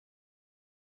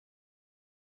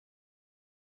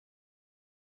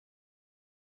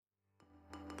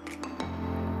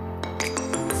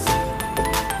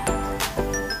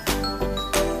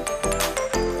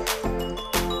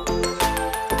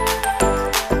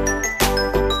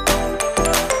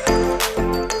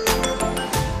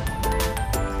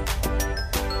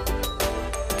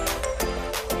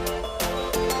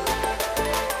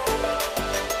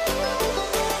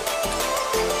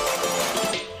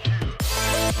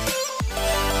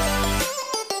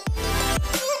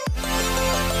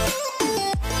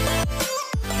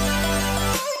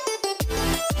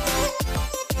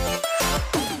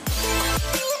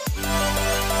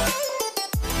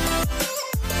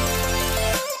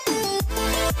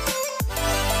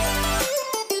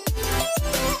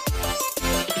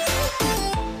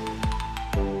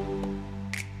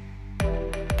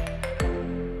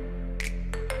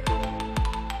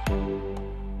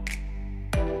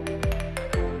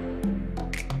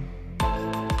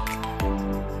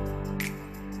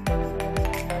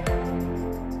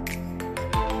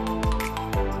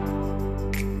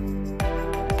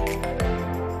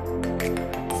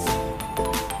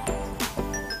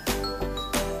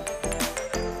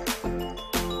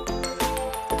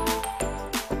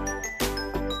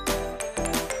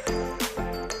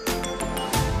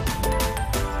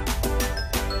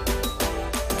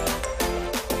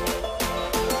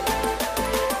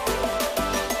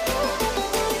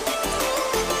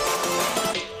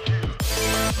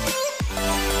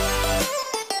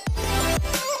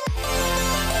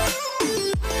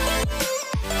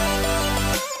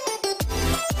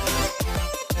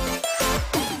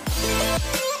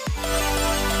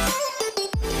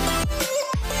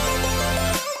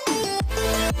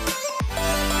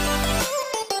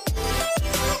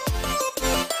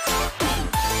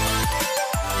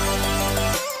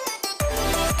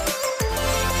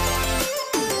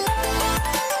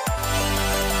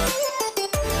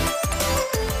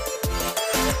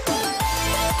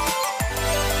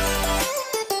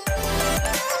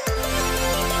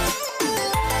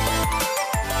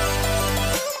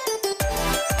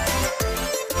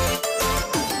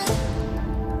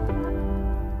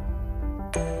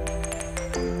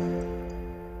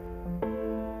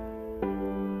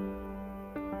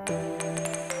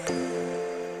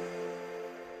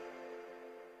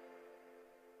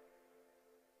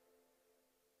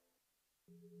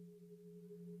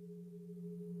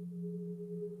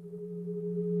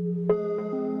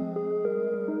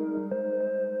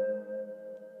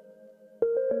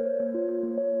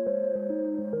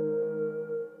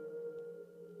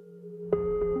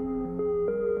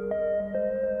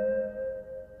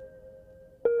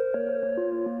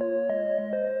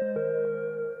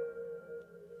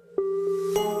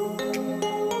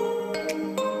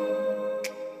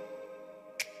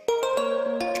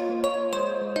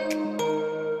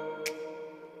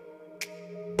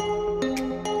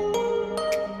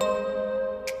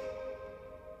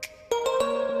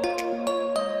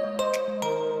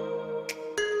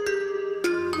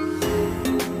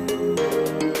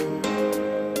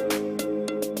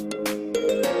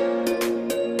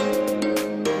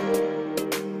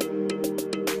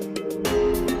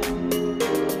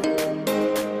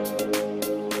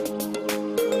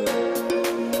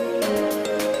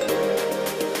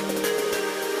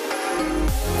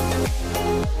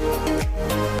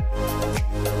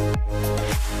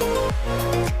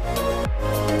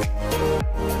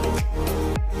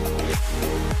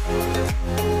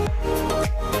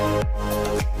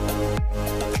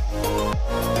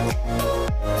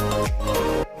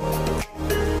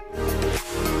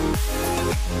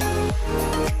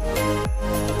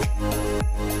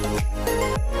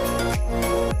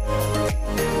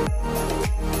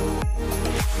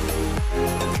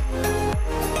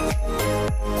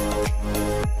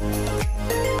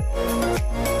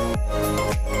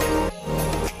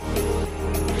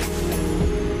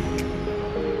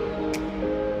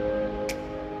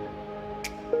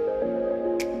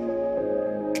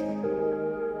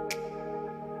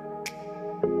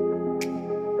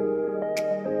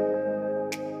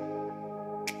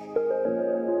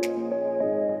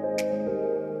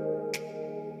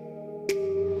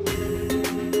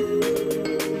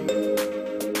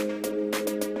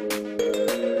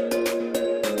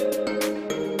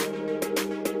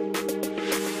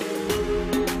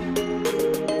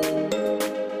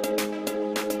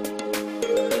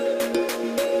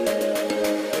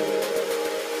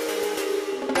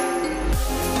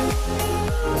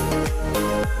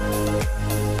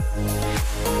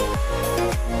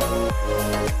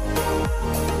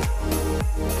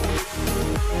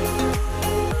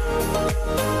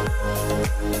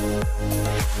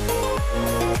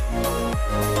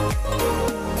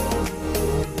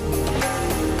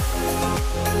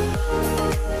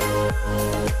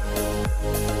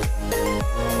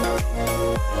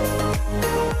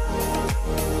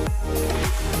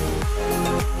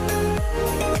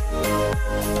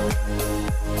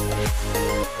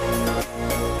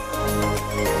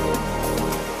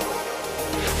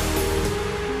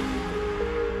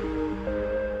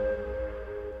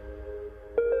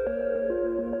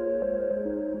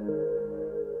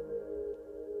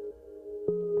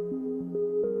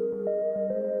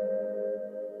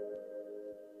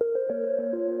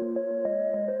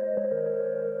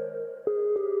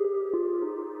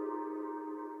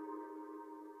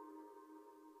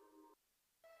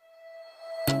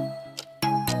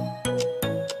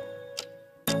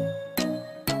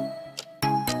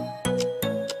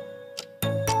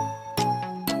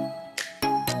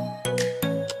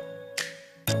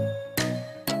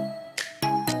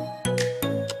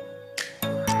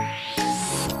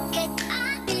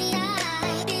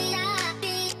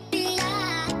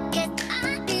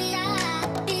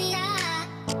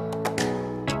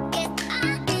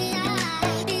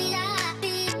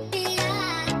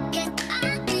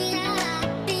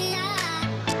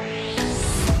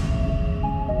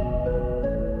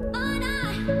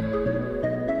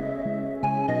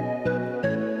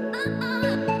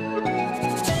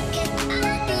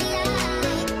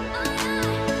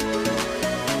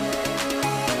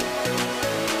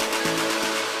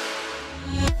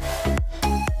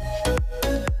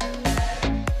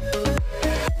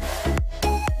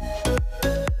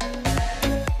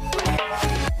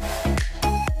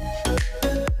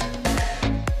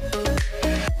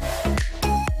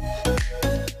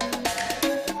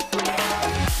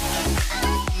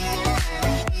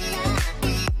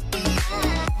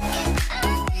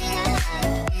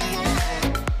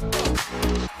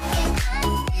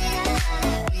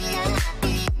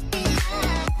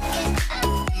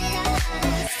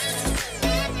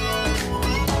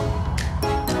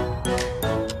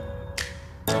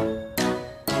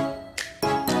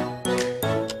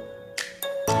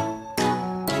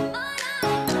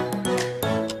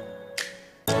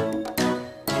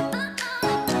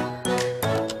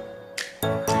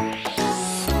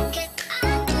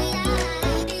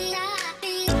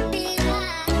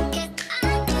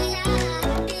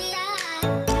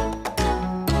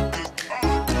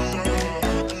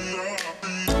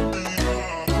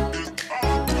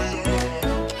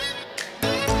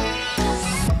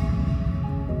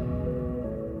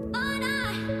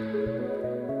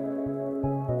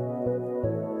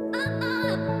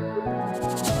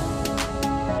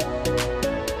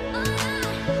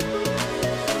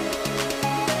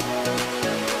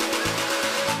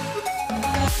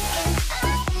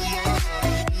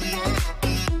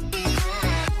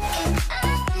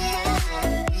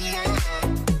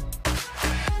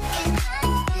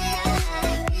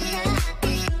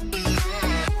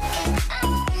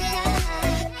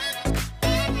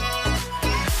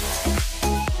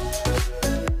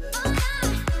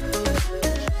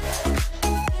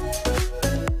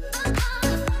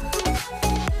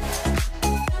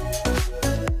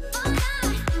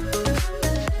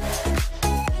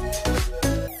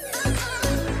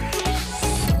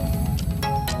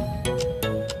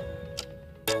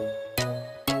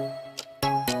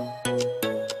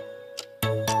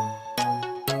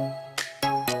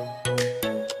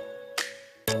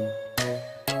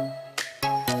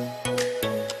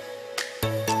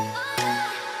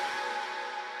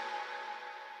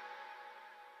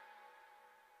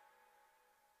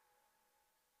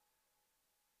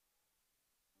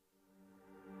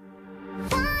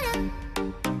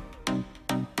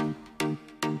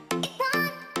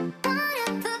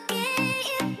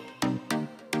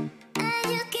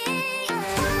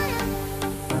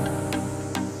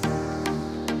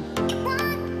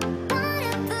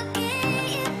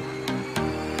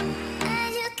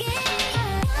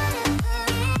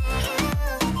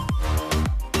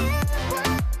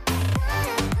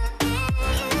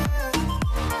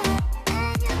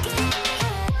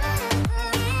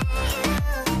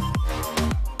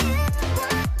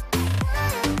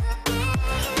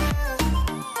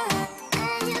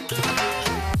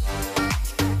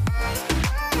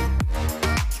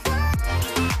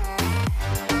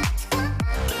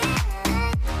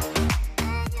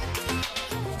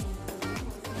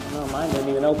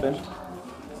open.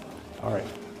 All right,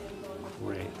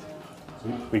 great.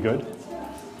 We good?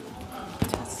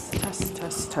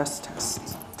 Test.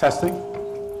 Testing?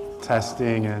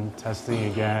 Testing and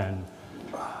testing again.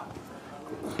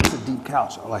 It's a deep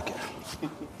couch. I like it.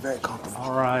 Very comfortable.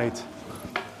 All right.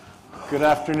 Good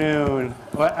afternoon.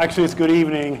 Well, actually, it's good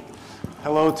evening.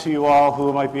 Hello to you all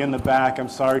who might be in the back. I'm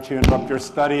sorry to interrupt your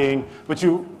studying, but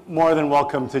you're more than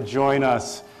welcome to join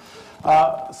us.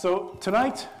 So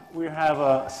tonight, we have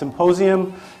a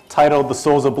symposium titled The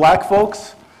Souls of Black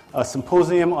Folks, a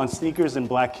symposium on sneakers and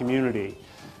black community.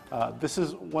 This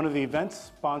is one of the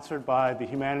events sponsored by the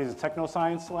Humanities and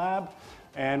Technoscience Lab,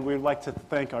 and we'd like to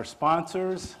thank our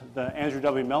sponsors, the Andrew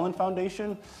W. Mellon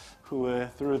Foundation, who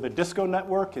through the Disco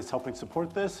Network is helping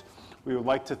support this. We would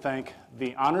like to thank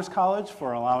the Honors College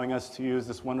for allowing us to use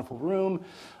this wonderful room.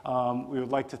 We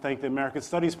would like to thank the American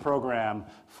Studies Program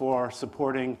for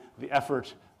supporting the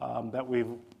effort that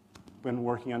we've been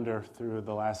working under through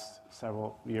the last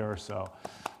several years or so.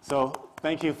 So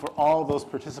thank you for all those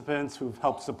participants who've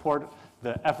helped support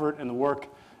the effort and the work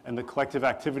and the collective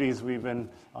activities we've been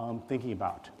thinking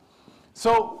about.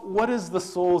 So what is the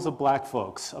Souls of Black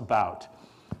Folks about?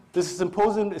 This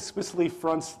symposium explicitly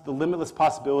fronts the limitless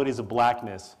possibilities of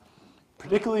blackness,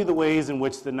 particularly the ways in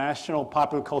which the national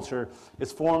popular culture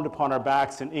is formed upon our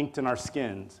backs and inked in our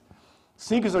skins.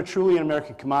 Sneakers are truly an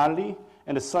American commodity,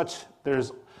 and as such,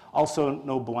 there's also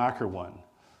no blacker one.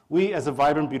 We, as a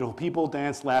vibrant, beautiful people,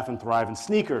 dance, laugh, and thrive in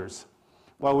sneakers.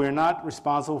 While we are not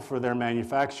responsible for their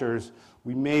manufacturers,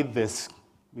 we made this.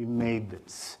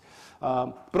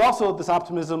 But also, this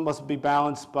optimism must be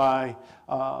balanced by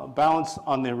balance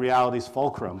on the reality's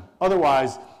fulcrum.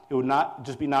 Otherwise, it would not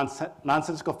just be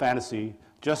nonsensical fantasy,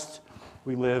 just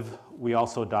we live, we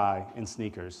also die in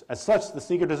sneakers. As such, the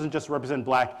sneaker doesn't just represent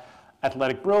black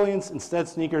athletic brilliance. Instead,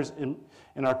 sneakers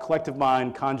in our collective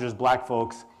mind conjures black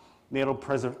folks, natal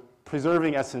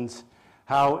preserving essence,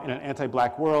 how in an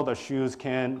anti-black world our shoes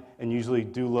can and usually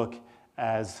do look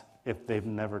as if they've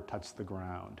never touched the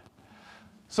ground.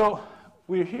 So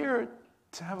we're here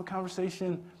to have a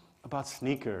conversation about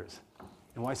sneakers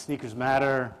and why sneakers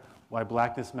matter, why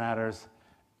blackness matters,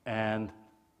 and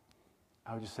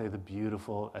I would just say the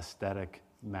beautiful aesthetic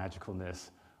magicalness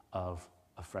of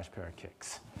a fresh pair of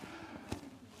kicks.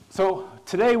 So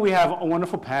today we have a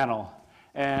wonderful panel,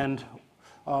 and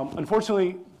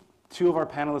unfortunately, two of our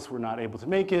panelists were not able to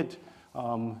make it,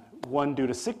 one due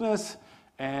to sickness,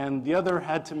 and the other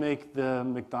had to make the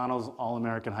McDonald's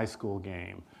All-American High School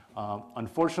game.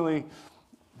 Unfortunately,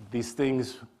 these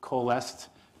things coalesced,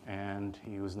 and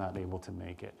he was not able to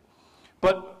make it.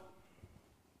 But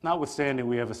notwithstanding,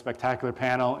 we have a spectacular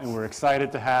panel, and we're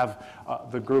excited to have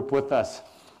the group with us.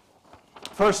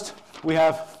 First, we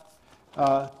have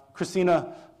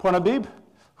Christina Pornabib,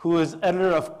 who is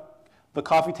editor of the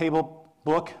coffee table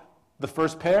book, The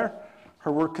First Pair.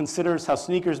 Her work considers how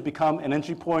sneakers become an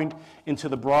entry point into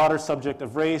the broader subject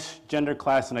of race, gender,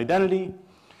 class, and identity.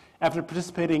 After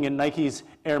participating in Nike's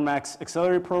Air Max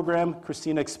Accelerator program,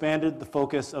 Christina expanded the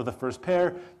focus of The First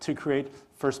Pair to create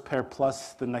First Pair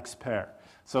Plus, the next pair.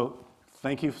 So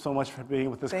thank you so much for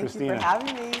being with us, Christina. Thank you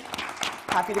for having me.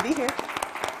 Happy to be here.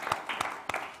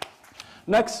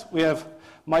 Next, we have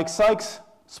Mike Sykes,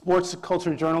 sports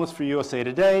culture journalist for USA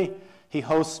Today. He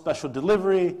hosts Special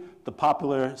Delivery, the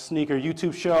popular sneaker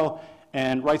YouTube show,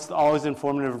 and writes the always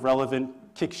informative, relevant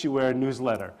Kicks You Wear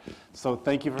newsletter. So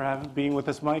thank you for being with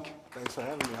us, Mike. Thanks for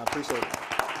having me. I appreciate it.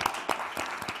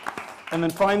 And then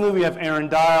finally, we have Aaron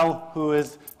Dial, who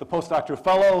is the postdoctoral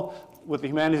fellow with the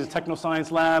Humanities and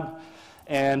Technoscience Lab.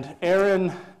 And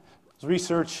Aaron's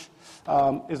research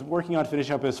is working on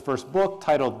finishing up his first book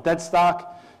titled Dead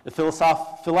Stock, The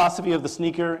Philosophy of the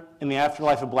Sneaker in the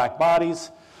Afterlife of Black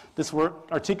Bodies. This work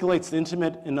articulates the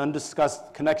intimate and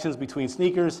undiscussed connections between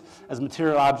sneakers as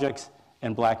material objects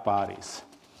and black bodies.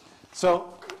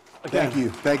 So, again.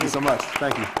 Thank you so much.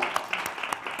 Thank you.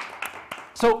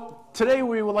 So, today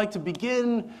we would like to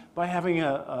begin by asking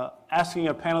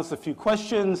our panelists a few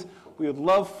questions. We would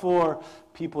love for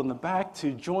people in the back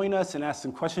to join us and ask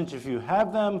some questions if you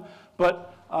have them.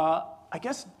 But I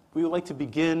guess we would like to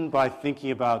begin by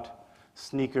thinking about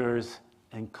sneakers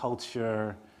and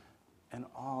culture and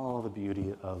all the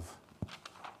beauty of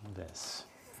this.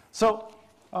 So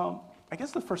I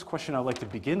guess the first question I'd like to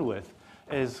begin with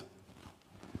is,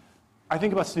 I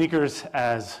think about sneakers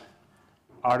as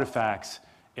artifacts,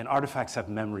 and artifacts have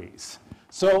memories.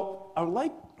 So I would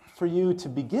like for you to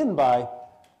begin by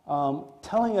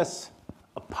telling us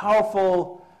a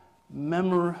powerful,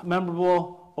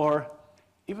 memorable, or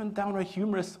even downright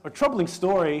humorous or troubling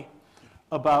story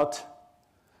about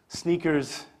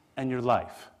sneakers and your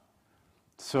life.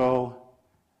 So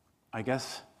I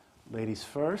guess ladies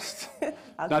first.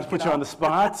 I'll Not to kick put it you on off. the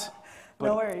spot. But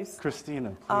No worries.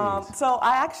 Christina, please. So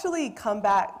I actually come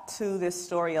back to this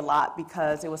story a lot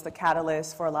because it was the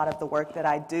catalyst for a lot of the work that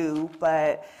I do.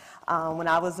 But when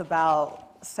I was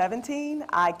about 17,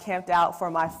 I camped out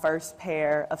for my first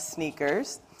pair of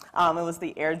sneakers. It was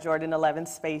the Air Jordan 11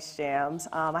 Space Jams.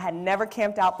 I had never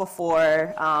camped out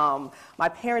before. My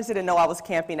parents didn't know I was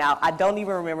camping out. I don't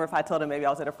even remember if I told them maybe I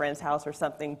was at a friend's house or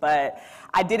something, but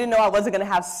I didn't know I wasn't gonna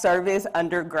have service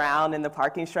underground in the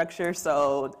parking structure,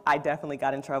 so I definitely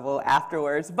got in trouble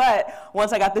afterwards. But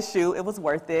once I got the shoe, it was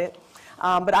worth it.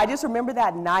 But I just remember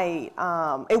that night,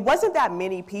 it wasn't that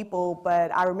many people,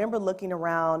 but I remember looking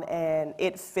around and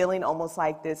it feeling almost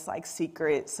like this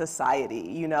secret society,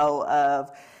 you know,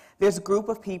 of this group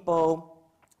of people,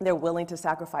 they're willing to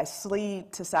sacrifice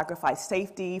sleep, to sacrifice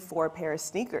safety for a pair of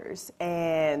sneakers.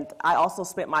 And I also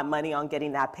spent my money on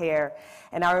getting that pair.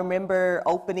 And I remember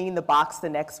opening the box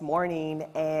the next morning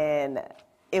and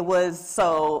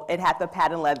it had the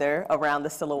patent leather around the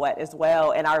silhouette as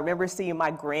well. And I remember seeing my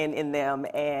grin in them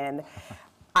and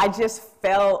I just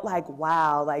felt like,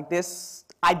 wow, like this,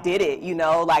 I did it, you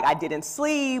know, like I didn't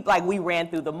sleep, like we ran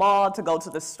through the mall to go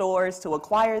to the stores to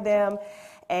acquire them.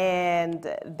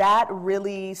 And that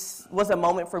really was a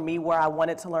moment for me where I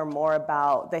wanted to learn more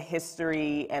about the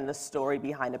history and the story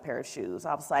behind a pair of shoes.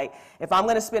 I was like, if I'm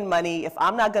gonna spend money, if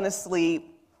I'm not gonna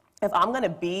sleep, if I'm gonna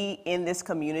be in this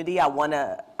community, I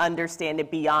wanna understand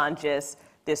it beyond just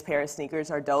this pair of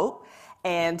sneakers are dope.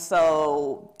 And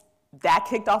so that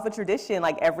kicked off a tradition.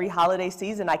 Like every holiday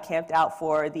season, I camped out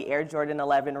for the Air Jordan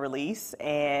 11 release.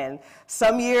 And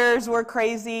some years were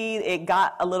crazy. It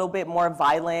got a little bit more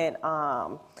violent.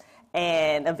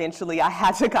 And eventually I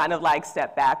had to kind of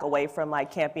step back away from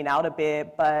camping out a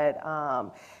bit. But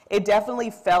it definitely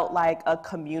felt like a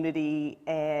community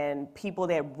and people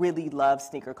that really love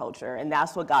sneaker culture. And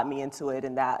that's what got me into it.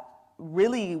 And that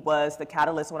really was the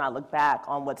catalyst when I look back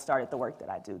on what started the work that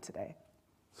I do today.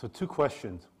 So 2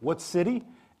 questions. What city,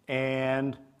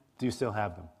 and do you still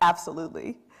have them?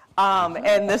 Absolutely.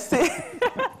 And the city,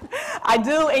 I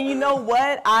do, and you know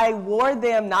what? I wore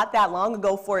them not that long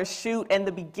ago for a shoot, and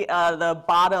the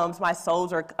bottoms, my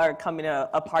soles are coming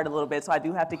apart a little bit, so I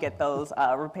do have to get those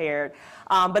repaired.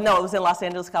 But no, it was in Los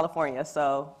Angeles, California,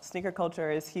 so sneaker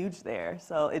culture is huge there.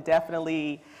 So it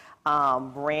definitely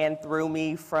ran through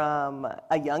me from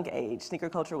a young age. Sneaker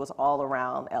culture was all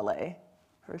around LA,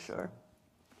 for sure.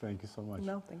 Thank you so much.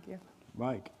 No, thank you.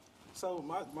 Mike. So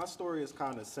my story is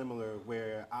kind of similar,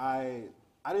 where I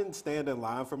didn't stand in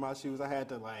line for my shoes. I had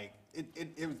to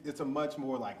it's a much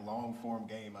more long form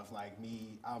game of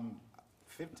me. I'm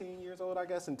 15 years old, I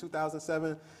guess, in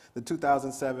 2007. The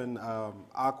 2007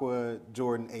 Aqua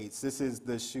Jordan 8s. This is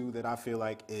the shoe that I feel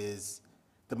like is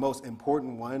the most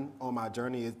important one on my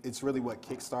journey. It's really what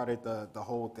kickstarted the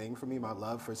whole thing for me, my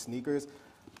love for sneakers.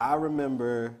 I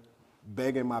remember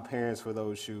begging my parents for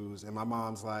those shoes, and my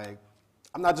mom's like,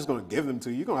 I'm not just gonna give them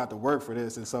to you, you're gonna have to work for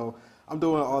this. And so I'm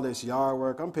doing all this yard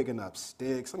work, I'm picking up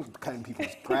sticks, I'm cutting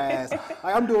people's grass,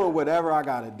 I'm doing whatever I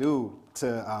gotta do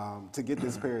to get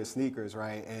this pair of sneakers,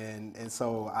 right? And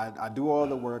so I do all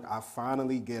the work, I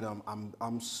finally get them,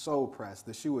 I'm so pressed.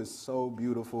 The shoe is so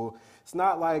beautiful. It's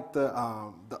not like the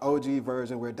OG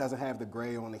version where it doesn't have the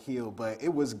gray on the heel, but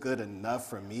it was good enough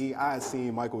for me. I had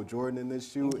seen Michael Jordan in this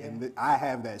shoe, and I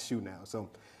have that shoe now. So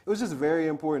it was just very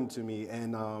important to me.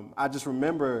 And I just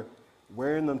remember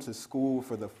wearing them to school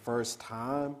for the first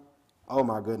time. Oh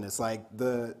my goodness,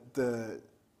 the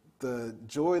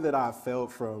joy that I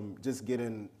felt from just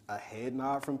getting a head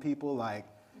nod from people,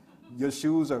 your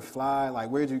shoes are fly,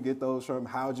 where'd you get those from,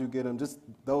 how'd you get them, just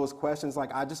those questions.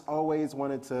 I just always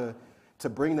wanted to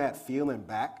bring that feeling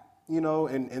back, you know,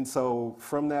 and so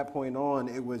from that point on,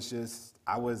 it was just,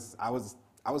 I was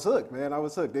hooked, man, I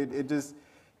was hooked.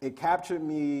 It captured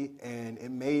me, and it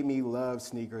made me love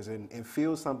sneakers and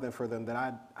feel something for them that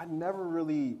I never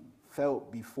really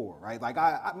felt before, right?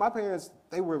 My parents,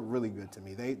 they were really good to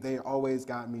me. They always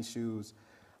got me shoes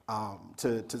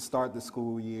to start the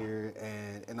school year,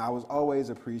 and I was always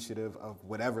appreciative of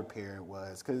whatever pair it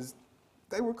was, because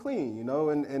they were clean, you know,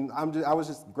 and I was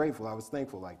just grateful. I was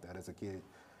thankful like that as a kid.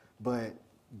 But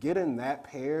getting that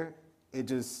pair,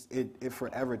 it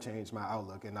forever changed my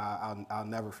outlook, and I'll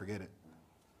never forget it.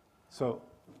 So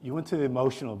you went to the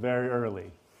emotional very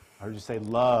early. I heard you say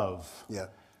love. Yeah.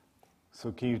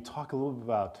 So can you talk a little bit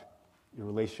about your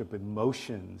relationship with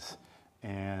emotions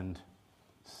and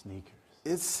sneakers?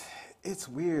 It's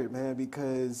weird, man,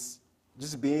 because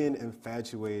just being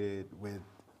infatuated with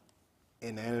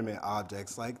inanimate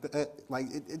objects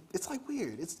it's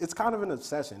weird. It's kind of an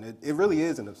obsession. It really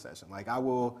is an obsession. I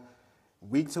will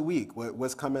week to week,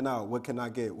 what's coming out? What can I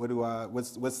get?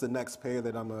 What's the next pair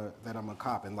that I'm a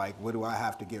cop? And like, what do I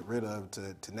have to get rid of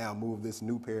to now move this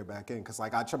new pair back in? Because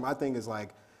like my thing is like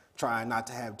trying not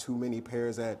to have too many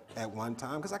pairs at one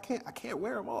time, because I can't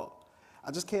wear them all.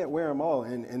 I just can't wear them all,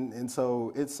 and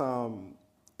so it's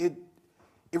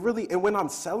it really, and when I'm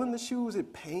selling the shoes,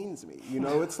 it pains me. You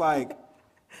know, it's like,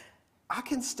 I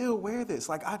can still wear this.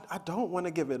 Like, I don't want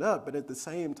to give it up, but at the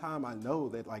same time, I know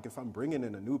that like if I'm bringing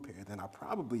in a new pair, then I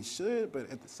probably should. But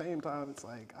at the same time, it's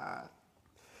like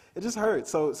it just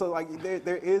hurts. So like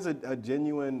there is a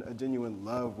genuine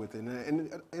love within it,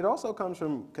 and it also comes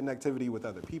from connectivity with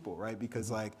other people, right? Because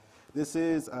like this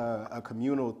is a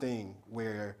communal thing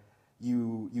where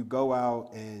you go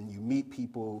out and you meet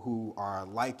people who are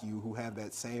like you, who have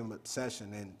that same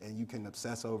obsession, and you can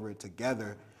obsess over it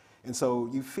together. And so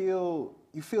you feel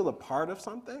a part of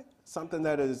something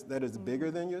that is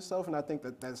bigger than yourself, and I think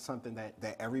that's something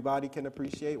that everybody can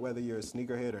appreciate, whether you're a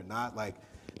sneakerhead or not. Like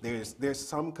there's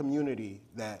some community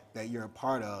that you're a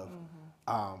part of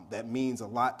that means a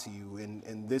lot to you,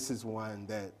 and this is one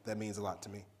that means a lot to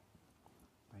me.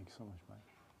 Thank you so much, Mike.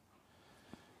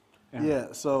 Aaron. Yeah,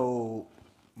 so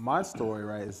my story,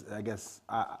 right, is I guess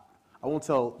I won't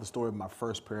tell the story of my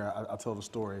first pair. I'll tell the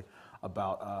story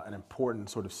about an important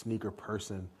sort of sneaker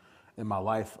person in my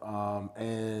life.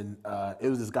 And it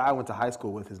was this guy I went to high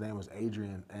school with. His name was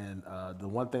Adrian. And the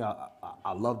one thing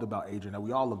I loved about Adrian, that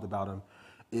we all loved about him,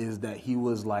 is that he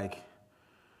was like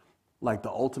the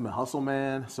ultimate hustle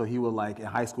man. So he would like, in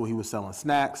high school, he was selling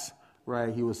snacks,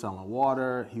 right? He was selling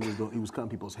water. He was cutting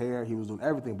people's hair. He was doing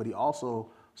everything. But he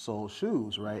also sold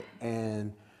shoes, right?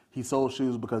 And he sold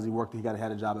shoes because he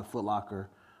had a job at Foot Locker.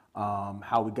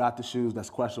 How we got the shoes, that's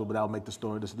questionable, but that'll make the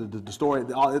story. The story,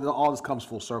 all this comes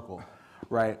full circle,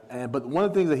 right? But one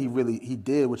of the things that he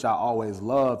did, which I always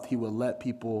loved, he would let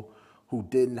people who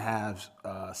didn't have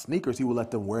sneakers, he would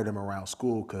let them wear them around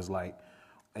school, because like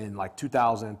in like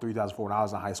 2003, 2004, when I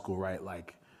was in high school, right?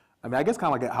 Like, I mean, I guess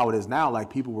kind of like how it is now, like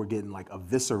people were getting like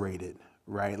eviscerated,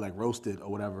 right? Like roasted or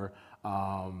whatever,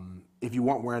 if you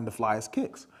weren't wearing the flyest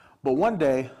kicks. But one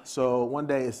day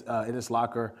it's in his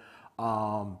locker,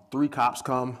 3 cops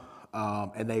come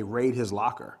and they raid his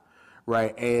locker,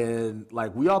 right? And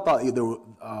like we all thought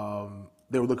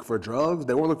they were looking for drugs.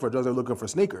 They weren't looking for drugs. They were looking for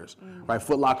sneakers, right?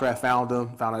 Foot Locker had found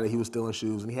out that he was stealing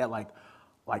shoes, and he had like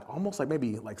almost like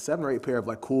maybe like 7 or 8 pair of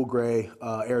like cool gray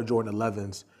Air Jordan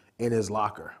 11s in his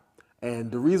locker. And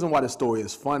the reason why this story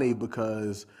is funny,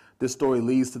 because this story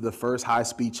leads to the first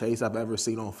high-speed chase I've ever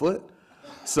seen on foot.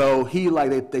 So he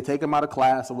they take him out of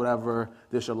class or whatever.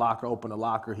 There's your locker. Open the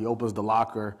locker. He opens the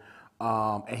locker,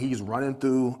 and he's running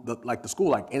through the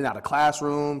school, like in and out of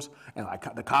classrooms, and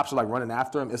like the cops are like running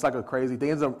after him. It's like a crazy thing.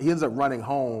 He ends up running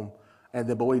home,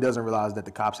 but what he doesn't realize is that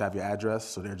the cops have your address,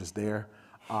 so they're just there.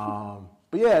 But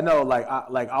yeah, no,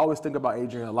 I always think about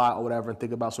Adrian a lot or whatever, and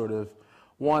think about sort of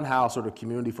how sort of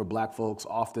community for Black folks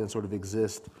often sort of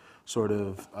exists, sort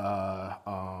of.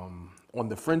 On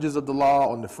the fringes of the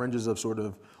law, on the fringes of sort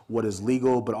of what is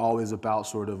legal, but always about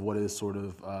sort of what is sort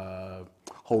of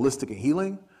holistic and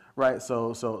healing, right?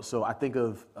 So I think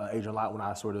of Adrian a lot when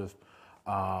I sort of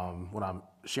when I'm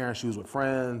sharing shoes with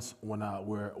friends, when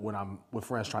I'm with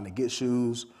friends trying to get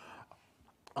shoes,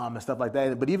 and stuff like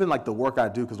that. But even like the work I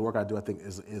do, because the work I do I think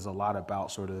is a lot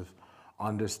about sort of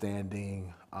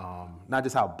understanding not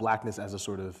just how Blackness as a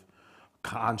sort of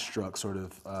construct sort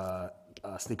of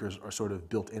sneakers are sort of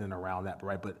built in and around that,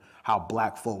 right? But how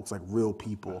Black folks, like real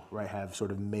people, right, have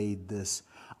sort of made this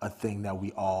a thing that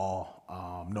we all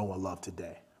know and love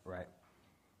today, right?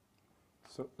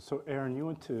 So Aaron, you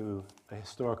went to a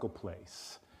historical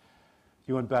place.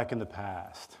 You went back in the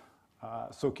past.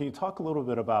 So can you talk a little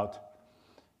bit about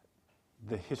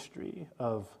the history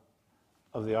of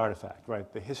the artifact,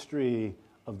 right? The history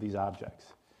of these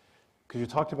objects. Because you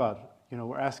talked about,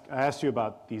 I asked you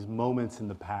about these moments in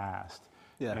the past.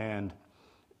 Yeah. And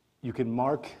you can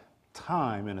mark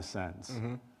time, in a sense,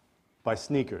 by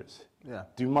sneakers. Yeah.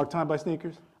 Do you mark time by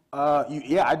sneakers?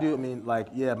 Yeah, I do. I mean,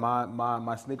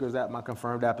 my sneakers app, my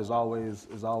Confirmed app is always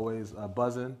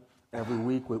buzzing every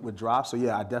week with drops. So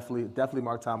yeah, I definitely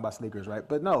mark time by sneakers, right?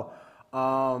 But no,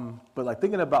 but like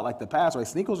thinking about like the past, right?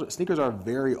 Sneakers are a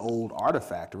very old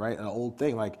artifact, right? An old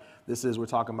thing. Like we're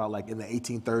talking about like in the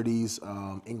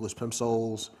 1830s, English pimp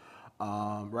soles.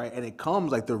 Right, and it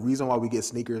comes like the reason why we get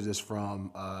sneakers is from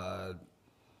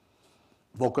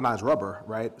vulcanized rubber,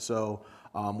 right? So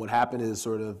what happened is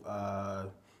sort of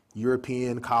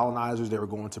European colonizers, they were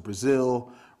going to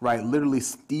Brazil, right? Literally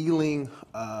stealing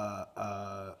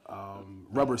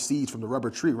rubber seeds from the rubber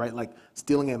tree, right? Like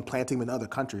stealing it and planting them in other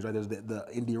countries, right? There's the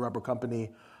India Rubber Company,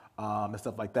 and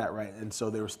stuff like that, right? And so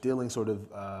they were stealing sort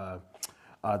of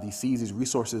these seeds, these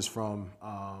resources from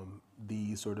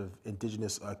these sort of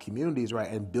indigenous communities, right,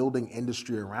 and building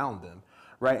industry around them,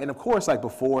 right? And of course, like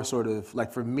before, sort of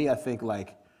like for me, I think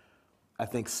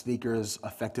sneakers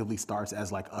effectively starts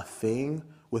as like a thing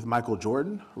with Michael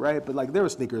Jordan, right? But like there were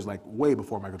sneakers like way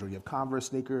before Michael Jordan. You have Converse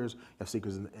sneakers, you have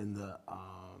sneakers in the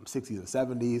 60s and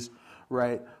 70s,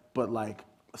 right? But like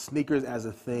sneakers as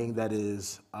a thing that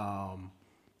is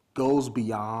goes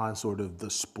beyond sort of the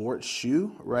sports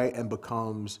shoe, right, and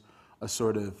becomes a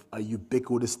sort of a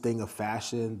ubiquitous thing of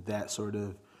fashion that sort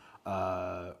of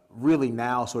really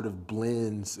now sort of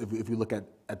blends, if you look at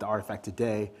the artifact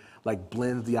today, like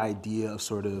blends the idea of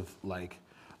sort of like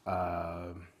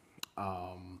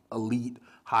elite,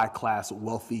 high class,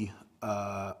 wealthy,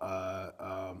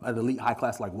 an elite, high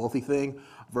class, like wealthy thing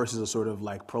versus a sort of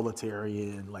like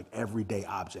proletarian, like everyday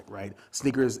object, right?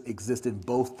 Sneakers exist in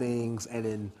both things and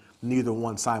in neither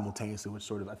one simultaneously, which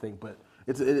sort of I think, but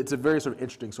it's a very sort of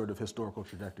interesting sort of historical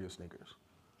trajectory of sneakers.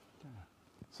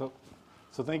 So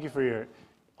thank you for your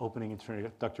opening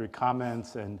introductory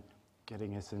comments and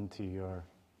getting us into your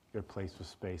place with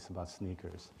space about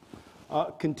sneakers.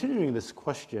 Continuing this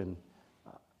question,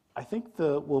 I think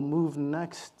we'll move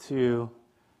next to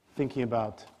thinking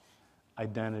about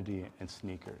identity and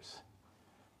sneakers.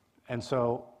 And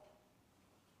so,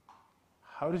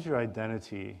 how does your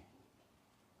identity,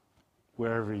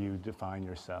 wherever you define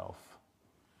yourself,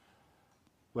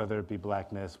 whether it be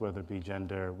blackness, whether it be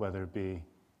gender, whether it be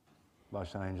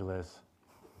Los Angeles,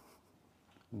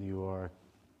 New York,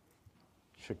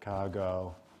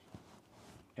 Chicago,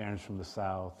 Aaron's from the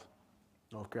South.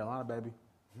 North Carolina, baby.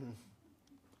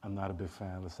 I'm not a big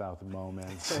fan of the South at the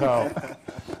moment. So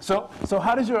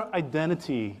how does your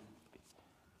identity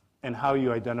and how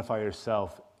you identify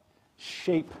yourself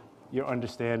shape your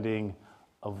understanding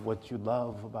of what you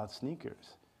love about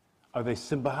sneakers? Are they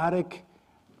symbiotic?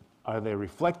 Are they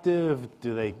reflective?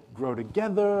 Do they grow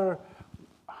together?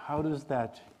 How does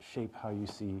that shape how you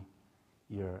see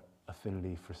your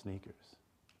affinity for sneakers?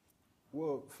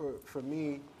 Well, for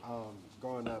me,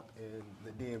 growing up in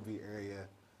the DMV area,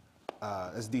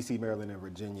 as DC, Maryland, and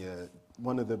Virginia,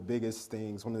 one of the biggest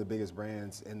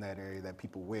brands in that area that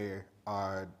people wear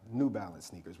are New Balance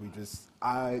sneakers.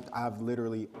 I've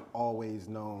literally always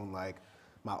known, like,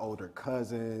 my older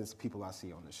cousins, people I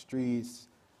see on the streets,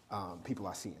 people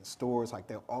I see in stores, like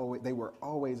they were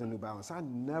always a New Balance. I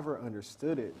never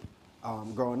understood it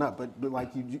growing up, but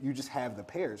like you just have the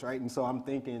pairs, right? And so I'm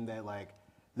thinking that like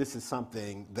this is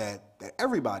something that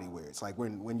everybody wears. Like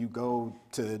when you go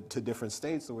to different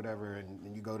states or whatever,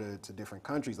 and you go to different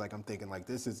countries, like I'm thinking like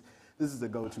this is the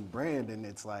go-to brand, and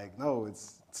it's like no,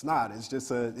 it's not. It's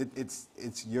just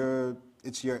it's your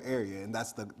area, and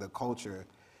that's the culture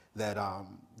that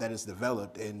is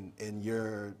developed in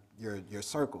your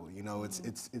circle. You know,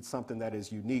 it's something that is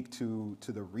unique to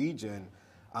the region,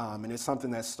 and it's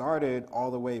something that started all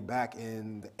the way back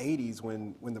in the '80s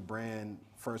when the brand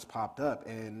first popped up.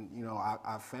 And you know,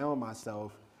 I found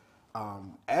myself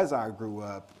as I grew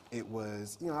up. It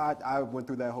was, you know, I went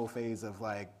through that whole phase of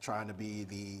like trying to be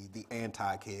the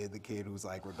anti-kid, the kid who's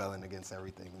like rebelling against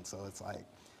everything. And so it's like,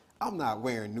 I'm not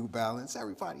wearing New Balance.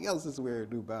 Everybody else is wearing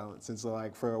New Balance. And so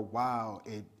like for a while,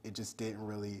 it just didn't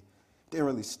really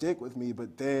stick with me.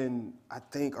 But then I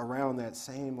think around that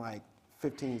same like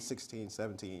 15, 16,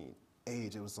 17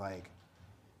 age, it was like,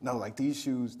 no, like these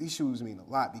shoes mean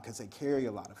a lot because they carry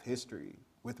a lot of history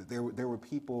with it. There were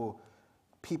people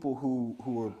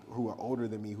who are older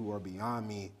than me, who are beyond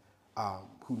me,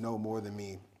 who know more than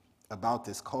me about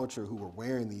this culture, who were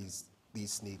wearing these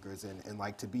sneakers, and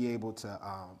like to be able to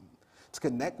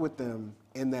connect with them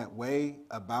in that way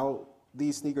about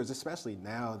these sneakers, especially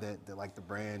now that like the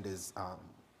brand is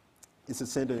it's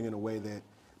ascending in a way that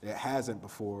it hasn't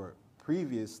before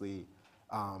previously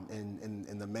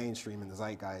in the mainstream, in the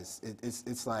zeitgeist.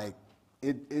 It's like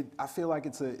I feel like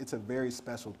it's a very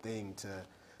special thing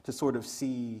to sort of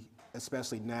see,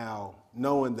 especially now,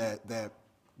 knowing that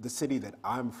the city that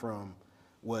I'm from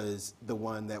was the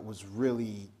one that was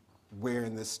really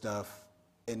wearing this stuff,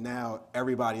 and now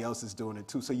everybody else is doing it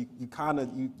too. So you kind of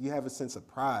you have a sense of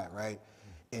pride, right,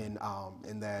 in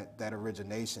that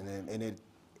origination, and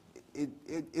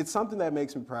it's something that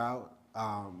makes me proud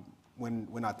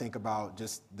when I think about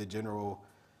just the general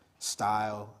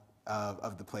style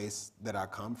of the place that I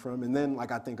come from. And then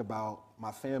like I think about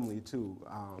my family too,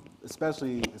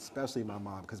 especially my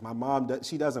mom, because my mom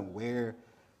she doesn't wear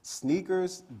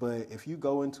sneakers, but if you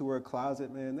go into her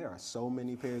closet, man, there are so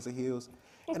many pairs of heels.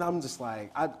 And I'm just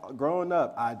like, growing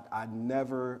up, I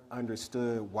never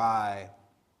understood why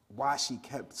she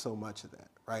kept so much of that,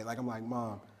 right? Like I'm like,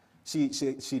 Mom,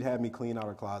 she'd have me clean out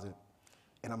her closet.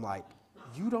 And I'm like,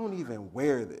 you don't even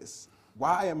wear this.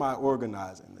 Why am I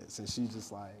organizing this? And she's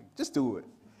just like, just do it.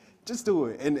 Just do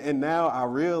it. And now I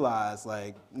realize,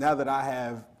 like, now that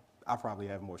I probably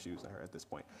have more shoes than her at this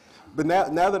point. But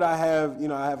now that I have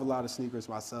a lot of sneakers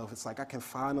myself, it's like I can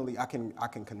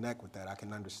connect with that. I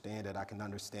can understand it. I can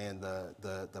understand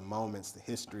the moments, the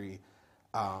history,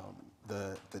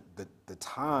 the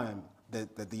time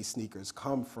that these sneakers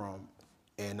come from,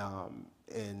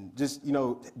 and just,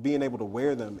 being able to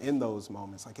wear them in those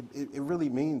moments, like it really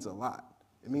means a lot.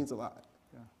 It means a lot.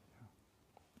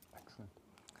 Excellent.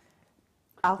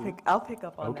 I'll pick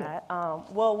up on that.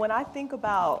 Well, when I think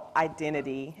about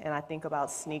identity and I think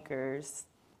about sneakers,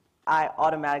 I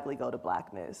automatically go to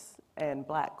blackness and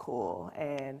black cool.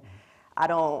 And I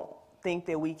don't think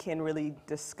that we can really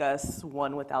discuss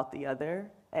one without the other.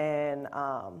 And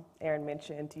Aaron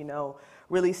mentioned,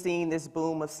 really seeing this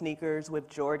boom of sneakers with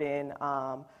Jordan.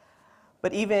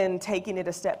 But even taking it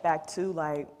a step back too,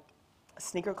 like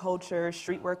sneaker culture,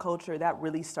 streetwear culture, that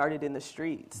really started in the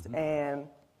streets. And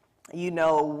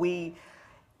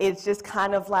it's just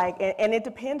kind of like, and it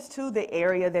depends too the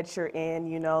area that you're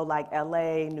in, like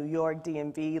LA, New York,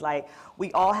 DMV, like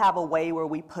we all have a way where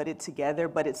we put it together,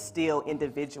 but it's still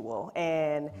individual.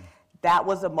 And that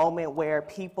was a moment where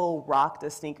people rocked a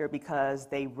sneaker because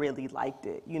they really liked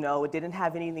it. It didn't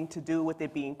have anything to do with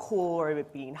it being cool or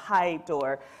it being hyped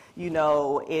or,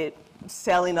 it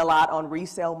selling a lot on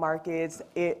resale markets.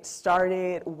 It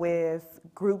started with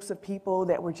groups of people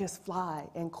that were just fly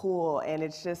and cool. And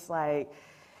it's just like,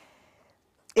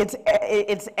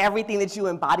 it's everything that you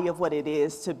embody of what it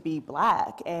is to be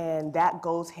black. And that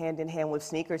goes hand in hand with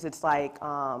sneakers. It's like,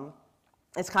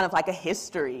 it's kind of like a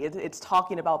history. It's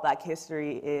talking about black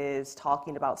history, is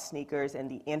talking about sneakers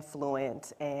and the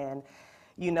influence. And,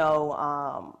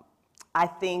 I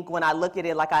think when I look at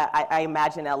it, like I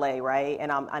imagine LA, right?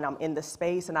 And I'm in the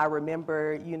space, and I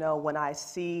remember, when I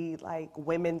see like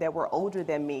women that were older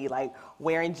than me, like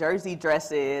wearing jersey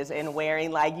dresses and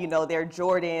wearing like, their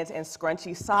Jordans and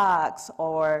scrunchy socks,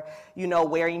 or,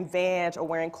 wearing Vans or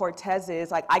wearing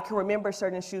Cortezes. Like I can remember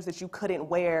certain shoes that you couldn't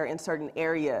wear in certain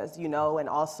areas, and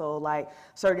also like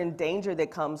certain danger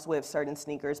that comes with certain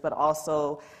sneakers, but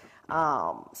also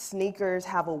sneakers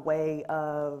have a way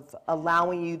of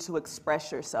allowing you to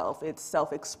express yourself. It's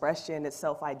self-expression, it's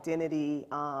self-identity.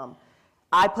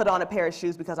 I put on a pair of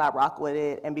shoes because I rock with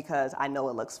it and because I know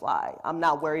it looks fly. I'm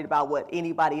not worried about what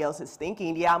anybody else is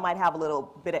thinking. Yeah, I might have a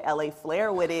little bit of LA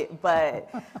flair with it, but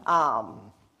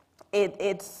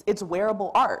it's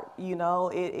wearable art.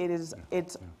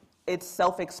 It's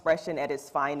self-expression at its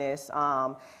finest,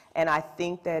 and I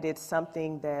think that it's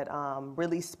something that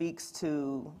really speaks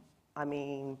to,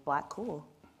 black cool.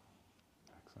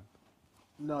 Excellent.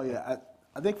 No, yeah,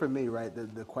 I think for me, right,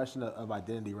 the question of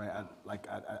identity, right,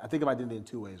 I think of identity in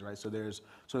two ways, right? So there's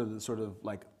sort of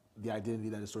like the identity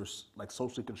that is sort of like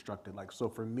socially constructed. Like, so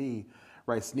for me,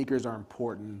 right, sneakers are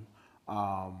important.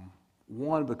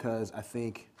 One, because I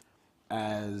think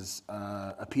as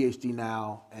a PhD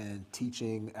now and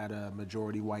teaching at a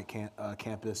majority white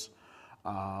campus,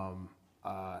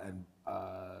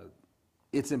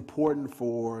 it's important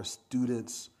for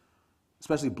students,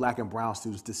 especially black and brown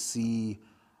students, to see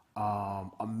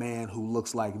a man who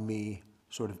looks like me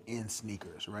sort of in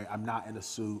sneakers, right? I'm not in a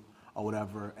suit or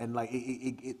whatever. And like,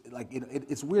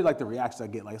 it's weird, like the reactions I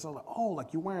get, like, it's like, oh,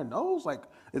 like you're wearing those? Like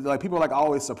people are like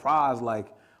always surprised, like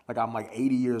I'm like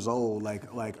 80 years old, like,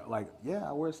 yeah,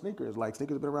 I wear sneakers. Like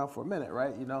sneakers have been around for a minute,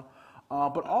 right?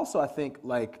 But also I think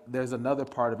like there's another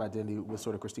part of identity, which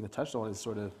sort of Christina touched on, is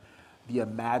sort of the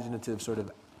imaginative sort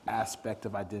of aspect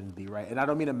of identity, right? And I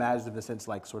don't mean imaginative in the sense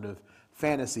like sort of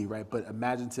fantasy, right? But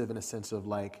imaginative in a sense of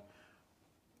like,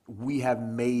 we have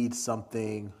made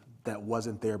something that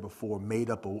wasn't there before,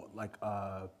 made up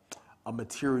a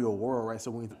material world, right? So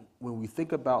when we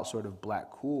think about sort of black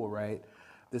cool, right?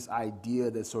 This idea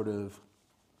that sort of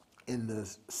in the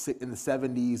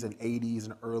 70s and 80s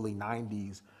and early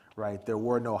 90s, right? There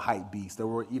were no hype beasts. There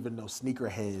were even no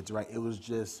sneakerheads, right? It was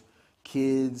just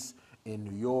kids in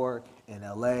New York, in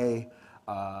LA,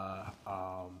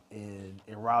 in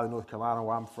Raleigh, North Carolina,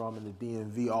 where I'm from, in the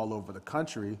DMV, all over the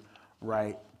country,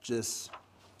 right? Just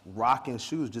rocking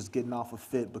shoes, just getting off a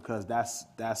fit because that's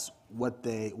what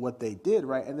they did,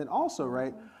 right? And then also,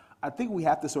 right, I think we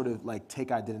have to sort of like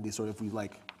take identity, sort of if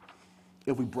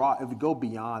we go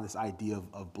beyond this idea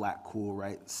of black cool,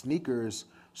 right? Sneakers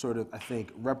sort of, I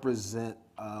think, represent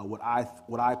what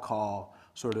I call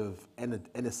sort of an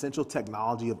essential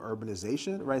technology of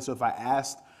urbanization, right? So if I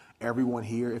asked everyone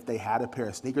here, if they had a pair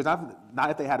of sneakers, not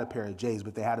if they had a pair of J's, but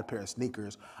if they had a pair of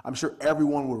sneakers, I'm sure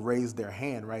everyone would raise their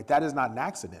hand, right? That is not an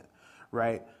accident,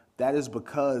 right? That is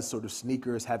because sort of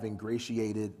sneakers have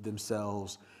ingratiated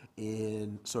themselves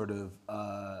in sort of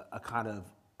a kind of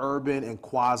urban and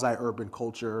quasi-urban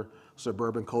culture,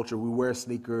 suburban culture. We wear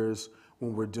sneakers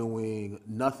when we're doing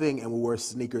nothing, and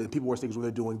people wear sneakers when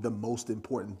they're doing the most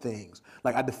important things.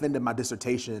 Like, I defended my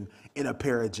dissertation in a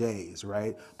pair of J's,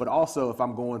 right? But also, if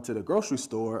I'm going to the grocery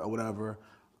store or whatever,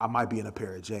 I might be in a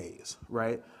pair of J's,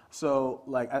 right? So,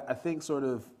 like, I think sort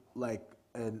of like,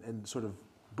 and sort of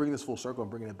bringing this full circle and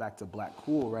bringing it back to Black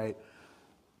Cool, right?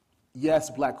 Yes,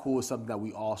 Black Cool is something that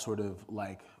we all sort of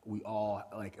like,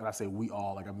 and I say we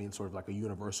all, like I mean sort of like a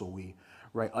universal we,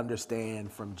 right?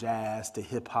 Understand, from jazz to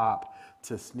hip hop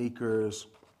to sneakers,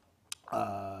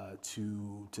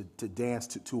 to dance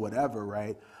to whatever,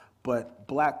 right? But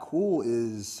Black Cool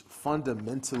is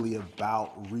fundamentally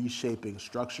about reshaping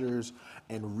structures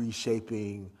and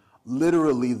reshaping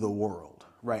literally the world,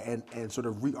 right? And sort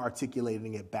of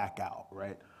re-articulating it back out,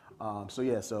 right?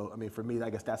 So I mean, for me, I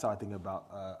guess that's how I think about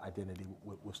identity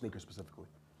with sneakers specifically.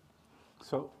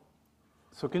 So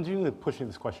continuing pushing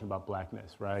this question about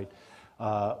blackness, right?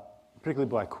 Particularly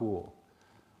Black Cool.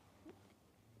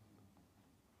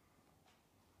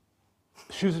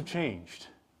 Shoes have changed.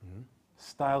 Mm-hmm.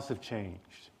 Styles have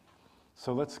changed.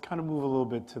 So let's kind of move a little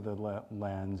bit to the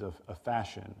lens of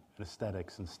fashion and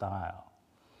aesthetics and style.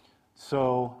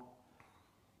 So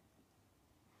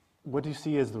what do you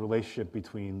see as the relationship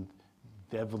between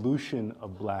the evolution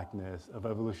of blackness,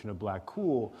 evolution of Black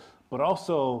Cool, but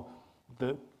also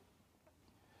the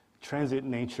transient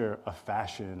nature of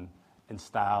fashion and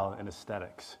style and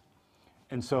aesthetics?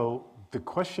 And so the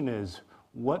question is,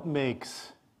 what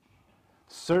makes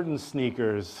certain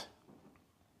sneakers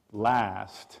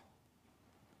last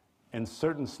and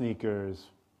certain sneakers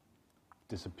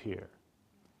disappear,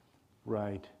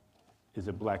 right? Is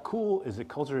it Black Cool? Is it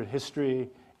culture and history?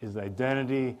 Is it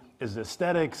identity? Is it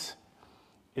aesthetics?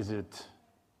 Is it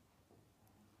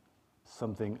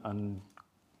something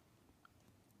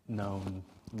unknown,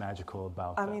 magical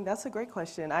about that? I mean, that's a great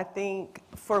question. I think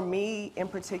for me in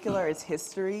particular, it's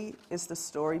history, it's the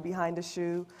story behind the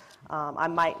shoe. I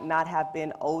might not have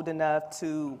been old enough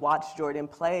to watch Jordan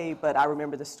play, but I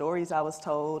remember the stories I was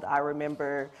told. I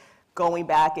remember going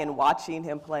back and watching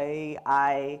him play.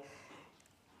 I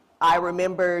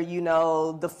remember,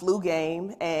 the flu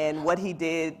game and what he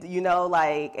did,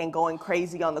 and going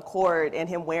crazy on the court and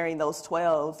him wearing those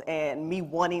 12s and me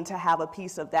wanting to have a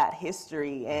piece of that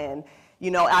history. And,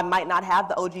 I might not have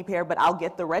the OG pair, but I'll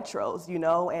get the retros,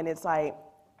 and it's like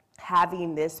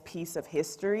having this piece of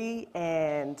history,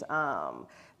 and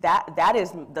that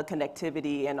is the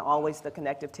connectivity and always the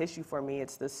connective tissue for me.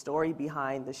 It's the story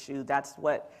behind the shoe. That's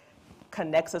what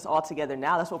connects us all together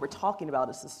now. That's what we're talking about,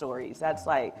 is the stories. That's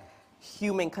like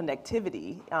human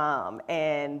connectivity,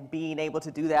 and being able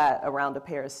to do that around a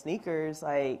pair of sneakers,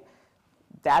 like,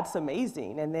 that's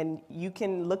amazing. And then you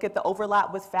can look at the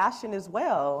overlap with fashion as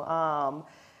well.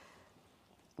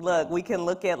 Look, we can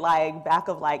look at back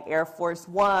of Air Force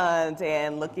Ones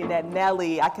and looking at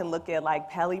Nelly. I can look at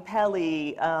Pele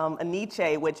Pele,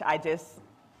 Aniche, which I just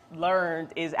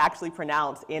learned is actually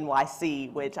pronounced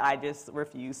NYC, which I just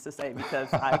refuse to say because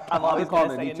I'm always going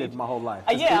to say Aniche my whole life.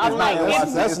 I'm like,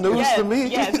 that's news to me.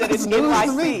 Yes, it's news news NYC.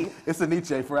 to me. It's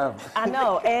Aniche forever. I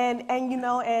know, and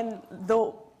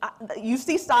you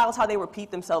see styles how they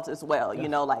repeat themselves as well.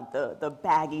 Yeah. Like the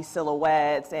baggy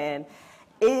silhouettes, and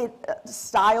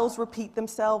styles repeat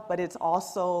themselves, but it's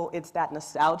that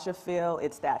nostalgia feel,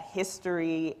 it's that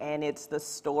history, and it's the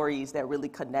stories that really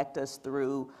connect us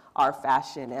through our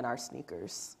fashion and our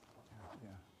sneakers.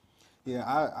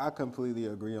 Yeah, I completely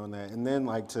agree on that. And then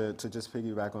to just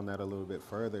piggyback on that a little bit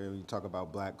further, and you talk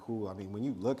about Black Cool, I mean, when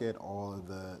you look at all of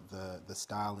the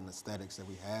style and aesthetics that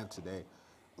we have today,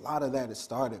 a lot of that is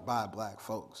started by Black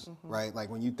folks, right?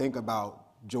 Like when you think about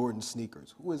Jordan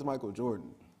sneakers, who is Michael Jordan?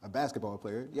 A basketball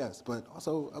player, yes, but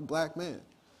also a Black man.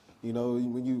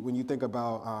 When you think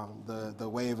about the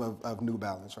wave of New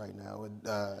Balance right now,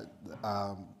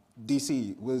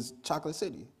 DC was Chocolate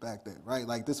City back then, right?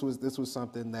 Like this was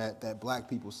something that Black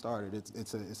people started.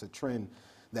 It's a trend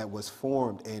that was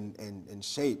formed and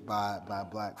shaped by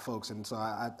Black folks, and so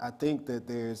I think that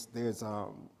there's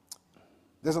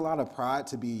a lot of pride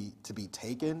to be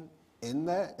taken in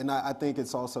that, and I think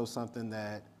it's also something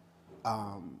that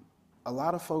a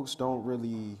lot of folks don't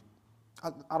really.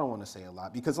 I don't want to say a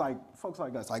lot because folks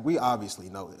like us, we obviously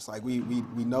know this. We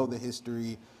know the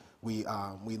history. We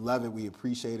love it, we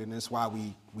appreciate it, and that's why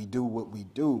we do what we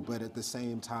do. But at the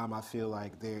same time, I feel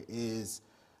like there is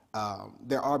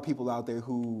there are people out there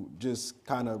who just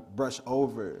kind of brush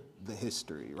over the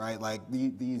history, right? Like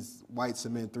these white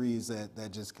cement threes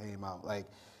that just came out. Like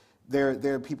there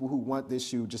are people who want this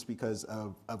shoe just because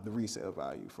of the resale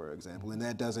value, for example, and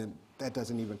that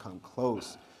doesn't even come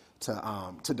close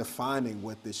to defining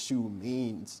what this shoe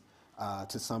means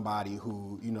to somebody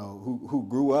who who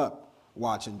grew up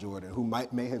watching Jordan, who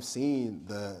may have seen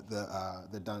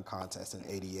the dunk contest in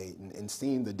 '88 and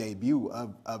seen the debut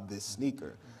of this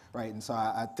sneaker, right? And so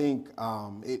I think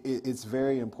it's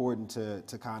very important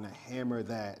to kind of hammer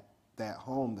that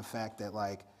home, the fact that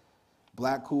like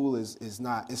Black cool is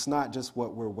not just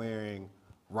what we're wearing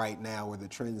right now or the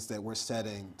trends that we're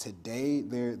setting today.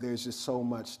 There's just so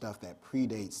much stuff that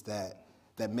predates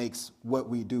that makes what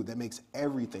we do, that makes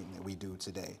everything that we do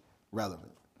today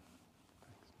relevant.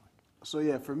 So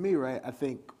yeah, for me, right, I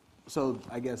think, so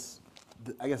I guess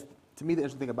to me the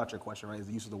interesting thing about your question, right, is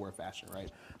the use of the word fashion,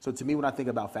 right? So to me, when I think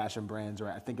about fashion brands,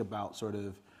 right, I think about sort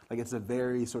of, like it's a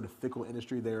very sort of fickle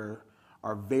industry. There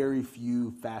are very few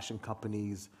fashion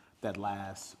companies that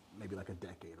last maybe like a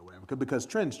decade or whatever, because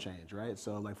trends change, right?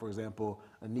 So like, for example,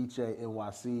 Aniche,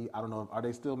 NYC, I don't know, are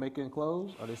they still making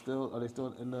clothes? Are they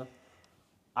still in the,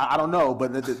 I don't know,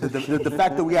 but the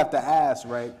fact that we have to ask,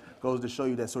 right, goes to show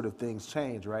you that sort of things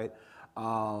change, right?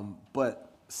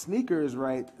 But sneakers,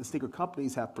 right, the sneaker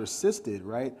companies have persisted,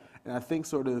 right? And I think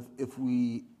sort of if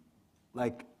we,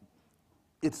 like,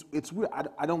 it's weird.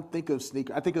 I don't think of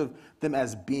sneakers, I think of them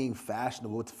as being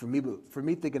fashionable. For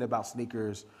me, thinking about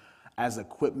sneakers as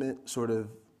equipment sort of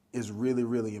is really,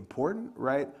 really important,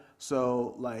 right?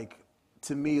 So like,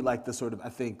 to me, like the sort of, I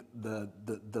think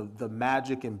the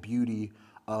magic and beauty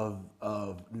of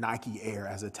Nike Air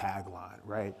as a tagline,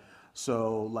 right?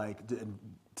 So like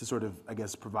to sort of, I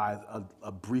guess, provide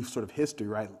a brief sort of history,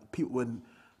 right? When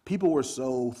people were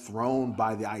so thrown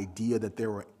by the idea that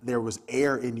there was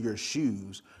air in your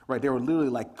shoes, right? They were literally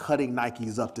like cutting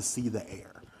Nikes up to see the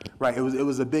air, right? It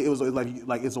was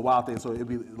like it's a wild thing. So it'd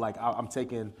be like I'm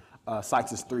taking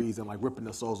Sykes' threes and like ripping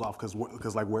the soles off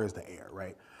because like where's the air,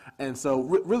 right? And so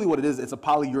really what it is, it's a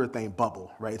polyurethane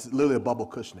bubble, right? It's literally a bubble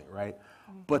cushioning, right?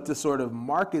 But to sort of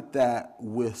market that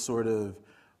with sort of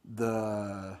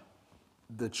the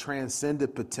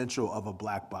transcendent potential of a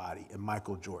black body and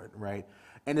Michael Jordan, right?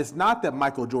 And it's not that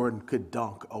Michael Jordan could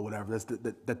dunk or whatever,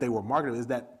 that they were marketing, is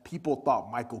that people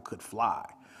thought Michael could fly,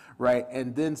 right?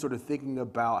 And then sort of thinking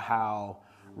about how,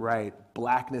 right,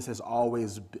 blackness has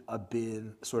always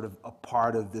been sort of a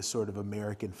part of this sort of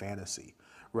American fantasy,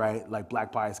 right? Like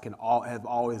black bodies have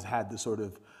always had this sort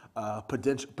of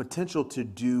potential to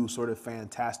do sort of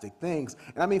fantastic things.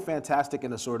 And I mean fantastic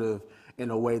in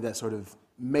a way that sort of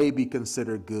may be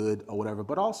considered good or whatever,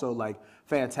 but also like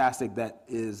fantastic that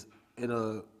is in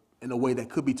a way that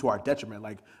could be to our detriment.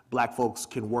 Like black folks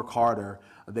can work harder,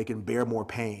 they can bear more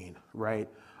pain, right?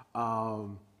 But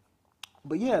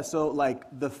yeah, so like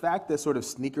the fact that sort of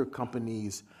sneaker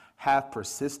companies have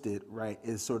persisted, right,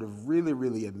 is sort of really,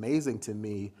 really amazing to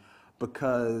me,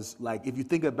 because like if you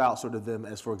think about sort of them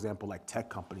as, for example, like tech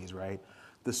companies, right,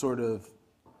 the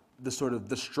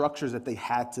structures that they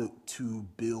had to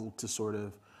build to sort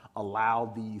of allow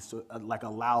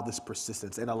this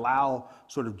persistence and allow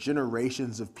sort of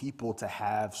generations of people to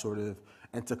have sort of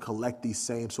and to collect these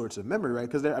same sorts of memory, right?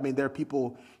 Because there are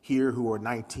people here who are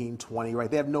 19, 20, right?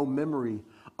 They have no memory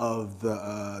of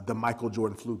the Michael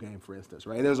Jordan flu game, for instance,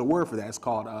 right? There's a word for that. It's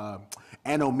called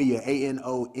anomia,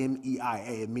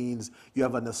 ANOMEIA. It means you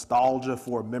have a nostalgia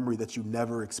for a memory that you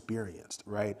never experienced,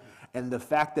 right? And the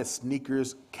fact that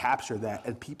sneakers capture that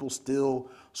and people still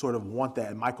sort of want that,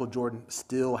 and Michael Jordan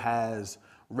still has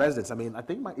residents. I mean, I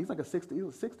think he's like a 60. He's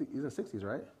in the 60s,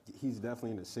 right? He's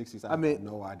definitely in the 60s. I have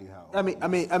no idea how old.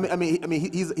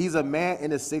 He's a man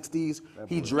in his 60s.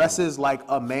 He dresses like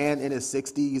a man in his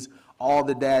 60s. All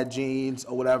the dad jeans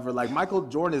or whatever. Like Michael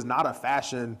Jordan is not a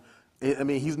fashion. I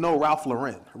mean, he's no Ralph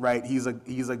Lauren, right? He's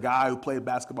a guy who played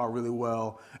basketball really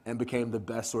well and became the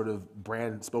best sort of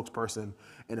brand spokesperson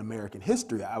in American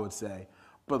history, I would say.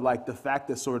 But like the fact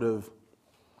that sort of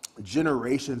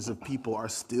generations of people are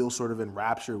still sort of in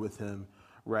rapture with him,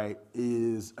 right,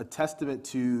 is a testament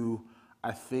to,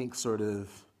 I think, sort of,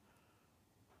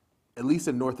 at least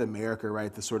in North America,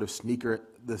 right, the sort of sneaker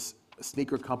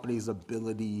company's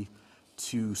ability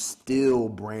to still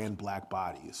brand black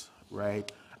bodies,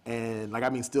 right? And like, I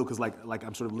mean, still, because like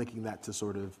I'm sort of linking that to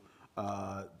sort of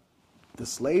the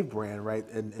slave brand, right?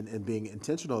 And being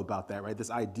intentional about that, right?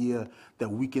 This idea that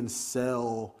we can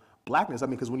sell blackness. I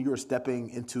mean, because when you are stepping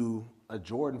into a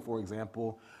Jordan, for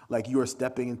example, like you are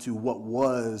stepping into what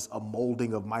was a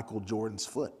molding of Michael Jordan's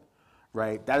foot,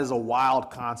 right? That is a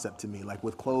wild concept to me. Like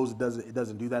with clothes, it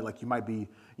doesn't do that. Like you might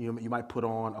put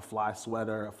on a fly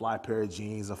sweater, a fly pair of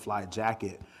jeans, a fly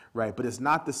jacket, right? But it's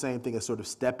not the same thing as sort of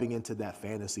stepping into that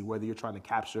fantasy, whether you're trying to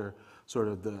capture sort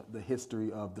of the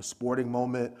history of the sporting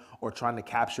moment, or trying to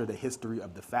capture the history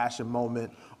of the fashion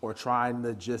moment, or trying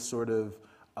to just sort of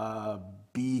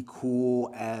be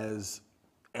cool as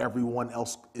everyone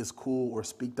else is cool, or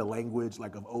speak the language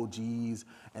like of OGs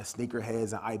and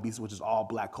sneakerheads and IBs, which is all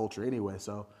black culture anyway.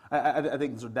 So I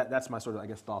think that's my sort of, I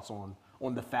guess, thoughts on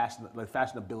the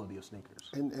fashionability of sneakers.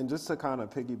 And just to kind of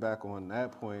piggyback on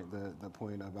that point, the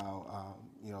point about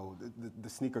the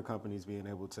sneaker companies being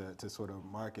able to sort of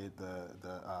market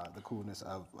the coolness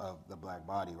of the black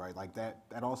body, right? Like that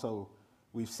also,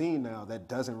 we've seen now that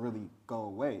doesn't really go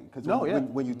away. Because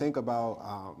when you think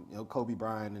about Kobe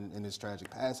Bryant and his tragic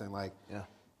passing, like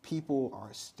people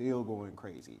are still going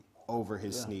crazy over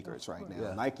his sneakers right now.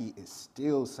 Yeah. Nike is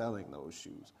still selling those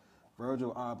shoes.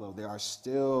 Virgil Abloh, there are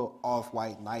still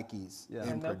off-white Nikes in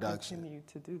and they'll production. continue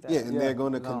to do that. Yeah, and they're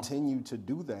going to continue to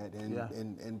do that Yeah.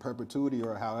 in perpetuity,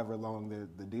 or however long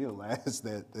the deal lasts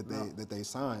that they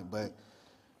sign. But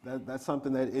that's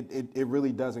something that it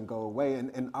really doesn't go away.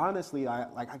 And honestly,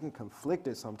 I get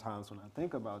conflicted sometimes when I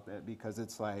think about that, because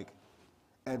it's like,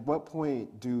 at what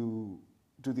point do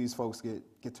these folks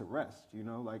get to rest? You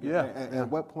know, like at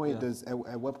what point do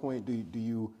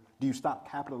you stop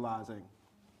capitalizing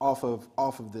off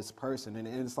of this person? And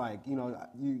it's like,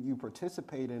 you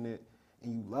participate in it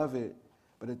and you love it,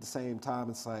 but at the same time,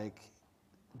 it's like,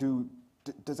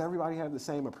 does everybody have the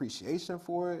same appreciation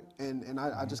for it? And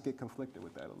I just get conflicted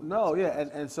with that a little bit. No, yeah,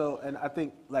 and I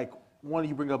think, like, one,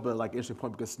 you bring up a interesting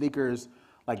point, because sneakers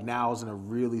like now is in a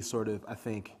really sort of, I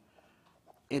think,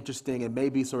 interesting and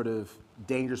maybe sort of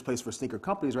dangerous place for sneaker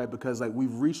companies, right? Because like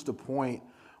we've reached a point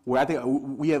where I think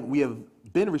we have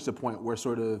reached a point where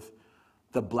sort of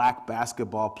the black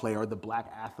basketball player or the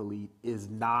black athlete is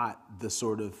not the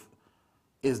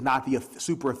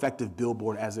super effective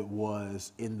billboard as it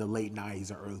was in the late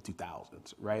 90s and early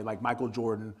 2000s, right? Like Michael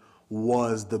Jordan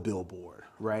was the billboard,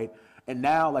 right? And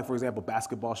now, like, for example,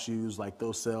 basketball shoes, like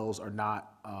those sales are not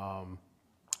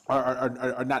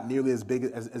are not nearly as big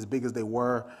as they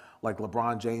were. Like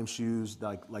LeBron James shoes,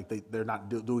 they're not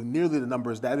doing nearly the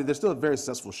numbers that, I mean, they're still a very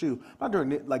successful shoe, not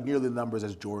doing like nearly the numbers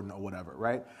as Jordan or whatever,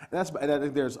 right? And I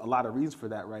think there's a lot of reasons for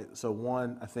that, right? So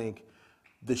one, I think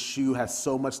the shoe has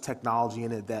so much technology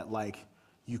in it that like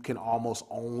you can almost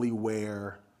only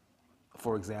wear,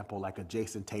 for example, like a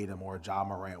Jason Tatum or a Ja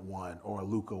Morant one or a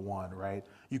Luka one, right?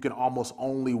 You can almost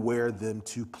only wear them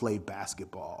to play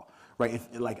basketball, right?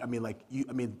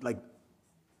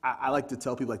 I like to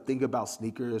tell people, like, think about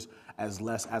sneakers as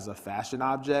less as a fashion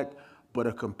object, but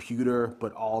a computer,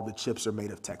 but all the chips are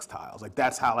made of textiles. Like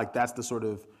that's the sort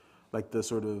of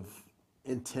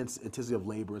intensity of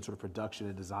labor and sort of production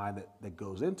and design that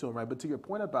goes into them, right? But to your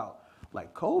point about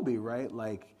like Kobe, right?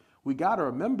 Like we got to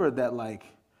remember that like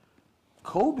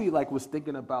Kobe was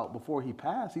thinking about, before he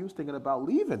passed, he was thinking about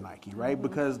leaving Nike, right? Mm-hmm.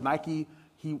 Because Nike,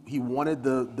 he wanted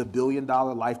the $1 billion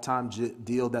lifetime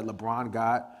deal that LeBron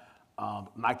got.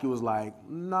 Nike was like,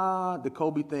 nah, the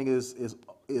Kobe thing is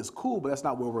cool, but that's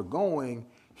not where we're going.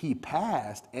 He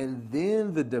passed, and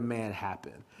then the demand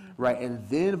happened, right? And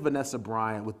then Vanessa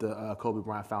Bryant with the Kobe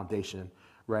Bryant Foundation,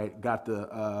 right,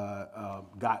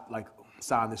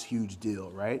 signed this huge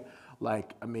deal, right? I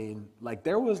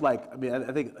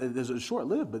think there's a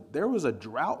short-lived, but there was a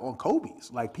drought on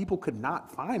Kobe's. Like people could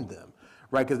not find them,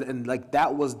 right? And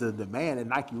that was the demand, and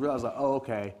Nike realized like, oh,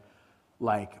 okay.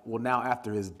 Now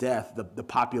after his death, the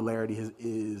popularity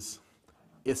is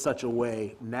such a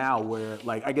way now where,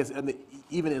 I guess,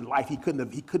 even in life he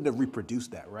couldn't have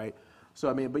reproduced that, right? So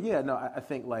I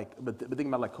think but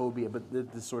thinking about Kobe, but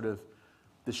the sort of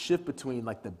the shift between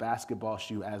the basketball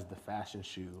shoe as the fashion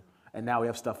shoe, and now we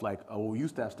have stuff we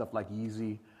used to have stuff like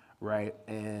Yeezy, right,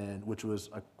 and which was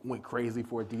went crazy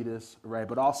for Adidas, right,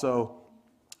 but also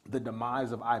the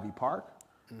demise of Ivy Park.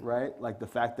 Right, like the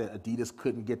fact that Adidas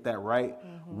couldn't get that right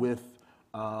with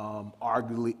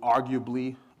arguably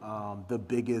the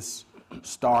biggest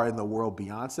star in the world,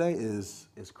 Beyonce, is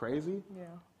crazy. Yeah.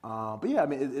 But yeah, I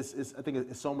mean, I think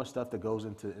it's so much stuff that goes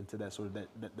into that sort of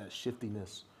that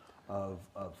shiftiness of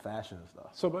fashion and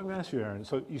stuff. So let me ask you, Aaron.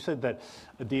 So you said that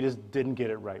Adidas didn't get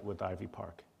it right with Ivy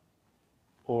Park,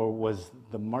 or was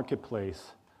the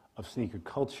marketplace of sneaker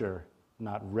culture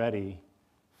not ready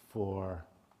for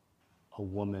a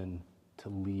woman to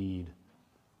lead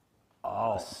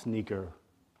a sneaker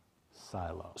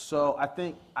silo? So I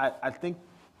think,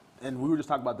 and we were just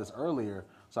talking about this earlier,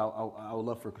 so I would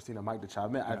love for Christina and Mike to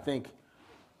chime in. I think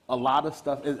a lot of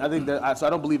stuff. I think that so I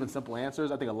don't believe in simple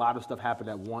answers. I think a lot of stuff happened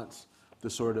at once to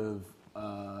sort of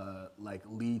like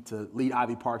lead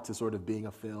Ivy Park to sort of being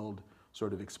a failed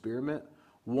sort of experiment.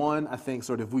 One, I think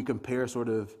sort of if we compare sort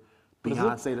of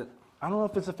Beyonce to. I don't know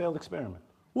if it's a failed experiment.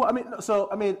 Well, I mean,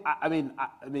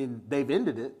 they've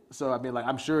ended it. So I mean, like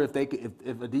I'm sure if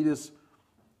Adidas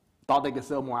thought they could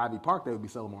sell more Ivy Park, they would be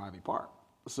selling more Ivy Park.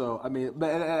 So I mean,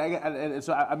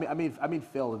 I mean,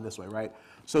 fail in this way, right?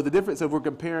 So the difference, if we're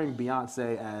comparing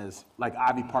Beyonce as like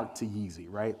Ivy Park to Yeezy,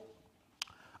 right?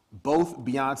 Both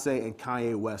Beyonce and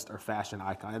Kanye West are fashion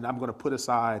icons, and I'm going to put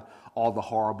aside all the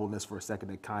horribleness for a second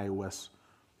that Kanye West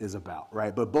is about,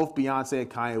 right? But both Beyonce and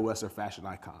Kanye West are fashion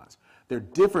icons. They're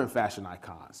different fashion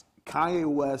icons. Kanye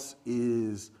West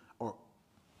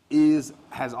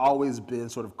has always been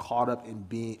sort of caught up in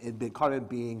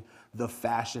being the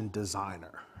fashion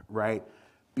designer, right?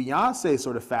 Beyonce's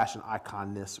sort of fashion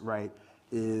iconness, right,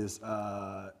 is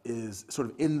sort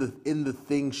of in the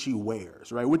things she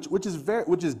wears, right? Which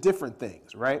is different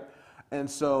things, right? And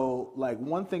so like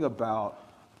one thing about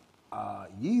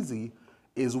Yeezy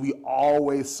is we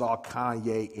always saw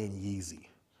Kanye in Yeezy.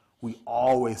 We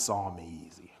always saw him in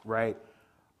Yeezy, right?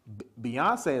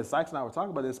 Beyonce, and Sykes and I were talking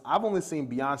about this, I've only seen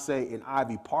Beyonce in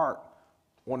Ivy Park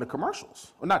on the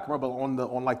commercials. Well, not commercial, but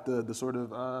on like the sort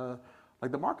of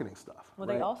like the marketing stuff. Well,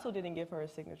 right? they also didn't give her a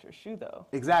signature shoe though.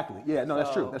 Exactly. Yeah, no,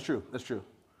 that's true.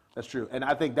 And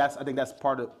I think that's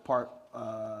part of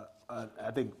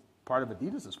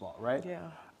Adidas's fault, right? Yeah.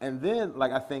 And then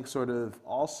like I think sort of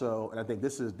also, and I think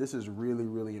this is really,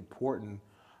 really important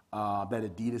that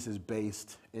Adidas is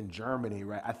based in Germany,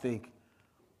 right? I think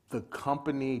the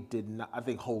company did not, I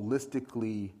think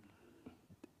holistically,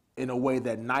 in a way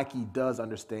that Nike does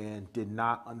understand, did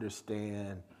not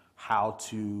understand how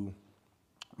to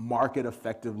market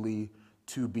effectively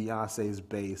to Beyonce's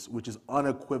base, which is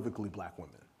unequivocally black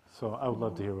women. So I would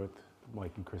love to hear what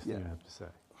Mike and Christina have to say.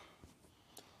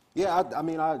 Yeah, I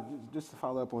mean, just to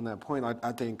follow up on that point,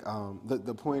 I think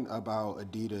the point about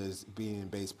Adidas being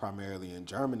based primarily in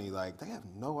Germany, like they have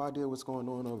no idea what's going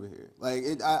on over here. Like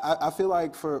I feel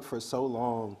like for so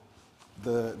long,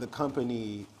 the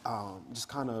company just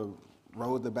kind of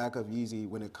rode the back of Yeezy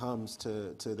when it comes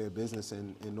to their business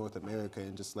in North America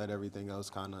and just let everything else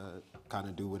kind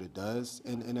of do what it does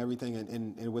and everything.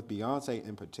 And with Beyonce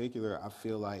in particular, I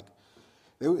feel like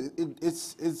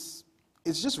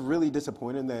it's just really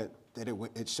disappointing that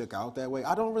it shook out that way.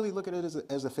 I don't really look at it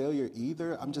as a failure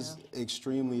either. I'm just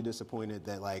extremely disappointed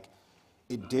that like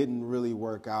it didn't really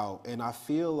work out. And I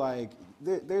feel like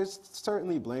there's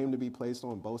certainly blame to be placed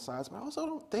on both sides, but I also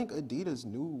don't think Adidas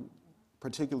knew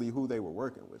particularly who they were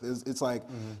working with. It's like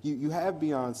you have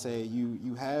Beyonce,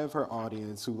 you have her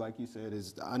audience who, like you said,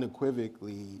 is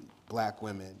unequivocally black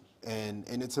women, and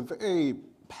it's a very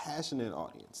passionate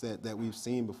audience that we've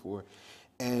seen before.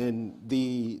 And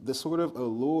the sort of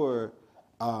allure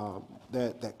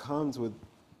that comes with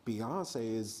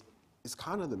Beyonce is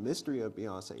kind of the mystery of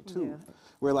Beyonce too. Yeah.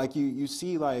 Where like you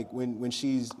see like when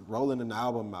she's rolling an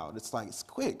album out, it's like it's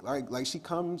quick. Like she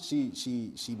comes,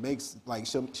 she makes like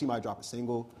she might drop a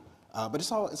single, but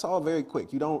it's all very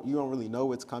quick. You don't really know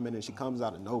what's coming, and she comes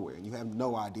out of nowhere, and you have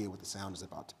no idea what the sound is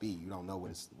about to be. You don't know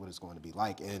what it's going to be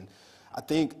like. And I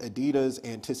think Adidas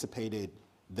anticipated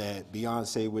that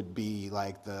Beyonce would be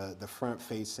like the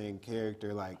front-facing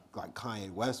character like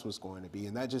Kanye West was going to be,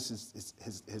 and that just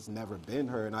has never been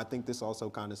her. And I think this also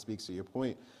kind of speaks to your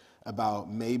point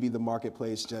about maybe the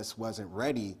marketplace just wasn't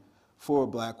ready for a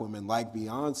black woman like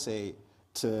Beyonce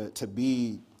to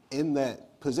be in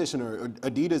that position, or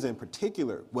Adidas in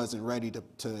particular wasn't ready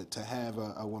to have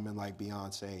a woman like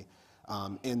Beyonce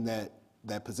in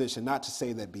that position. Not to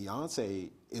say that Beyonce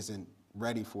isn't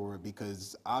ready for it,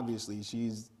 because obviously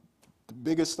she's the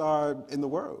biggest star in the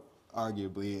world,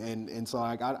 arguably, and so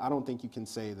like I don't think you can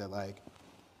say that like,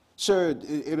 sure,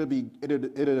 it'd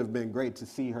have been great to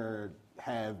see her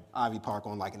have Ivy Park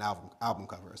on like an album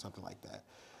cover or something like that,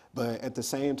 but at the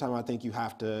same time I think you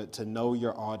have to know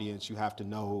your audience, you have to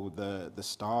know the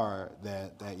star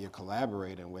that you're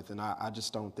collaborating with, and I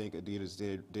just don't think Adidas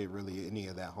did really any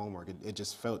of that homework. It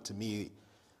just felt to me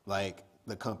like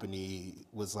the company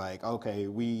was like, okay,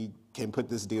 we can put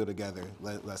this deal together,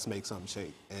 let's make something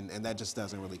shake. And that just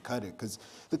doesn't really cut it, because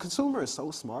the consumer is so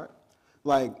smart.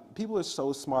 Like, people are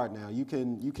so smart now. You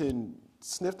can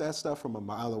sniff that stuff from a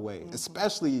mile away,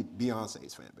 especially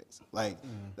Beyonce's fan base. Like,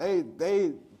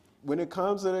 they when it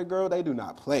comes to that girl, they do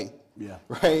not play. Yeah.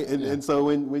 Right? And so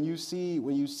when you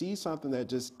see something that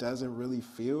just doesn't really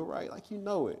feel right, like, you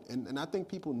know it. And I think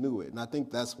people knew it. And I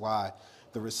think that's why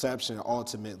the reception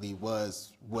ultimately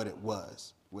was what it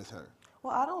was with her.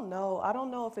 Well, I don't know. I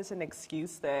don't know if it's an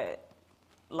excuse that,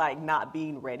 like, not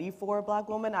being ready for a black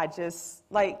woman. I just,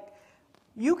 like,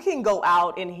 you can go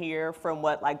out and hear from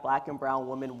what, like, black and brown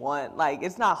women want. Like,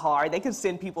 it's not hard. They can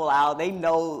send people out. They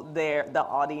know the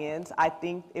audience. I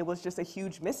think it was just a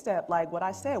huge misstep. Like what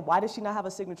I said, why does she not have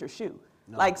a signature shoe?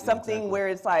 No, like, yeah, something exactly. where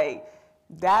it's like,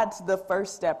 that's the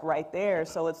first step right there.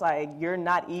 So it's like, you're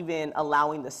not even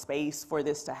allowing the space for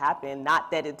this to happen.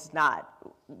 Not that it's not,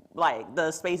 like,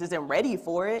 the space isn't ready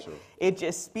for it. Sure. It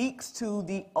just speaks to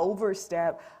the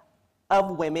overstep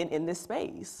of women in this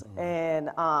space. And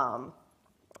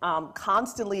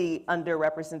constantly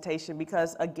underrepresentation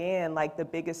because, again, like, the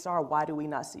biggest star, why do we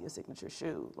not see a signature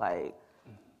shoe? Like,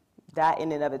 that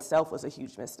in and of itself was a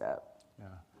huge misstep. Yeah.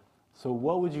 So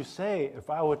what would you say if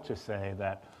I were to say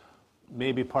that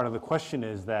maybe part of the question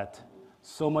is that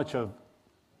so much of,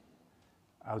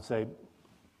 I would say,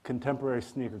 contemporary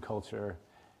sneaker culture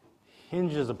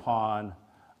hinges upon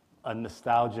a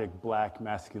nostalgic black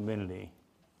masculinity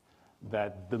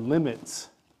that delimits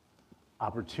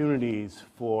opportunities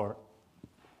for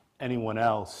anyone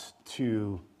else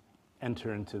to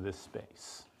enter into this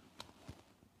space?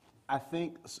 I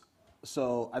think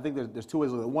so. I think there's two ways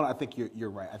to look at it. One, I think you're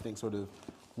right. I think sort of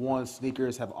one,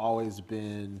 sneakers have always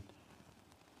been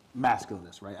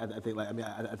masculinist, right? I think like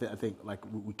I think like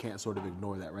we can't sort of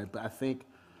ignore that, right? But I think,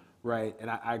 right,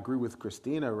 and I agree with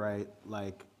Christina, right?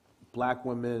 Like, black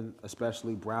women,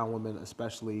 especially brown women,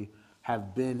 especially,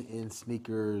 have been in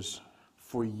sneakers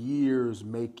for years,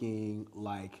 making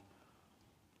like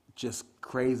just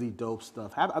crazy dope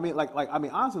stuff. I mean,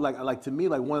 honestly, like to me,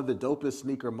 like one of the dopest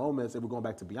sneaker moments, if we're going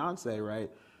back to Beyonce, right,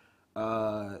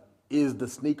 is the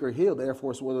sneaker heel, the Air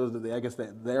Force, I guess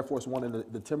the Air Force One and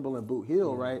the Timberland boot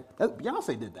heel, right?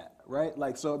 Beyonce did that, right?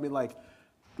 Like, so I mean, like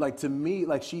to me,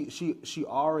 like she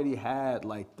already had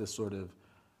like the sort of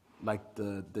like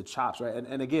the chops, right?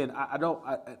 And again,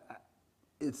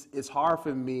 it's hard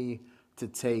for me to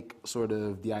take sort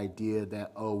of the idea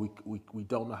that, oh, we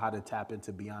don't know how to tap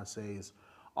into Beyonce's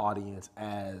audience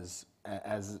as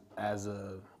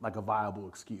a like a viable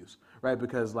excuse, right?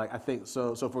 Because like I think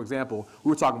so for example, we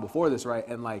were talking before this, right?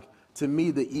 And like to me,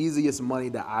 the easiest money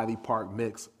that Ivy Park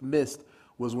missed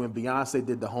was when Beyonce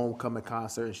did the homecoming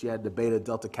concert and she had the Beta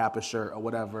Delta Kappa shirt or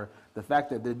whatever. The fact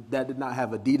that that did not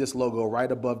have Adidas logo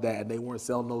right above that and they weren't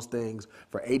selling those things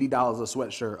for $80 a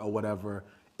sweatshirt or whatever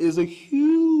is a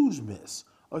huge miss,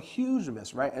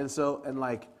 right? And so,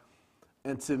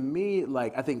 and to me,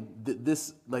 like, I think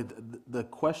this, like, the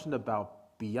question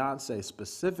about Beyonce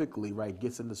specifically, right,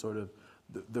 gets into sort of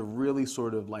the really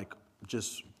sort of like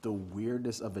just the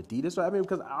weirdness of Adidas, right? I mean,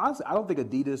 because honestly, I don't think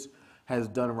Adidas has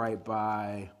done right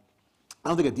by, I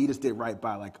don't think Adidas did right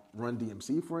by like Run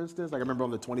DMC, for instance. Like, I remember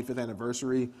on the 25th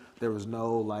anniversary, there was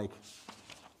no like,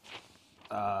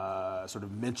 sort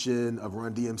of mention of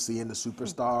Run DMC and the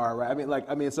Superstar, right?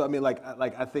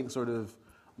 I think sort of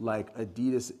like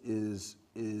Adidas is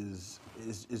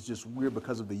just weird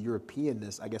because of the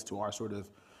Europeanness, I guess, to our sort of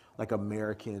like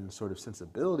American sort of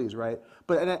sensibilities, right?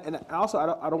 But and also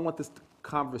I don't want this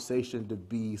conversation to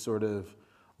be sort of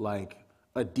like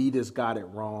Adidas got it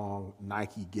wrong,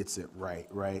 Nike gets it right,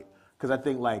 right? Because I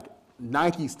think like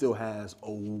Nike still has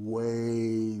a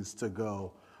ways to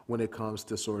go when it comes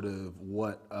to sort of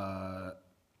what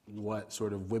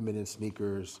sort of women in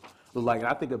sneakers look like. And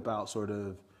I think about sort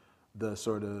of the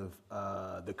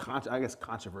I guess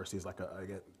controversy is like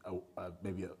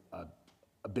maybe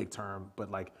a big term,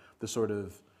 but like the sort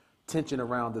of tension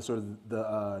around the sort of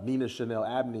the Nina Chanel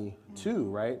Abney too,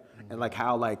 right? And like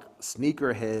how like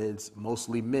sneakerheads,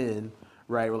 mostly men,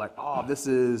 right, were like, oh, this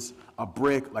is a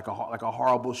brick, like a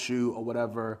horrible shoe or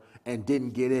whatever, and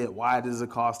didn't get it. Why does it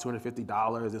cost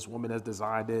 $250? This woman has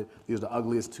designed it. These are the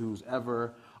ugliest shoes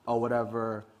ever or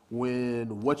whatever.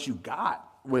 When what you got,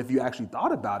 if you actually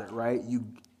thought about it, right, you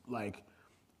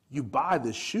buy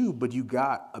this shoe, but you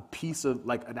got a piece of,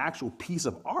 like an actual piece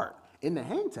of art in the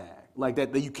hang tag, like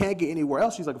that you can't get anywhere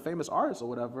else. She's like a famous artist or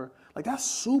whatever. Like, that's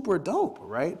super dope,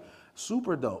 right?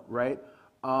 Super dope, right?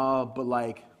 But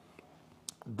like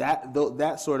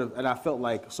that sort of, and I felt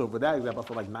like, so for that example, I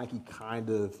felt like Nike kind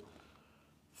of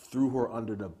threw her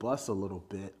under the bus a little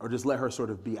bit, or just let her sort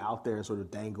of be out there and sort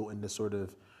of dangle in this sort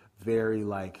of very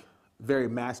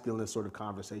masculine sort of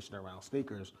conversation around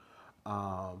sneakers.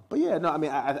 But yeah, no, I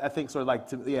mean, I think sort of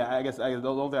like, I guess the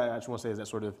only thing I just want to say is that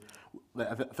sort of,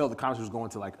 I felt the conversation was going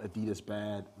to like Adidas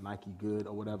bad, Nike good,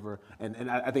 or whatever. And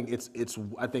I think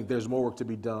I think there's more work to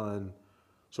be done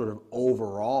sort of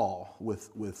overall with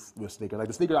sneakers. Like,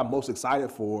 the sneaker I'm most excited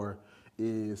for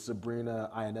is Sabrina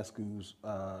Ionescu's,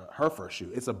 her first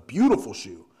shoe. It's a beautiful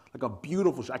shoe. like a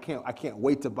beautiful shoe. I can't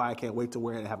wait to buy. I can't wait to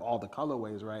wear it and have all the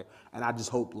colorways, right? And I just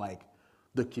hope like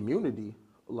the community,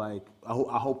 like I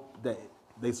hope that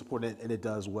they support it and it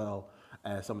does well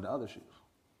as some of the other shoes.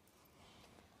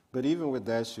 But even with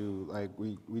that shoe, like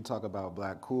we talk about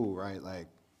Black Cool, right? Like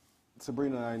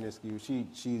Sabrina Ionescu,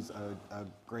 she's a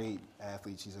great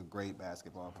athlete. She's a great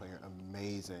basketball player,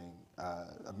 amazing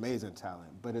talent.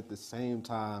 But at the same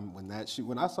time, when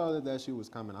I saw that shoe was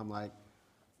coming, I'm like,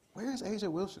 where's Asia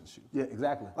Wilson's shoe? Yeah,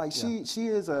 exactly. Like she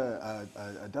is a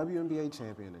WNBA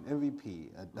champion, an MVP,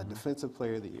 a defensive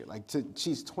player of the year. Like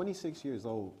she's 26 years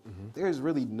old. There's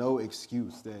really no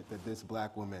excuse that this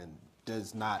black woman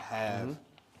does not have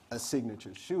a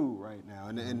signature shoe right now.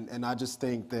 And I just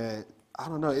think that, I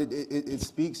don't know, it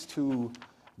speaks to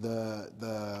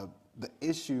the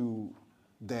issue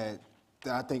that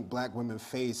I think black women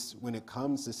face when it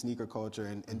comes to sneaker culture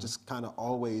and just kind of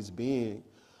always being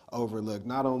overlooked,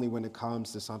 not only when it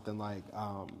comes to something like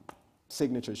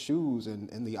signature shoes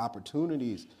and the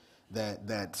opportunities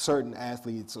that certain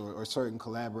athletes or certain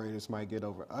collaborators might get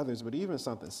over others, but even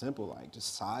something simple like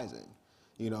just sizing.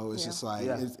 You know, it's just like,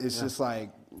 it's just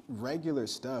like regular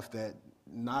stuff that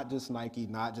not just Nike,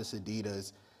 not just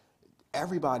Adidas,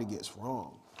 everybody gets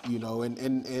wrong, you know,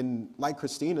 and like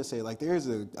Christina said, like there's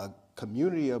a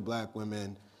community of black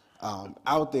women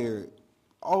out there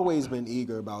always been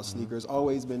eager about sneakers,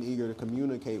 always been eager to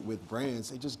communicate with brands.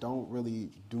 They just don't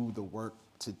really do the work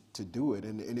to do it.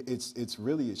 And it's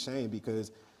really a shame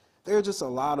because there are just a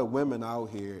lot of women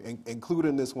out here,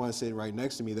 including this one sitting right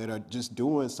next to me, that are just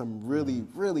doing some really,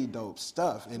 really dope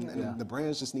stuff. And the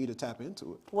brands just need to tap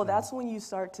into it. Well, that's when you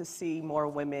start to see more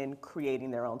women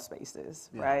creating their own spaces,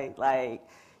 right? Like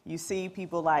you see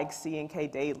people like C&K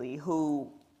Daily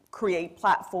who create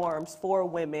platforms for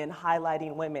women,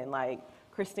 highlighting women, like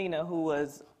Christina, who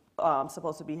was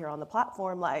supposed to be here on the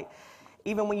platform. Like,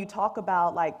 even when you talk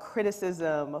about like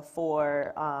criticism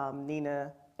for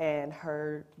Nina and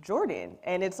her Jordan,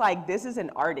 and it's like, this is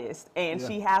an artist, and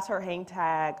she has her hang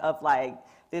tag of like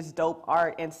this dope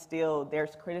art, and still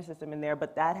there's criticism in there,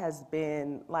 but that has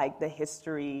been like the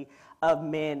history of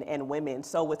men and women.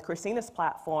 So with Christina's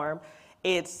platform,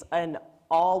 it's an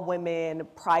all women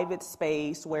private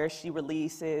space where she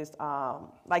releases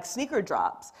like sneaker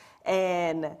drops,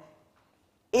 and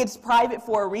it's private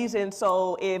for a reason.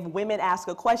 So if women ask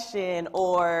a question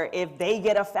or if they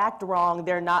get a fact wrong,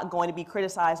 they're not going to be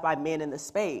criticized by men in the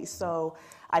space. So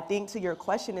I think to your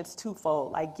question, it's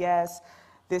twofold. Like, yes,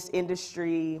 this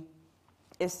industry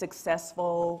is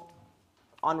successful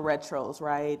on retros,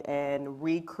 right? And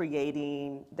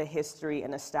recreating the history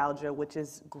and nostalgia, which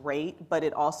is great, but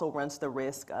it also runs the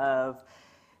risk of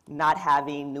not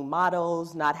having new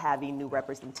models, not having new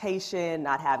representation,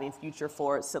 not having future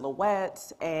forward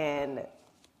silhouettes, and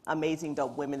amazing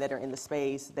dope women that are in the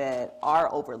space that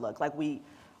are overlooked. Like, we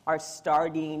are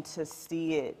starting to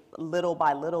see it little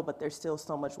by little, but there's still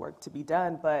so much work to be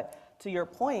done. But to your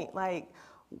point, like,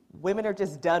 women are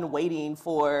just done waiting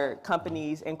for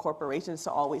companies and corporations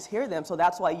to always hear them. So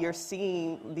that's why you're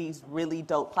seeing these really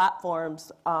dope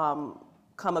platforms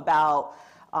come about,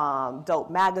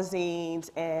 dope magazines,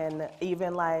 and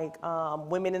even like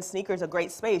Women in Sneakers, a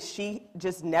great space. She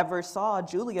just never saw,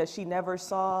 Julia, she never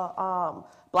saw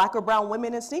black or brown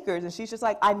women in sneakers. And she's just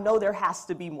like, I know there has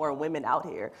to be more women out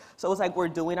here. So it's like, we're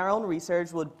doing our own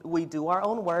research, we do our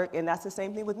own work, and that's the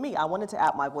same thing with me. I wanted to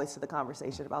add my voice to the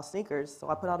conversation about sneakers, so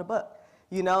I put out a book.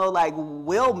 You know, like,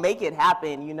 we'll make it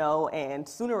happen, you know, and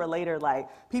sooner or later, like,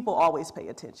 people always pay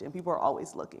attention. People are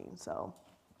always looking, so.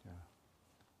 Yeah.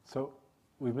 So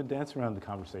we've been dancing around the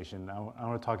conversation. I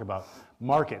want to talk about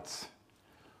markets,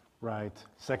 right?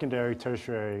 Secondary,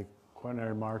 tertiary,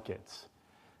 quaternary markets.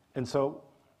 And so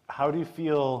how do you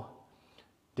feel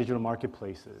digital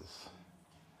marketplaces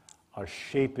are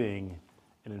shaping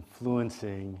and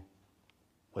influencing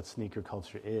what sneaker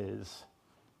culture is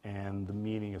and the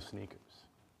meaning of sneakers?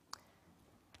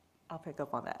 I'll pick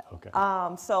up on that. Okay.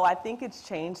 So I think it's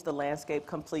changed the landscape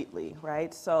completely,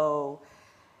 right? So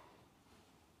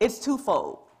it's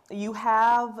twofold. You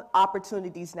have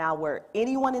opportunities now where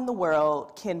anyone in the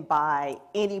world can buy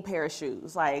any pair of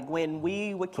shoes. Like, when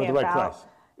we would camp For the right out. price.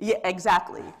 Yeah,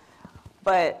 exactly.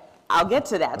 But I'll get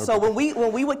to that. Okay. So when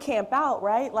we would camp out,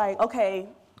 right? Like, okay,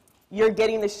 you're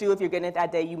getting the shoe. If you're getting it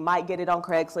that day, you might get it on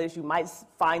Craigslist. You might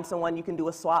find someone you can do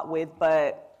a swap with,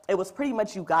 but it was pretty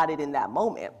much you got it in that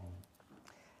moment.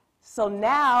 So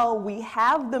now we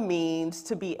have the means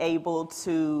to be able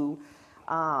to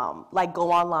like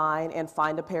go online and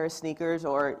find a pair of sneakers,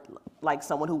 or like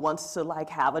someone who wants to like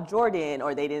have a Jordan,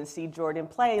 or they didn't see Jordan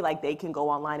play, like they can go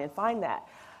online and find that.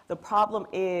 The problem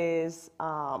is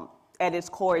at its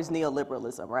core is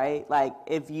neoliberalism, right? Like,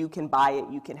 if you can buy it,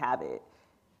 you can have it.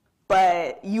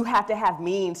 But you have to have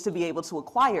means to be able to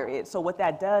acquire it. So what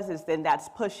that does is then that's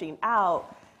pushing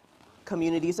out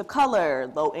communities of color,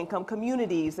 low-income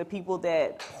communities, the people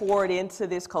that poured into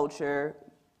this culture,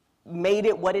 made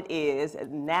it what it is,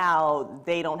 and now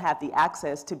they don't have the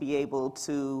access to be able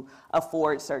to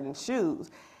afford certain shoes.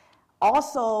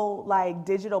 Also, like,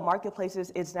 digital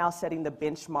marketplaces is now setting the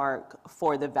benchmark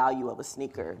for the value of a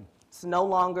sneaker. It's no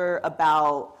longer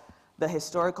about the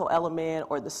historical element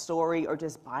or the story or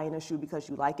just buying a shoe because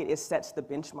you like it. It sets the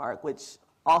benchmark, which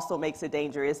also makes it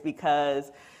dangerous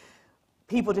because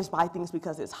people just buy things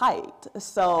because it's hyped.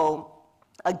 So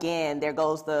again, there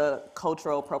goes the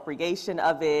cultural appropriation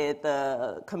of it,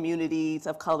 the communities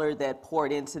of color that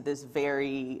poured into this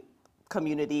very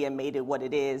community and made it what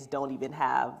it is don't even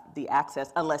have the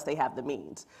access unless they have the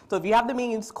means. So if you have the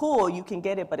means, cool, you can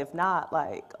get it, but if not,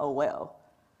 like, oh well.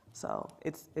 So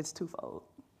it's twofold.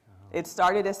 It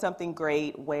started as something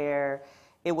great where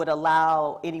it would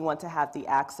allow anyone to have the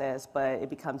access, but it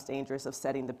becomes dangerous of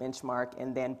setting the benchmark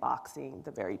and then boxing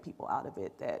the very people out of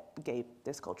it that gave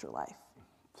this culture life.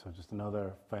 So just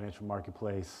another financial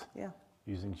marketplace, Yeah.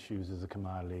 using shoes as a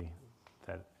commodity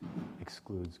that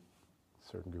excludes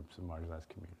certain groups of marginalized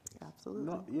communities. Absolutely.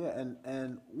 No, yeah,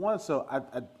 and one, so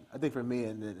I think for me,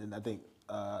 and I think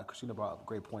Christina brought up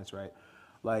great points, right?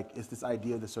 Like, it's this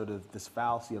idea of this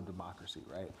fallacy of democracy,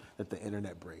 right? That the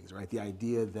internet brings, right? The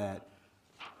idea that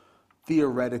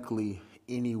theoretically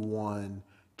anyone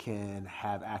can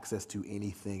have access to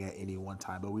anything at any one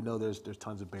time, but we know there's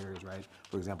tons of barriers, right?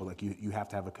 For example, like you have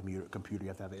to have a computer, you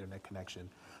have to have an internet connection,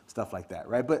 stuff like that,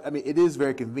 right? But I mean, it is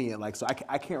very convenient. Like, so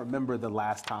I can't remember the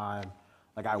last time,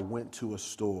 like, I went to a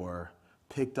store,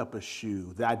 picked up a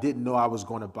shoe that I didn't know I was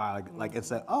going to buy, like and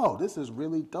said, oh, this is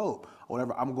really dope, or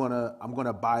whatever. I'm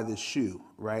gonna buy this shoe,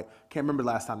 right? Can't remember the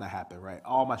last time that happened, right?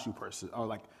 All my shoe purchases, or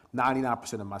like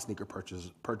 99% of my sneaker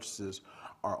purchases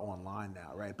are online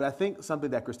now, right? But I think something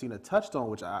that Christina touched on,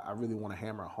 which I really want to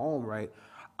hammer home, right?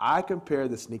 I compare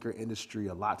the sneaker industry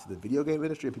a lot to the video game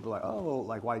industry, and people are like, oh,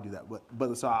 like, why do you do that?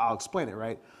 But so I'll explain it,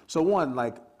 right? So one,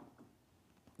 like,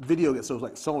 so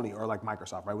like Sony or like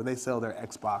Microsoft, right? When they sell their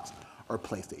Xbox or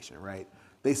PlayStation, right?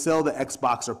 They sell the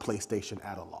Xbox or PlayStation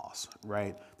at a loss,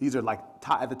 right? These are like,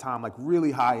 at the time, like really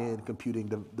high-end computing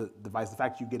device. The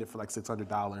fact you get it for like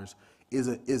 $600 is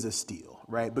a steal,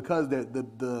 right? Because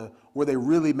where they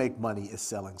really make money is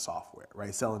selling software,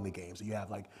 right? Selling the games. So you have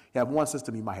one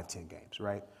system, you might have 10 games,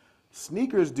 right?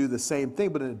 Sneakers do the same thing,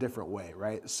 but in a different way,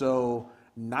 right? So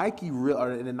Nike and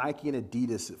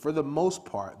Adidas, for the most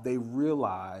part, they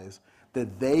realize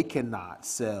that they cannot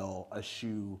sell a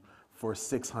shoe for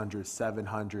 $600,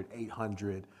 $700,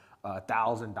 $800,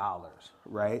 $1,000,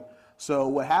 right? So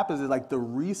what happens is the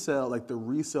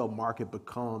resale market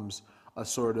becomes a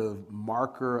sort of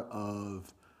marker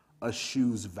of a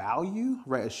shoe's value,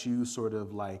 right? A shoe sort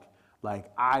of like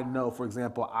I know, for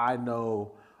example,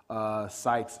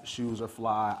 Sykes' shoes are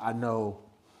fly. I know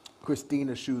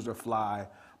Christina's shoes are fly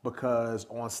because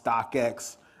on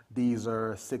StockX, these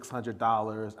are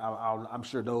 $600. I'm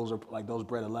sure those are like, those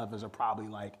Bread 11s are probably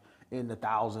like in the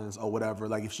thousands or whatever,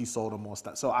 like if she sold them on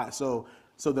stock. So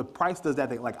the price does that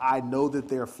thing. Like, I know that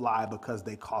they're fly because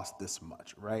they cost this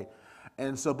much, right?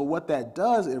 And so, but what that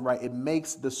does, it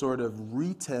makes the sort of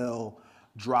retail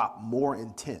drop more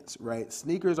intense, right?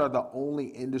 Sneakers are the only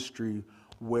industry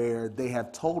where they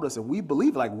have told us, and we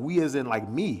believe, like we as in like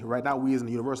me, right? Not we as in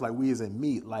the universe, like we as in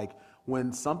me. Like,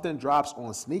 when something drops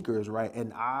on sneakers, right,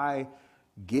 and I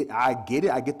get it, I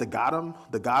get the got 'em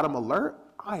alert,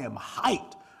 I am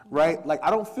hyped, right? Like, I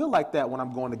don't feel like that when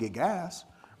I'm going to get gas,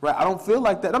 right? I don't feel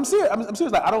like that. I'm serious. I'm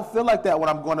serious. Like, I don't feel like that when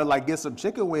I'm going to like get some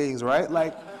chicken wings, right?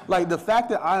 Like the fact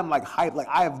that I am like hyped, like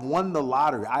I have won the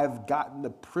lottery, I have gotten the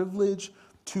privilege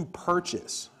to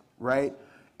purchase, right?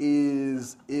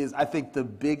 Is I think the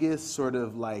biggest sort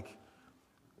of like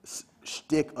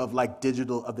shtick of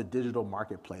the digital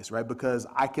marketplace, right? Because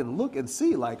I can look and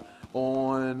see like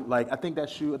on like, I think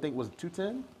that shoe, was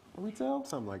 210 retail?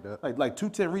 Something like that. Like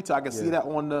 210 retail. I can see that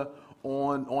on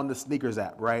the sneakers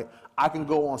app, right? I can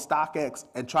go on StockX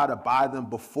and try to buy them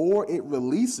before it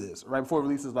releases, right? Before it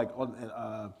releases, like on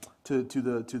to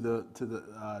the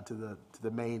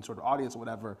main sort of audience or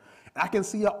whatever. And I can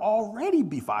see it already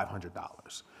be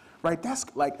 $500. Right, that's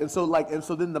like, and so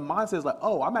then the mindset is like,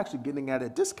 oh, I'm actually getting at a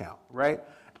discount, right?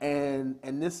 And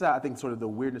this is, I think, sort of the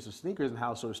weirdness of sneakers and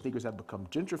how sort of sneakers have become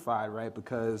gentrified, right?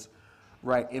 Because,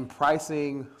 right, in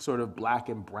pricing sort of black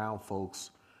and brown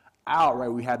folks out, right,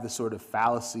 we have this sort of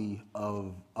fallacy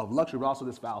of luxury, but also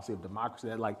this fallacy of democracy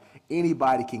that like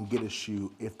anybody can get a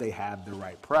shoe if they have the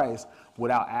right price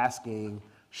without asking,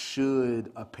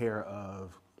 should a pair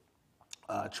of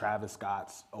Travis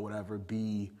Scott's or whatever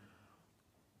be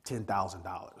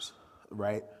 $10,000,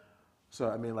 right? So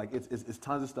I mean, like it's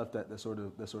tons of stuff that sort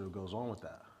of goes on with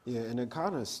that. Yeah, and it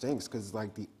kind of stinks because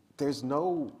like there's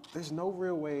no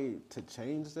real way to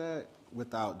change that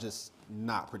without just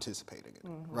not participating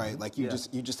in it, right? Like you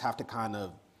just have to kind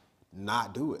of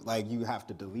not do it. Like you have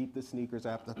to delete the sneakers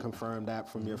app, the confirmed app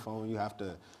from your phone. You have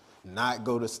to not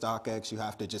go to StockX. You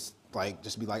have to just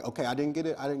be like, okay, I didn't get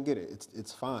it.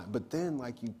 It's fine. But then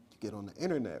like you get on the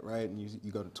internet, right? And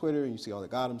you go to Twitter and you see all the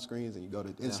got 'em screens, and you go to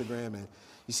Instagram and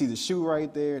you see the shoe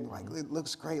right there, and like it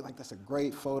looks great, like that's a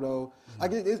great photo.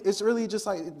 Like it's really just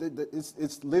like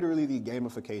it's literally the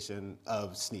gamification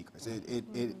of sneakers. It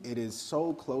is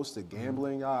so close to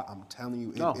gambling, y'all. I'm telling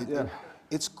you,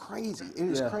 it's crazy. It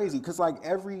is crazy because like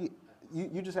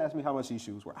you just asked me how much these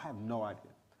shoes were. I have no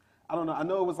idea. I don't know. I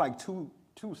know it was like two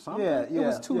something. It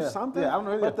was two something. Yeah, I don't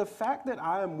know. But the fact that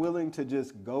I am willing to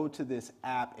just go to this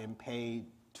app and pay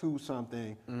 $2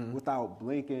 something without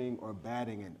blinking or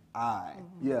batting an eye,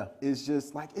 is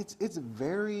just like it's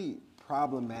very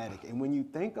problematic. And when you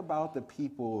think about the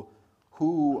people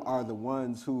who are the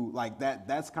ones who like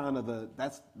that's kind of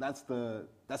that's the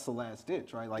last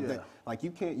ditch, right? Like like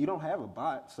you don't have a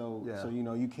bot, so you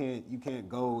know you can't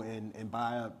go and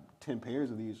buy up 10 pairs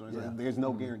of these. There's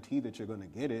no guarantee that you're going to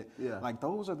get it. Like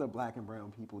those are the black and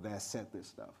brown people that set this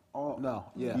stuff off.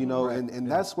 You know, and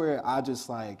that's where I just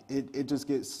like it just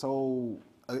gets so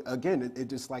again it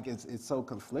just like it's so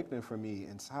conflicting for me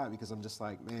inside because I'm just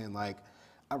like, man, like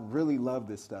I really love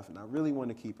this stuff and I really want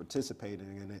to keep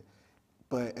participating in it.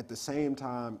 But at the same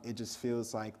time, it just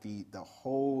feels like the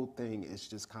whole thing is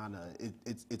just kind of,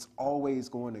 it's always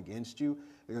going against you.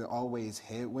 There are always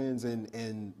headwinds,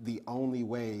 and the only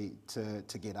way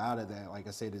to get out of that, like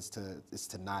I said, is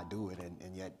to not do it.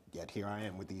 And yet here I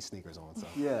am with these sneakers on. So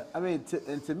yeah, I mean,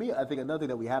 to me, I think another thing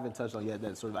that we haven't touched on yet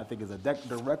that sort of I think is a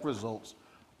direct results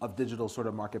of digital sort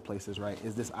of marketplaces, right,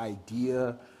 is this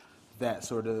idea that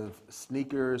sort of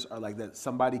sneakers are like that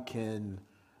somebody can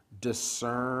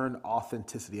discern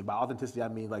authenticity. And by authenticity, I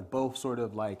mean like both sort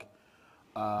of like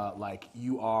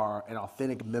you are an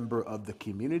authentic member of the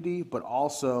community, but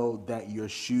also that your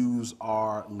shoes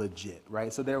are legit,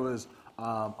 right? So there was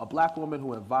a black woman who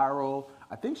went viral.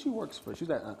 I think she's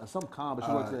at some con, but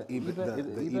she works at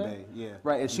eBay, yeah.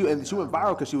 Right, and she went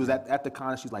viral because she was at the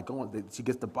con. She's like she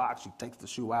gets the box, she takes the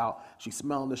shoe out, she's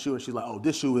smelling the shoe, and she's like, oh,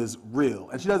 this shoe is real,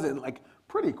 and she does it like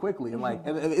pretty quickly, and like,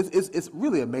 and it's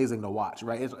really amazing to watch,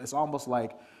 right? It's almost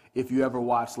like if you ever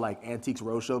watched like Antiques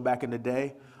Roadshow back in the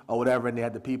day or whatever, and they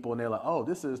had the people and they're like, oh,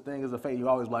 thing is a fake. You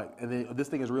always like, and then this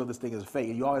thing is real, this thing is fake,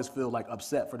 and you always feel like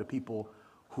upset for the people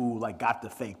who like got the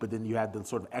fake, but then you had the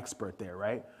sort of expert there,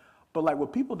 right? But like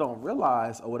what people don't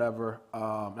realize or whatever,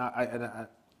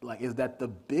 like is that the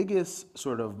biggest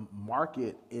sort of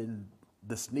market in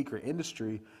the sneaker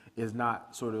industry is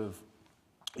not sort of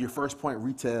your first point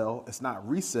retail, it's not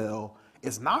resale,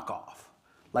 it's knockoff.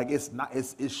 Like it's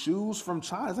shoes from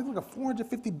China. It's like a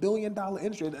 $450 billion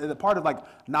industry, and a part of like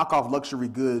knockoff luxury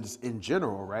goods in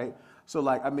general, right? So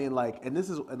like, I mean like, and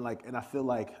I feel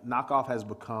like knockoff has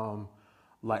become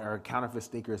like, or counterfeit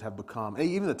sneakers have become, and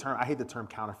even the term, I hate the term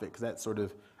counterfeit because that sort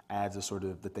of adds a sort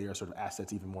of, that they are sort of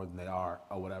assets even more than they are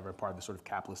or whatever, part of the sort of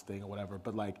capitalist thing or whatever.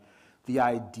 But like the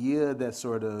idea that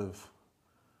sort of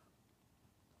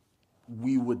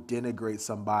we would denigrate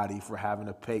somebody for having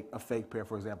a fake pair,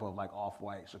 for example, of like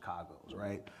Off-White Chicago's,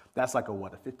 right? That's like a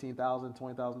 $15,000,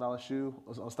 $20,000 shoe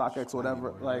on StockX or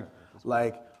whatever.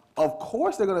 Like, of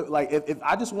course they're gonna, like, if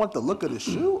I just want the look of the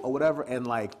shoe or whatever, and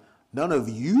like none of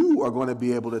you are gonna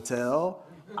be able to tell,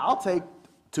 I'll take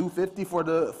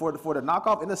 $250 for the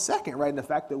knockoff in a second, right? And the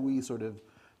fact that we sort of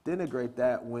denigrate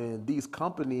that when these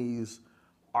companies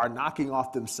are knocking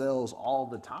off themselves all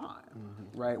the time,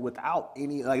 right? Without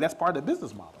any, like that's part of the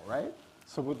business model, right?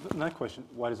 So with that question,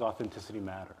 why does authenticity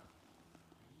matter?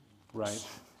 Right?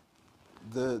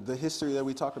 The history that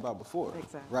we talked about before,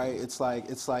 Exactly. right? It's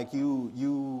like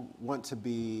you want to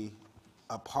be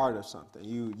a part of something.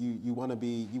 You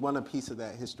want a piece of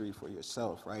that history for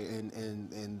yourself, right?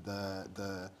 And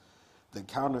the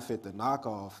counterfeit, the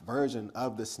knockoff version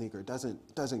of the sneaker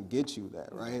doesn't get you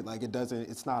that, right? Like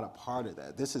it's not a part of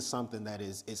that. This is something that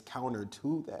is counter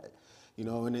to that. You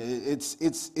know, and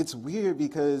it's weird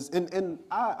because and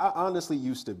I honestly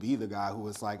used to be the guy who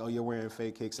was like, oh, you're wearing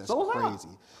fake kicks. That's crazy.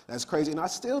 That's crazy. And I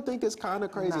still think it's kind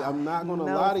of crazy. I'm not gonna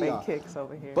lie to y'all. No fake kicks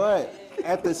over here. But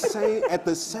at the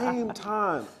same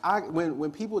time,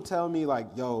 when people tell me like,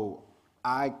 yo,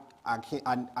 I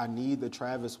need the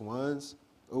Travis ones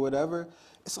or whatever,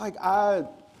 it's like I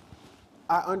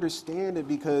understand it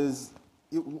because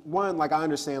one, like I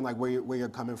understand like where you're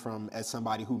coming from as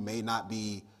somebody who may not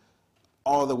be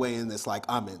all the way in this, like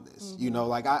I'm in this, you know,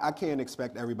 like I can't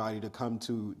expect everybody to come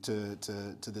to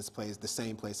this place, the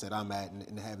same place that I'm at,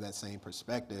 and have that same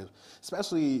perspective.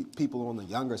 Especially people on the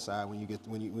younger side when you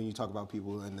talk about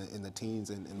people in the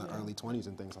teens and in the early 20s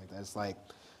and things like that. It's like,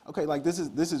 okay, like this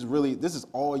is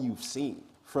all you've seen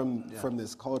from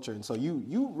this culture, and so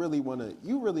you really want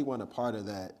a part of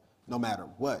that, no matter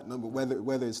what,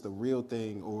 whether it's the real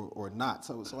thing or not.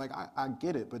 So like I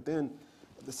get it, but then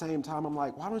at the same time, I'm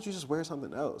like, why don't you just wear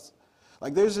something else?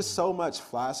 Like, there's just so much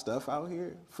fly stuff out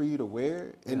here for you to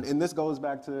wear. And this goes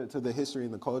back to the history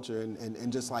and the culture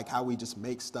and just like how we just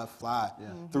make stuff fly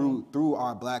through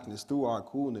our blackness, through our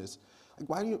coolness. Like,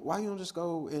 why you don't just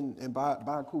go and buy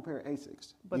a cool pair of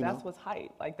Asics? But that's what's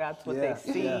hype. Like, that's what they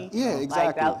see. Yeah,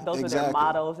 exactly. Like, those are their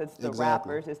models. It's the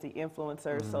Exactly. rappers. It's the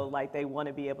influencers. So, like, they want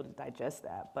to be able to digest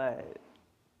that. But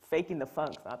faking the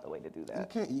funk's not the way to do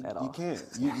that. You can't.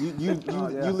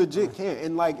 You legit can't.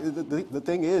 And like the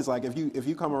thing is, like if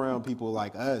you come around people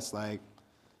like us, like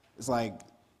it's like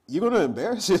you're gonna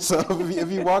embarrass yourself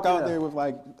if you walk out there with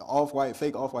like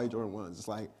fake off-white Jordan 1s. It's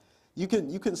like you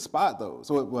can spot those.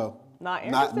 So well,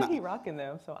 Aaron said he rocking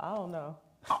them, so I don't know.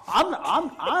 I'm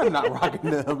not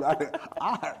rocking them.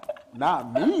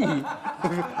 Not me.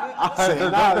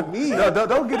 Not me. No,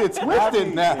 don't get it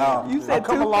twisted now. You said I've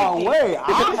come a long way.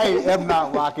 I am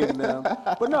not rocking them.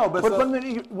 But no, but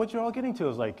what you're all getting to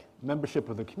is like membership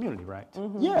of the community, right?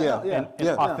 Yeah. And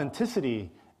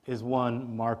authenticity is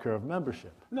one marker of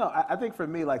membership. No, I think for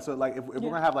me, like, so, like, if we're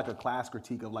gonna have like a class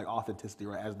critique of like authenticity,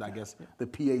 right? As I guess the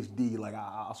PhD, like,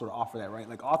 I'll sort of offer that, right?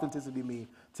 Like, authenticity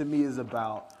to me is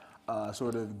about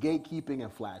sort of gatekeeping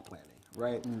and flag planting,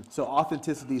 right? So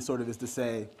authenticity sort of is to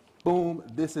say, boom,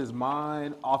 this is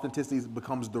mine. Authenticity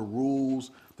becomes the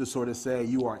rules to sort of say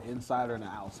you are an insider and an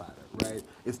outsider, right?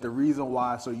 It's the reason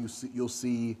why. So you'll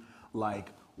see like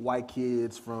white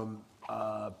kids from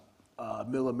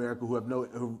Middle America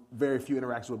who very few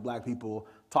interactions with black people,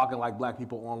 talking like black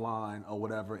people online or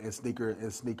whatever, in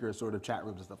sneaker sort of chat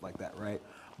rooms and stuff like that, right?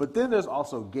 But then there's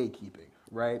also gatekeeping,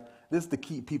 right? This is to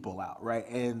keep people out, right?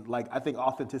 And like I think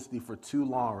authenticity for too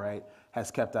long, right,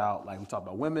 has kept out, like we talked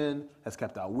about women, has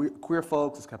kept out queer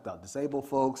folks, has kept out disabled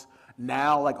folks.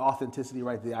 Now like authenticity,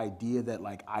 right, the idea that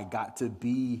like I got to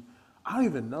be, I don't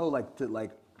even know like to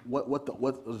like what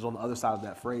was on the other side of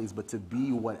that phrase, but to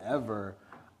be whatever,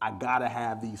 I gotta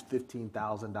have these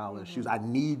 $15,000 shoes. I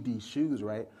need these shoes,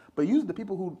 right? But usually the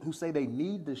people who say they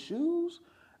need the shoes,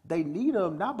 they need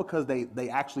them not because they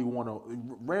actually want to.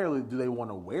 Rarely do they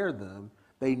want to wear them.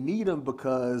 They need them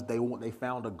because they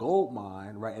found a gold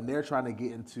mine, right? And they're trying to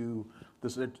get into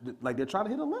this, like they're trying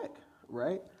to hit a lick,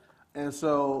 right? And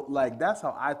so like that's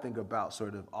how I think about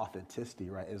sort of authenticity,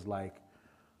 right?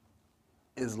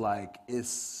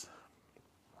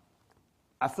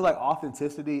 I feel like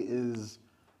authenticity is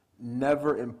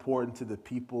never important to the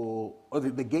people, or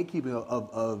the gatekeeping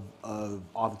of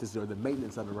authenticity or the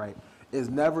maintenance of it, right, is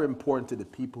never important to the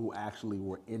people who actually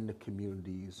were in the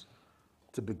communities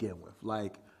to begin with.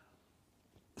 Like,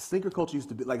 sneaker culture used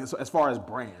to be, like, as far as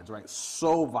brands, right,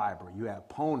 so vibrant. You had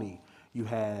Pony, you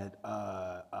had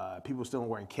people still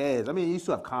wearing Keds. I mean, you used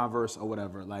to have Converse or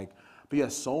whatever, like, but you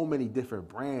had so many different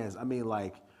brands. I mean,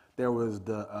 like, there was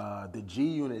the G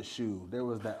Unit shoe. There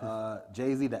was the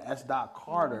Jay-Z, the S.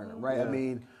 Carter, right? Yeah. I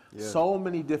mean, so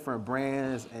many different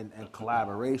brands and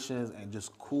collaborations and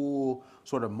just cool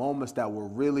sort of moments that were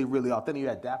really, really authentic. You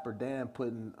had Dapper Dan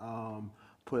putting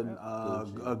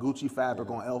Gucci fabric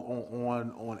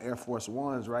on Air Force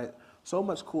Ones, right? So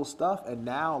much cool stuff. And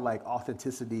now, like,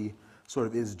 authenticity sort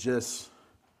of is just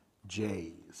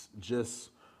J's,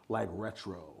 just like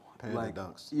retro. Panda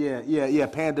dunks. Yeah,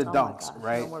 panda dunks, gosh,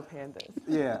 right? No more pandas.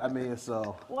 Yeah, I mean,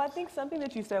 so. Well, I think something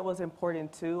that you said was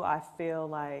important too. I feel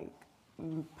like,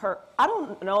 I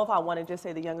don't know if I want to just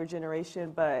say the younger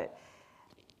generation, but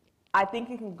I think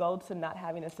it can go to not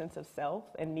having a sense of self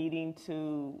and needing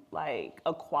to like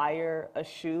acquire a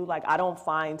shoe. Like I don't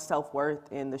find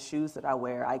self-worth in the shoes that I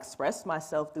wear. I express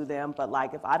myself through them, but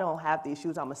like if I don't have these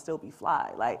shoes, I'm gonna still be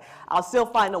fly. Like I'll still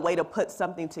find a way to put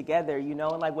something together, you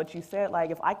know? And like what you said,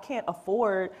 like if I can't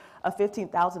afford a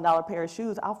 $15,000 pair of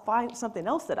shoes, I'll find something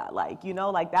else that I like, you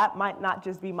know? Like that might not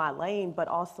just be my lane, but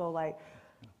also like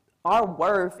our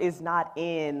worth is not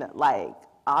in like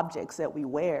objects that we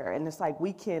wear, and it's like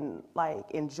we can like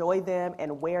enjoy them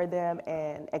and wear them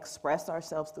and express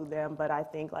ourselves through them, but I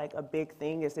think like a big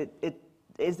thing is it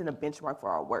isn't a benchmark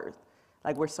for our worth.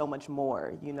 Like we're so much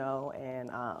more, you know, and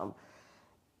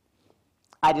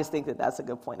I just think that that's a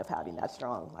good point of having that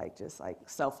strong like just like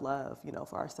self-love, you know,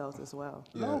 for ourselves as well.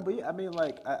 No, but yeah, I mean,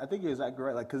 like, I think you're exactly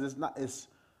right. Like, because it's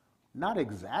not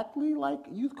exactly like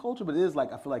youth culture, but it is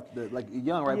like, I feel like like you're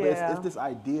young, right? Yeah. But it's this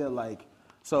idea like,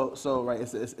 so right,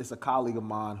 it's a colleague of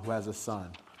mine who has a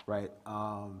son, right?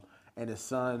 And his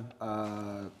son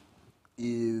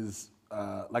is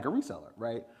like a reseller,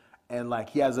 right? And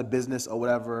like he has a business or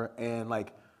whatever, and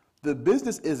like the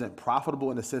business isn't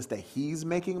profitable in the sense that he's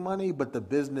making money, but the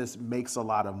business makes a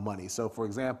lot of money. So for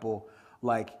example,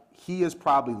 like he has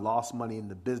probably lost money in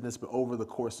the business, but over the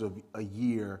course of a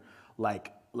year,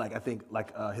 like I think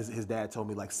like his dad told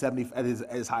me like as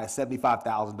high as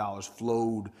 $75,000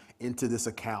 flowed into this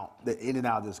account, in and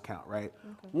out of this account, right?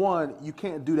 Okay. One, you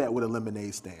can't do that with a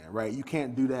lemonade stand, right? You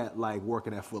can't do that like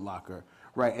working at Foot Locker,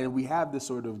 right? And we have this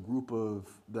sort of group of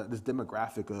this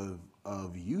demographic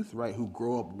of youth, right, who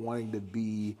grow up wanting to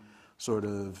be sort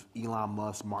of Elon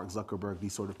Musk, Mark Zuckerberg,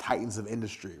 these sort of titans of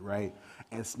industry, right?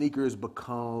 And sneakers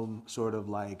become sort of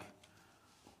like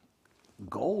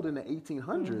gold in the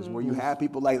 1800s, where you have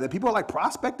people like that. People are like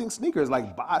prospecting sneakers.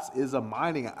 Like bots is a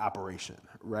mining operation,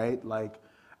 right? Like,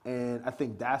 and I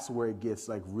think that's where it gets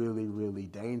like really, really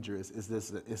dangerous.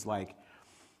 It's like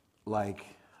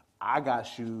I got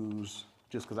shoes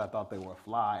just because I thought they were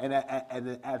fly, and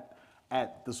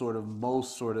at the sort of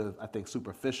most sort of I think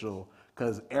superficial,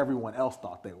 because everyone else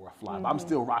thought they were fly. But I'm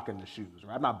still rocking the shoes,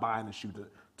 right? I'm not buying the shoe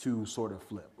to sort of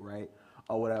flip, right?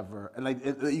 Or whatever, and like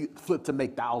you flip to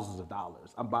make thousands of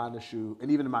dollars. I'm buying the shoe,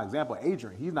 and even in my example,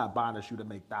 Adrian, he's not buying a shoe to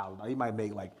make thousands. He might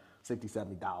make like $60,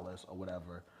 $70 or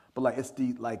whatever. But like it's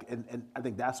the like, and I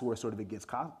think that's where sort of it gets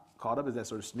caught up, is that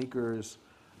sort of sneakers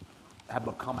have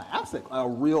become an asset, a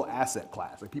real asset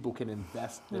class. Like people can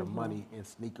invest their money in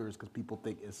sneakers because people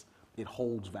think it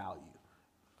holds value.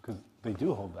 Because they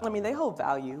do hold that. I mean, they hold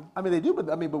value. I mean, they do, but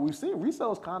we've seen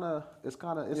resale is it's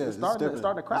starting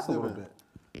to crack a little bit.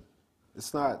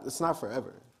 It's not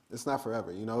forever. It's not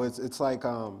forever. You know, it's like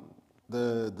the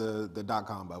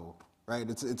 .com bubble, right?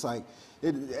 It's like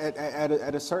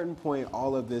at a certain point,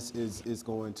 all of this is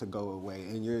going to go away,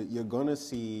 and you're going to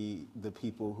see the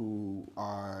people who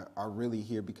are really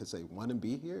here because they want to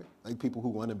be here, like people who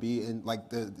want to be in, like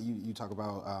you talk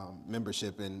about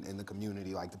membership in the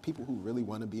community, like the people who really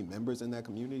want to be members in that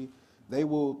community,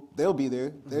 they'll be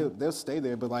there, they'll stay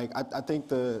there. But like I think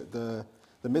the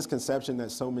misconception that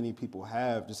so many people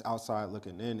have just outside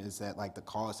looking in is that like the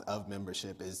cost of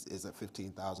membership is a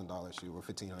 $15,000 shoe or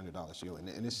 $1,500 shoe, and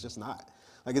it's just not.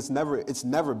 Like it's never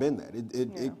been that.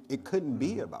 It couldn't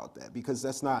be about that, because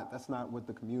that's not what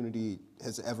the community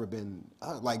has ever been.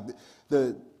 Like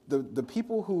the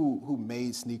people who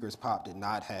made sneakers pop did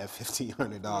not have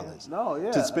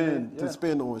 $1,500 to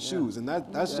spend on shoes, and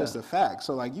that's just a fact.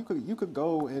 So like you could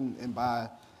go and buy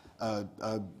a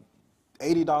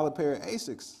 $80 pair of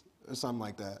Asics or something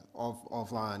like that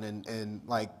offline, and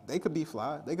like they could be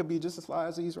fly, they could be just as fly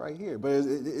as these right here. But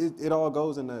it all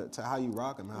goes into how you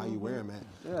rock them, how you wear them, and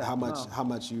how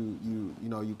much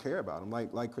you care about them.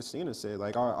 Like Christina said,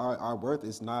 like our worth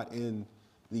is not in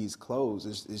these clothes.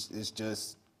 It's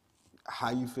just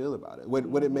how you feel about it,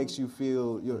 what it makes you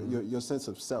feel, your sense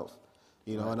of self,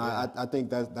 you know. And I think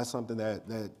that's something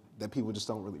that people just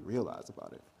don't really realize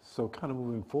about it. So kind of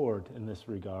moving forward in this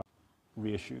regard,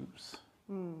 reissues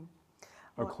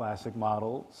or classic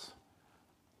models,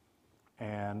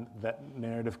 and that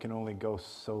narrative can only go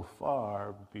so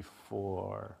far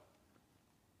before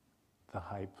the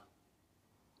hype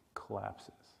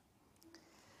collapses.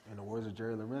 In the words of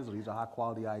Jerry Lorenzo, these are high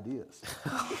quality ideas.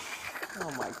 Oh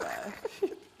my God.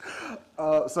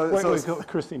 Wait,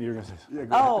 Christine, you're going to say something.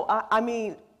 Yeah, I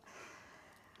mean,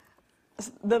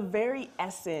 the very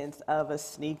essence of a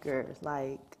sneaker,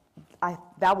 like,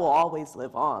 that will always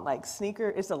live on. Like, sneaker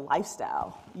is a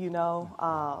lifestyle, you know?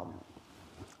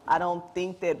 I don't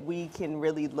think that we can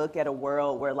really look at a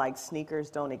world where, like, sneakers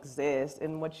don't exist.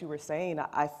 And what you were saying,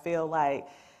 I feel like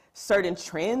certain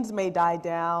trends may die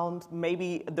down.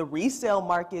 Maybe the resale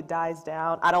market dies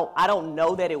down. I don't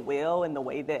know that it will in the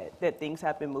way that things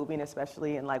have been moving,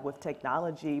 especially in like with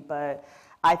technology. But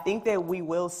I think that we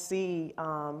will see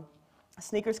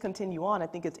sneakers continue on. I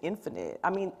think it's infinite. I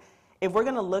mean, if we're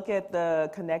going to look at the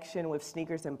connection with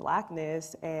sneakers and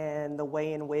blackness and the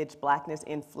way in which blackness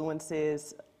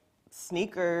influences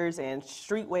sneakers and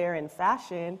streetwear and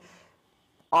fashion,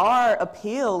 our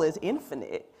appeal is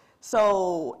infinite.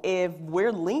 So if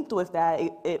we're linked with that,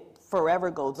 it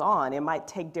forever goes on. It might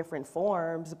take different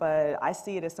forms, but I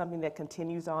see it as something that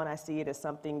continues on. I see it as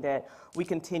something that we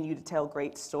continue to tell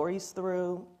great stories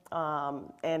through,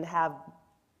 and have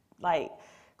like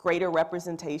greater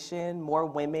representation, more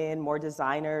women, more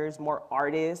designers, more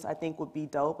artists. I think would be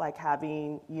dope, like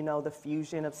having, you know, the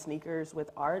fusion of sneakers with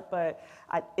art. But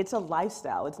it's a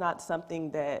lifestyle. It's not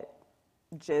something that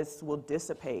just will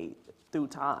dissipate through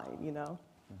time, you know?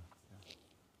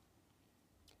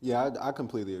 Yeah, I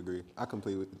completely agree. I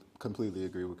completely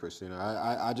agree with Christina.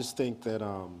 I just think that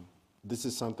this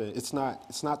is something. It's not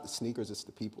the sneakers. It's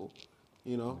the people,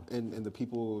 you know. And the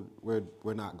people,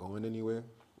 we're not going anywhere.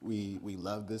 We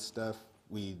love this stuff.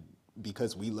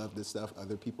 Because we love this stuff,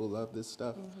 other people love this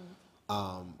stuff.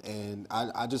 And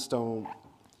I just don't.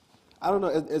 I don't know.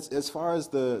 As far as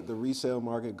the resale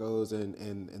market goes,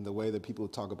 and the way that people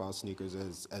talk about sneakers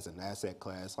as an asset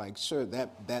class, like sure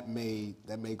that may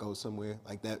go somewhere.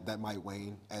 Like that might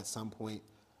wane at some point.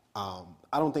 I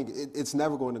don't think it's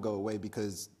never going to go away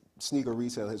because sneaker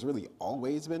resale has really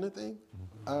always been a thing.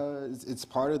 It's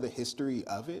part of the history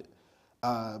of it.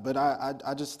 But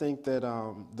I just think that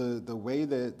the way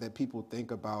that people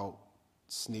think about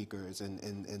sneakers and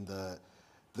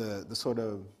the sort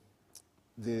of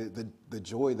the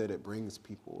joy that it brings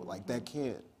people, like that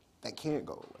can't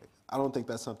go away. I don't think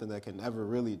that's something that can ever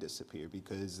really disappear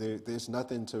because there's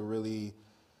nothing to really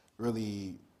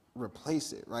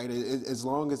replace it, right? As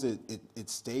long as it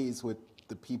stays with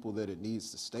the people that it needs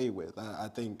to stay with, I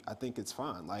think it's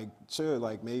fine. Like sure,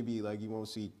 like maybe like you won't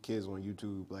see kids on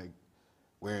YouTube like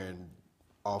wearing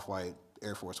off-white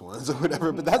Air Force Ones or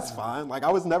whatever, but that's fine. Like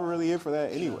I was never really here for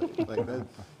that anyway. Like that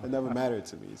never mattered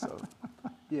to me. So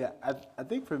Yeah, I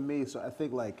think for me, so I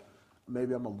think like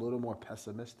maybe I'm a little more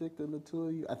pessimistic than the two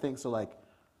of you. I think so like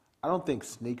I don't think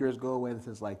sneakers go away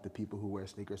since like the people who wear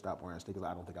sneakers stop wearing sneakers.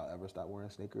 I don't think I'll ever stop wearing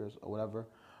sneakers or whatever.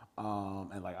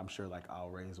 And like I'm sure like I'll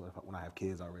raise when I have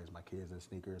kids, I'll raise my kids in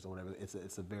sneakers or whatever.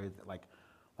 It's a very like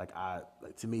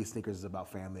to me sneakers is about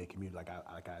family and community. Like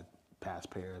I pass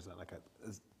pairs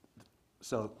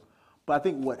so. But I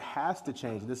think what has to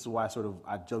change, and this is why I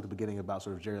joked at the beginning about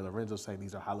sort of Jerry Lorenzo saying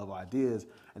these are high-level ideas,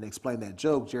 and to explain that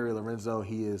joke, Jerry Lorenzo,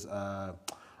 he is, I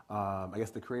guess,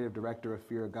 the creative director of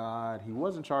Fear of God. He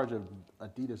was in charge of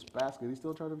Adidas basketball. Is he still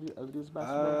in charge of Adidas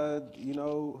basketball? you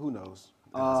know, who knows?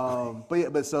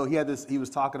 But so he had this. He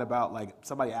was talking about like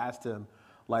somebody asked him,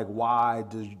 like, why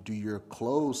do your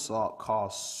clothes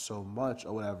cost so much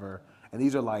or whatever? And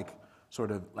these are like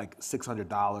sort of like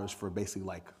 $600 for basically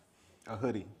like a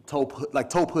hoodie, taupe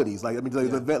hoodies. Like I mean,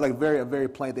 like a very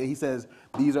plain thing. He says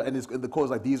these are, and the quote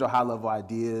is like, these are high level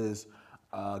ideas.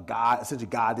 God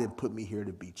didn't put me here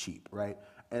to be cheap, right?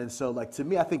 And so like to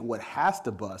me, I think what has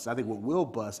to bust, I think what will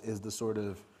bust is the sort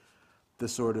of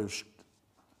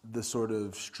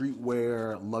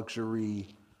streetwear luxury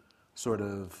sort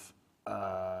of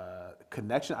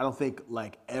connection. I don't think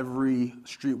like every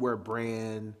streetwear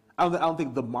brand. I don't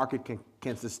think the market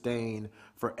can sustain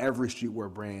for every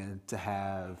streetwear brand to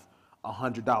have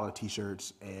 $100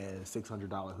 T-shirts and $600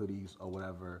 hoodies or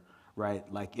whatever, right?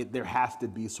 Like there has to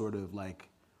be sort of like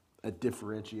a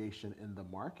differentiation in the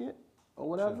market or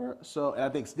whatever. Sure. So and I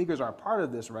think sneakers are a part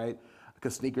of this, right?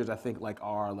 Because sneakers, I think, like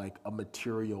are like a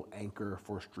material anchor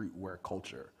for streetwear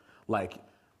culture. Like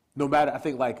no matter, I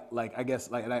think like I guess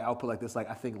like, and I'll put it like this, like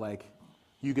I think like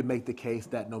you could make the case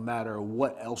that no matter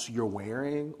what else you're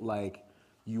wearing, like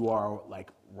you are like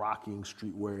rocking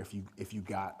streetwear if you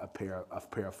got a pair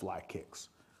of fly kicks.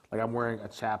 Like I'm wearing a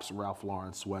Chaps Ralph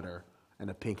Lauren sweater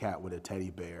and a pink hat with a teddy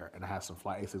bear, and I have some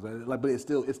fly aces. Like, but it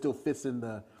still fits in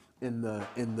the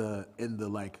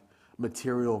like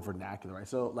material vernacular, right?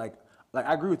 So like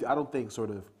I agree with you. I don't think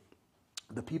sort of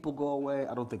the people go away.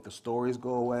 I don't think the stories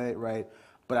go away, right?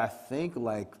 But I think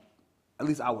like, at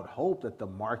least I would hope that the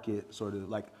market sort of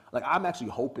like I'm actually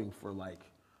hoping for like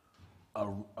a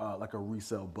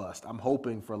resale bust. I'm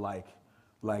hoping for like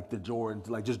the Jordans,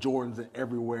 like just Jordans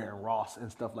everywhere and Ross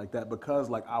and stuff like that, because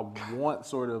like I want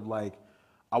sort of like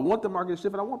I want the market to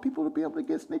shift, and I want people to be able to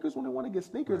get sneakers when they want to get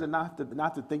sneakers, right, and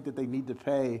not to think that they need to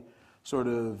pay sort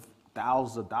of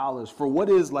thousands of dollars for what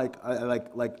is like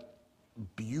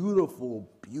beautiful,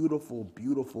 beautiful,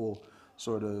 beautiful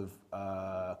sort of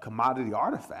commodity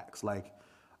artifacts. I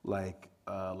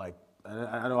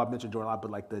know I've mentioned Jordan a lot,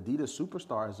 but like the Adidas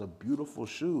Superstar is a beautiful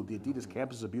shoe. The Adidas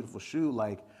Campus is a beautiful shoe.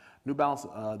 Like New Balance,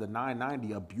 the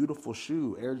 990, a beautiful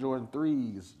shoe. Air Jordan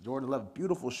 3s, Jordan 11,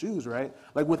 beautiful shoes, right?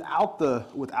 Like without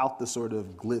the sort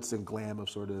of glitz and glam of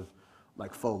sort of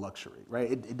like faux luxury,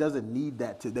 right? It doesn't need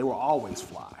that they were always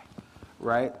fly,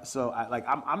 right? So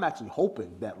I'm actually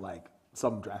hoping that like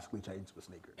something drastically changes with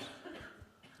sneakers.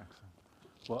 Excellent.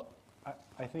 Well,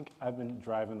 I think I've been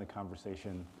driving the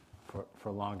conversation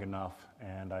for long enough,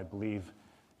 and I believe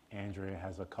Andrea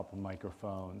has a couple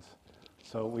microphones.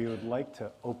 So we would like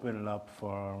to open it up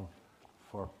for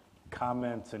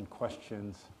comments and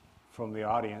questions from the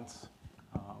audience.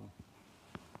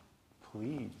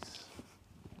 Please.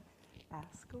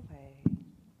 Ask away.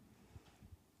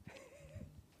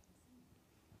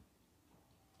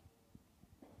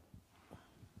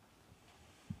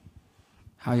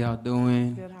 How y'all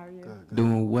doing? Good, how are you? Good.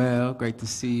 Doing well. Great to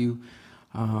see you.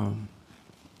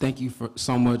 Thank you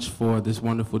so much for this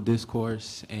wonderful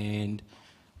discourse and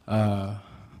the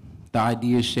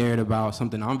ideas shared about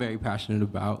something I'm very passionate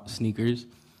about, sneakers.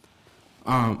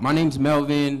 My name's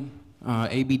Melvin,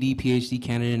 ABD PhD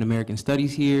candidate in American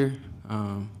Studies here.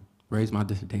 Raised my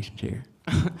dissertation chair.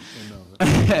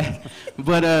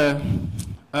 But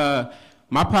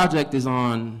my project is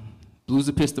on blues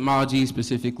epistemology,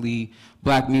 specifically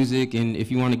black music, and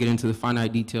if you want to get into the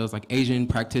finite details, like Asian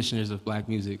practitioners of black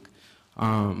music.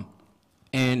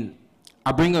 And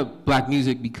I bring up black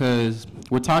music because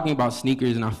we're talking about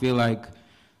sneakers, and I feel like,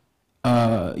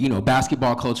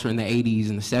 basketball culture in the 80s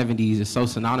and the 70s is so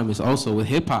synonymous also with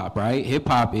hip hop, right? Hip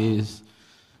hop is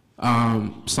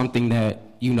something that,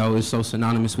 is so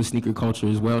synonymous with sneaker culture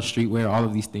as well, streetwear, all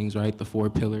of these things, right? The four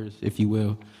pillars, if you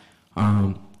will.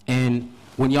 And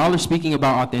when y'all are speaking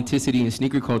about authenticity in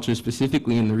sneaker culture,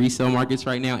 specifically in the resale markets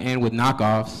right now and with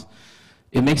knockoffs,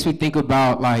 it makes me think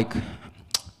about like,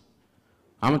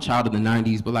 I'm a child of the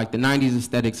 90s, but like the 90s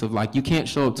aesthetics of like, you can't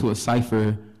show up to a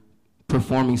cypher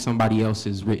performing somebody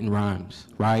else's written rhymes,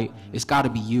 right? It's gotta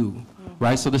be you,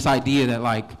 right? So this idea that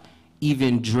like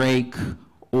even Drake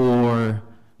or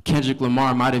Kendrick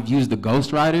Lamar might have used a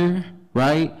ghostwriter,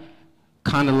 right?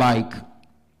 Kind of like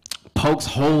pokes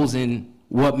holes in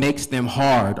what makes them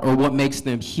hard or what makes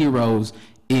them heroes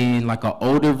in like an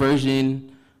older version,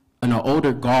 an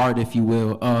older guard, if you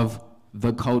will, of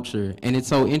the culture. And it's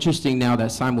so interesting now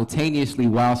that simultaneously,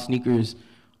 while sneakers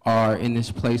are in this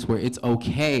place where it's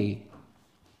okay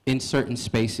in certain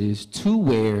spaces to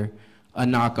wear a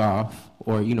knockoff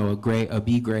or a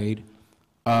B grade,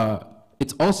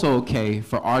 it's also okay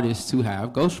for artists to have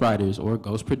ghostwriters or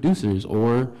ghost producers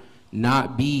or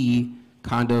not be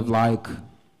kind of like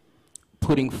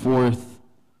putting forth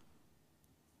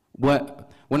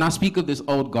when I speak of this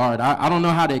old guard, I don't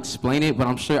know how to explain it, but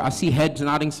I'm sure, I see heads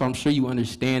nodding, so I'm sure you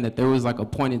understand that there was like a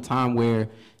point in time where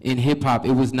in hip hop,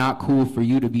 it was not cool for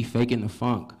you to be faking the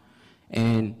funk.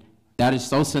 And that is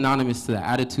so synonymous to the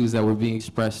attitudes that were being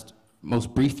expressed most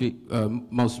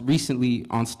recently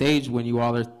on stage when you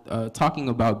all are talking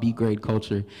about B-grade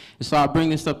culture. And so I bring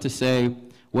this up to say,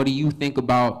 what do you think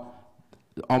about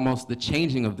almost the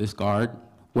changing of this guard,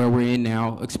 where we're in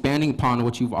now, expanding upon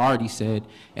what you've already said,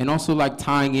 and also like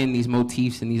tying in these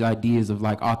motifs and these ideas of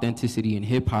like authenticity in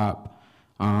hip hop,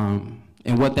 and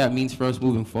what that means for us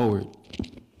moving forward.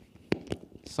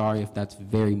 Sorry if that's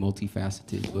very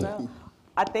multifaceted, but. No.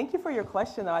 I thank you for your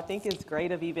question, though. I think it's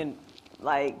great of even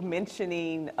like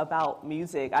mentioning about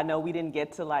music. I know we didn't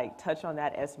get to like touch on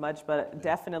that as much, but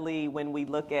definitely when we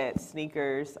look at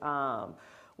sneakers,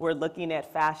 we're looking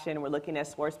at fashion, we're looking at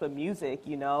sports, but music,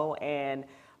 and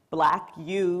black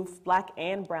youth, black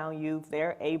and brown youth,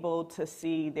 they're able to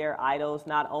see their idols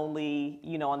not only,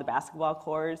 on the basketball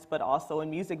courts, but also in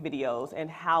music videos, and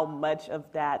how much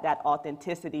of that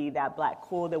authenticity, that black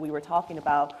cool that we were talking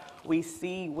about, we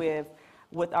see with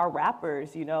our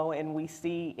rappers, and we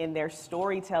see in their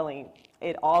storytelling.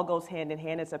 It all goes hand in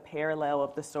hand. It's a parallel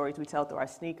of the stories we tell through our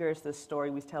sneakers, the story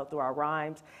we tell through our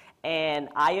rhymes. And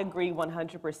I agree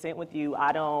 100% with you.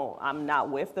 I'm not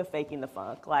with the faking the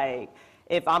funk. Like,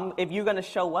 if you're gonna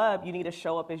show up, you need to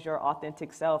show up as your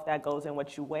authentic self. That goes in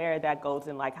what you wear, that goes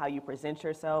in like how you present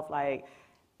yourself. Like,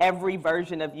 every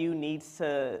version of you needs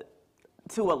to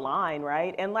align,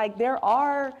 right? And like there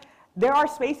are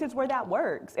spaces where that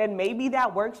works, and maybe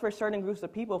that works for certain groups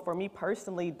of people. For me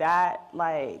personally, that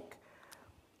like,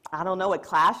 I don't know, it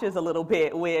clashes a little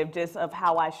bit with just of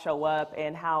how I show up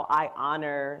and how I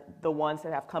honor the ones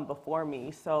that have come before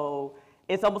me. So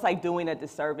it's almost like doing a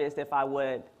disservice if I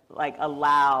would like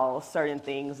allow certain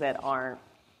things that aren't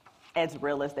as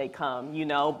real as they come, you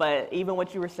know. But even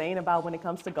what you were saying about when it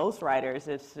comes to ghostwriters,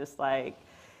 it's just like,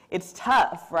 it's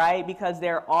tough, right? Because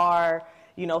there are,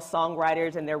 you know,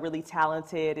 songwriters and they're really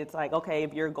talented. It's like, okay,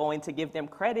 if you're going to give them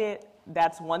credit,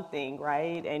 that's one thing,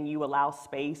 right? And you allow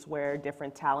space where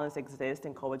different talents exist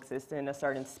and coexist in a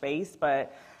certain space.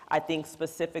 But I think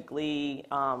specifically,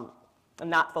 I'm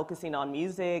not focusing on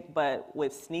music, but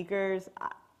with sneakers,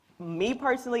 me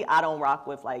personally, I don't rock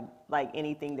with like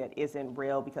anything that isn't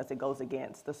real because it goes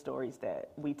against the stories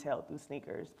that we tell through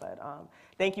sneakers. But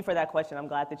thank you for that question. I'm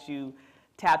glad that you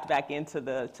tapped back into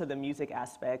the music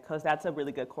aspect, because that's a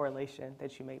really good correlation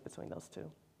that you made between those two.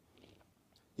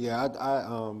 Yeah,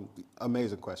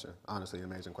 amazing question. Honestly,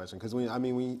 amazing question. Because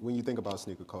when you think about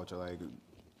sneaker culture, like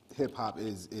hip hop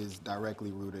is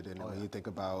directly rooted in it. When you think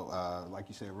about, like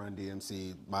you said, Run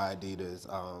DMC, My Adidas,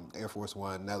 Air Force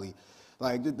One, Nelly,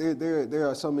 like there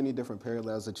are so many different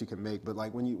parallels that you can make. But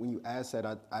like when you ask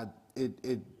that,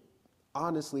 it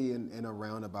honestly, in a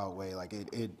roundabout way, like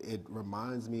it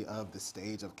reminds me of the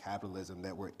stage of capitalism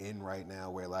that we're in right now,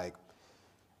 where like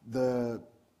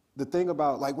the thing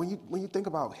about, like, when you think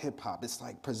about hip hop, it's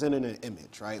like presenting an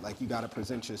image, right? Like you got to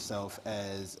present yourself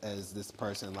as this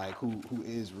person, like who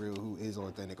is real, who is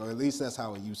authentic, or at least that's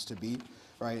how it used to be,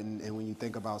 right? And when you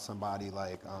think about somebody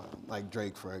like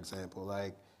Drake, for example,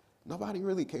 like nobody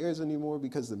really cares anymore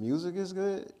because the music is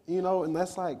good, you know, and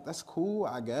that's cool,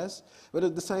 I guess. But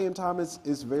at the same time,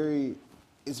 it's very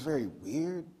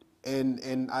weird,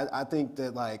 and I think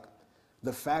that like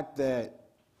the fact that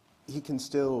he can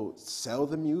still sell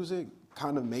the music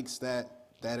kind of makes that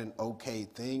an okay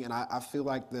thing. And I feel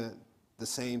like the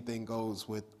same thing goes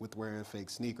with wearing fake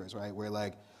sneakers, right? Where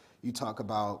like you talk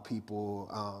about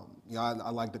people, you know, I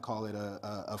like to call it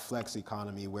a flex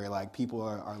economy, where like people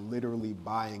are literally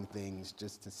buying things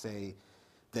just to say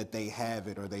that they have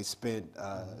it, or they spent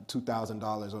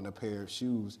 $2,000 on a pair of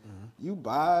shoes. Mm-hmm. You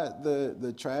buy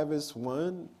the Travis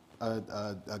one,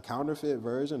 a counterfeit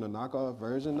version, a knockoff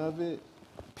version of it.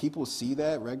 People see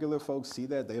that, regular folks see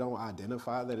that, they don't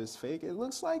identify that it's fake. It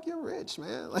looks like you're rich,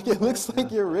 man. Like it looks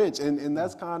like you're rich, and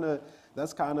that's kind of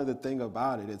the thing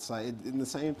about it. It's like, and the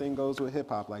same thing goes with hip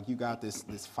hop. Like you got this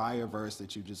fire verse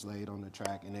that you just laid on the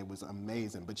track, and it was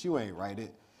amazing, but you ain't write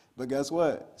it. But guess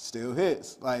what? Still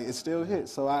hits. Like it still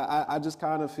hits. So I just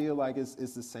kind of feel like it's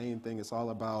the same thing. It's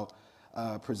all about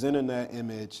presenting that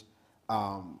image,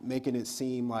 making it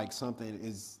seem like something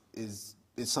is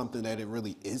something that it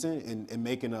really isn't, and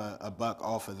making a buck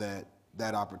off of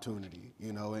that opportunity,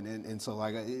 you know, and so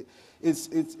like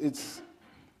it's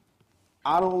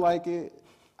I don't like it.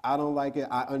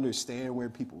 I understand where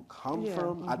people come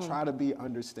from. Mm-hmm. I try to be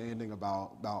understanding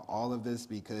about all of this,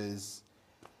 because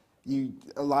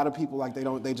a lot of people, like they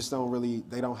don't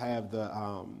have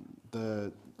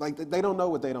they don't know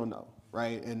what they don't know,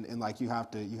 right? And like you have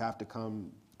to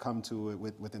come to it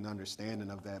with an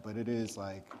understanding of that. But it is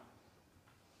like,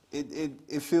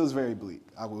 It feels very bleak,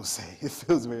 I will say. It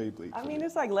feels very bleak. I mean,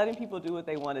 it's like letting people do what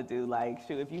they want to do. Like,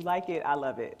 shoot, if you like it, I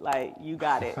love it. Like, you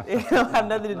got it. It don't have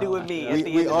nothing to do with me.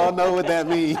 We all know what that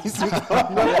means. We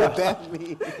all know what that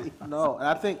means. No, and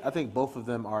I think both of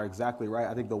them are exactly right.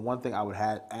 I think the one thing I would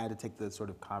add to take the sort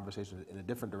of conversation in a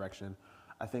different direction,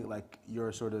 I think like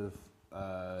your sort of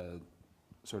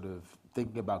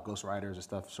thinking about ghostwriters and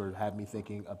stuff sort of had me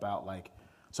thinking about like,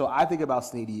 so I think about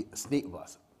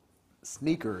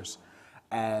sneakers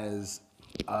as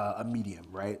a medium,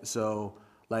 right? So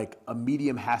like a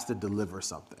medium has to deliver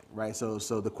something, right? So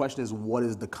the question is, what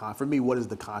is the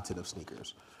content of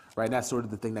sneakers, right? And that's sort of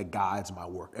the thing that guides my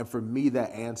work. And for me,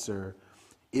 that answer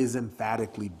is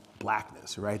emphatically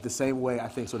blackness, right? The same way I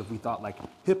think sort of we thought like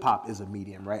hip hop is a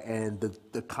medium, right? And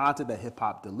the content that hip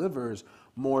hop delivers,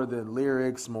 more than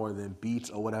lyrics, more than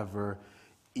beats or whatever,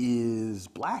 is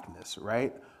blackness,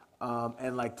 right?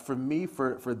 And like for me,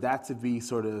 for that to be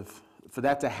for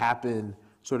that to happen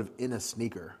sort of in a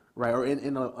sneaker, right? Or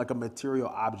in a material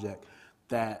object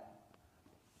that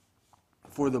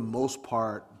for the most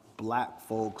part, black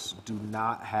folks do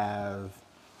not have,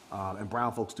 and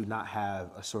brown folks do not have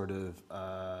a sort of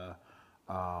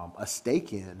a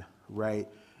stake in, right?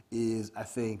 Is, I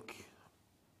think,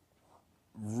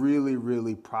 really,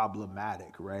 really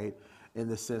problematic, right? In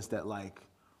the sense that like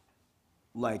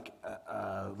Ray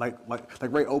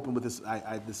opened with this,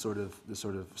 this sort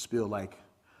of spiel, like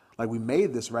we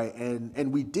made this, right,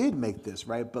 and we did make this,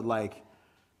 right, but like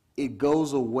it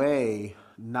goes away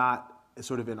not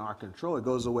sort of in our control. It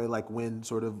goes away like when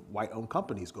sort of white-owned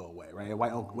companies go away, right?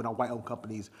 When our white-owned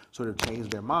companies sort of change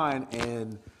their mind,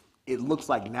 and it looks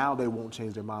like now they won't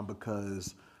change their mind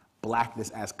because blackness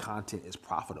as content is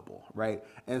profitable, right?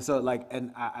 And so like,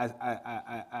 and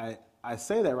I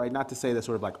say that, right, not to say that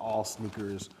sort of like all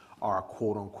sneakers are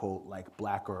quote unquote like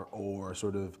black or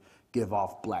sort of give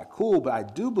off black cool, but I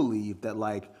do believe that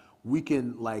like you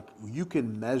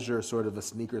can measure sort of a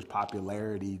sneaker's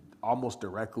popularity almost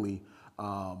directly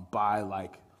by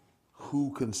like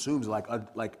who consumes like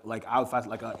outfits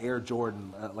like an Air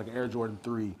Jordan like an Air Jordan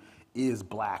 3 is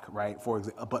black, right? For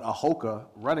example, but a Hoka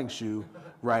running shoe,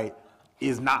 right,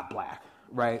 is not black,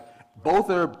 right? Both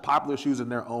are popular shoes in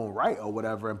their own right or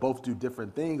whatever, and both do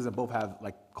different things and both have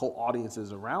like cult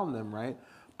audiences around them, right?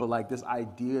 But like this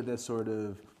idea that sort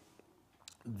of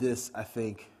this, I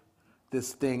think,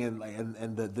 this thing and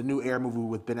the new Air movie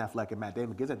with Ben Affleck and Matt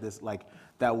Damon gets at this, like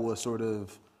that was sort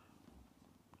of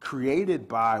created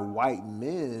by white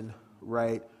men,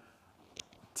 right,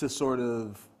 to sort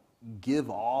of give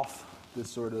off this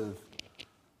sort of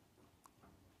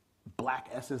black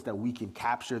essence that we can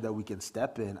capture, that we can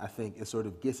step in. I think it sort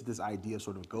of gets at this idea of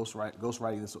sort of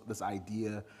ghostwriting, this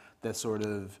idea that sort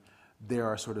of there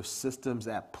are sort of systems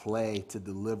at play to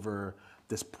deliver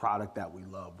this product that we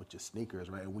love, which is sneakers,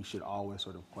 right? And we should always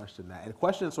sort of question that and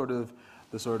question sort of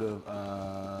the sort of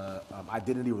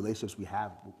identity relationships we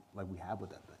have with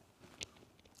that thing.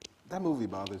 That movie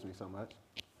bothers me so much.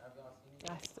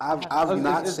 I've I've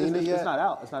not seen it yet. It's not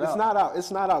out.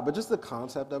 It's not out. But just the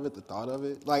concept of it, the thought of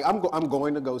it. Like I'm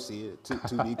going to go see it.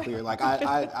 To be clear, like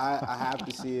I have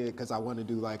to see it because I want to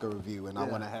do like a review and I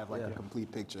want to have like a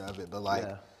complete picture of it. But like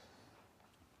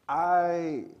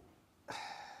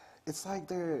it's like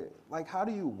they're like, how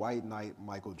do you white knight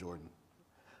Michael Jordan?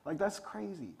 Like that's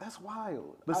crazy. That's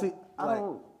wild. But see, I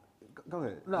don't. Go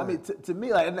ahead. No, I mean to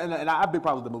me, like, and I have a big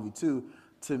problem with the movie too.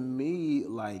 To me,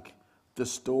 like. The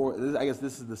story, I guess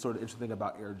this is the sort of interesting thing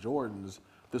about Air Jordans.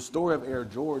 The story of Air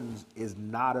Jordans is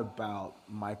not about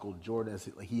Michael Jordan as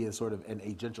he is sort of an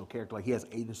agential character, like he has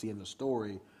agency in the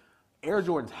story. Air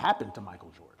Jordans happened to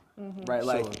Michael Jordan, right?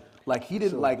 Like he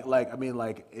didn't I mean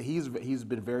he's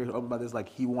been very open about this. Like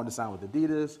he wanted to sign with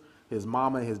Adidas. His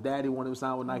mama and his daddy wanted to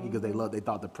sign with Nike because they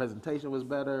thought the presentation was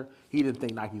better. He didn't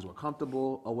think Nikes were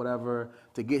comfortable or whatever.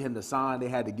 To get him to sign, they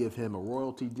had to give him a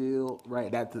royalty deal, right?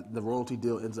 The royalty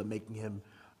deal ends up making him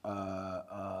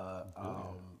a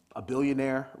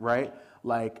billionaire, right?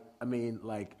 Like I mean,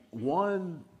 like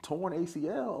one torn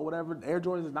ACL or whatever, Air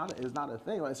Jordan is not a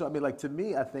thing, right? So I mean, like to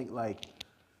me, I think like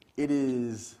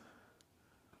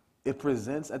it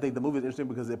presents, I think the movie is interesting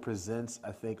because it presents,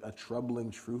 I think, a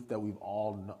troubling truth that we've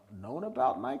all known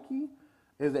about Nike,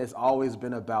 is that it's always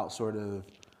been about sort of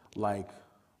like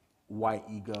white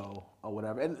ego or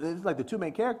whatever. And it's like the two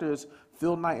main characters,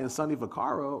 Phil Knight and Sonny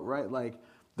Vaccaro, right? Like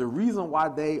the reason why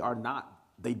they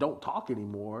don't talk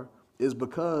anymore is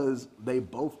because they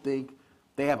both think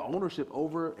they have ownership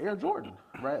over Air Jordan,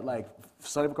 right? Like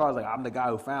Sonny Vaccaro is like, I'm the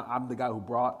guy who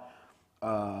brought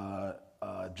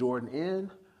Jordan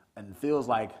in. And feels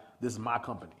like this is my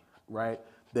company, right?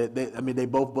 They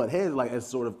both butt heads, like as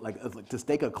sort of like to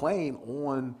stake a claim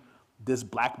on this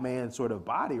black man's sort of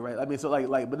body, right? I mean, so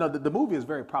but no, the movie is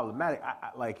very problematic.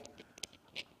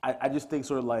 I just think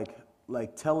sort of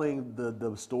like telling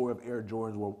the story of Air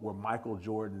Jordans where Michael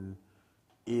Jordan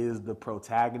is the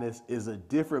protagonist is a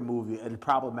different movie and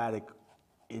problematic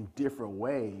in different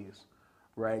ways,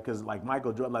 right? Because like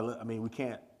Michael Jordan, we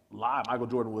can't lie. Michael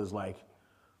Jordan was like.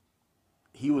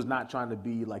 He was not trying to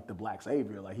be like the black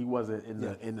savior. Like he wasn't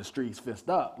in the streets fist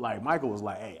up. Like Michael was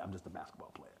like, hey, I'm just a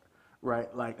basketball player,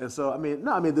 right? Like, and so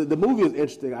the movie is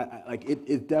interesting.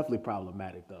 It's definitely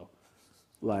problematic though.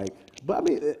 Like, but I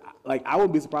mean, I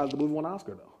wouldn't be surprised if the movie won an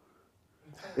Oscar though.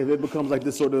 If it becomes like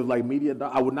this sort of like media,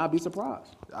 I would not be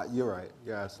surprised. You're right.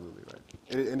 You're absolutely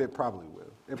right. And it probably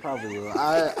will. It probably will.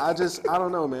 I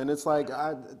don't know, man. It's like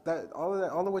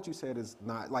all of what you said is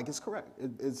not like it's correct.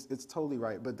 It's totally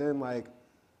right. But then like.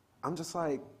 I'm just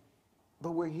like,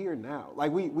 but we're here now.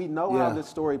 Like we know how this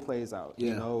story plays out,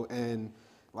 you know, and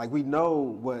like we know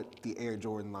what the Air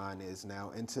Jordan line is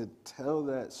now, and to tell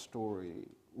that story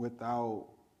without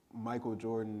Michael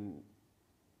Jordan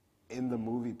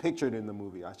pictured in the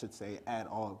movie, I should say, at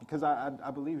all, because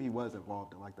I believe he was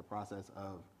involved in like the process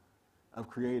of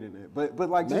creating it, but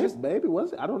like maybe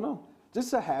was it? I don't know.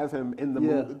 Just to have him in the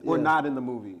movie or not in the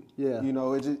movie, you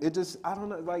know, it just I don't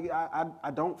know. Like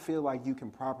I don't feel like you can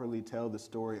properly tell the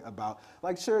story about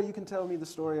like sure you can tell me the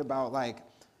story about like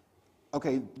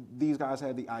okay these guys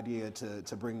had the idea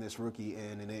to bring this rookie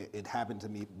in and it happened to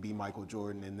be Michael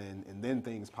Jordan and then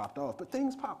things popped off, but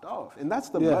things popped off and that's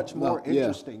the much more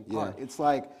interesting part. It's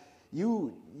like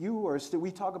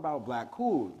we talk about black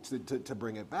cool to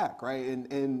bring it back, right?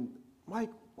 And Mike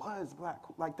was black.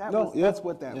 Like that No, was, yeah. that's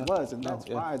what that Yeah. was, and No, that's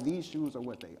yeah. why these shoes are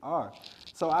what they are.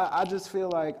 So I just feel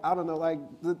like, I don't know, like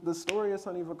the story of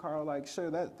Sonny Vaccaro, like sure,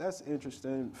 that's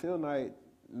interesting. Phil Knight,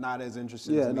 not as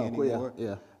interesting to me anymore.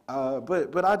 Yeah.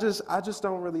 But I just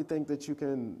don't really think that you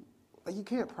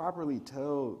can't properly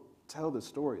tell the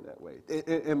story that way,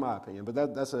 in my opinion. But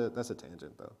that's a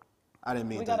tangent though. I didn't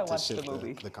mean We to, gotta to watch shift the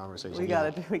movie. the conversation. We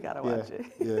gotta watch it.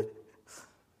 Yeah.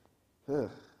 Yeah.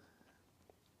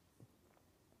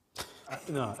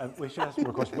 No, we should ask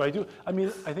more questions. But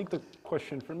I think the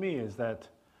question for me is that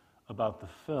about the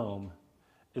film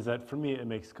is that for me it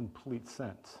makes complete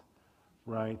sense,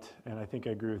 right? And I think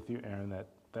I agree with you, Aaron,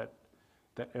 that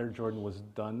Air Jordan was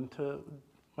done to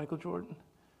Michael Jordan,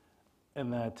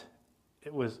 and that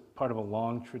it was part of a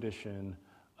long tradition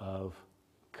of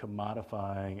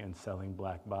commodifying and selling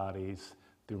black bodies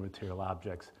through material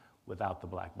objects without the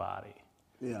black body.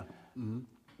 Yeah.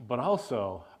 But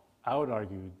also, I would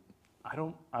argue,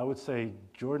 I would say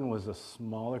Jordan was a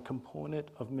smaller component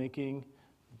of making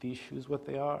these shoes what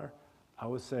they are. I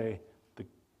would say the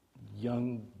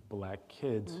young black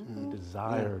kids who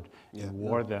desired and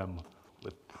wore them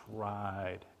with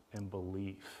pride and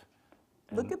belief.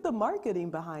 Look at the marketing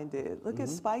behind it. Look at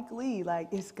Spike Lee.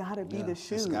 Like, it's gotta be the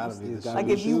shoes. It's gotta be the Like,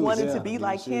 shoes. if you wanted to yeah. be The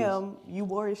like shoes. him, you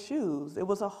wore his shoes. It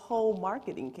was a whole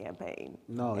marketing campaign.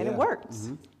 No, and yeah. it worked.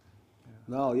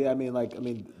 No, yeah, I mean, like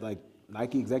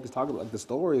Nike executives talk about, like, the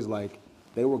stories, like,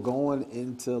 they were going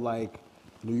into, like,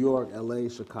 New York, LA,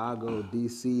 Chicago,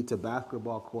 DC, to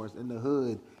basketball courts in the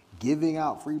hood, giving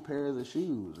out free pairs of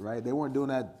shoes, right? They weren't doing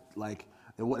that, like,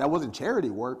 that wasn't charity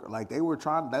work. Like, they were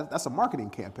trying, that's a marketing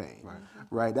campaign,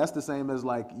 right? That's the same as,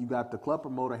 like, you got the club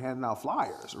promoter handing out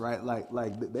flyers, right? Like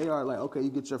they are like, okay, you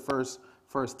get your first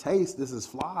taste, this is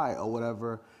fly or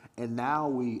whatever, and now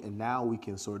we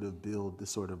can sort of build this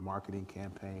sort of marketing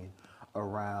campaign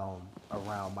around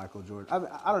Michael Jordan.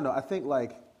 I don't know. I think,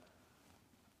 like,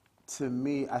 to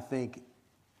me, I think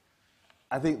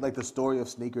like the story of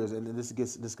sneakers, and this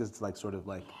gets to, like, sort of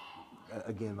like,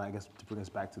 again, I guess to bring us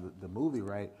back to the movie,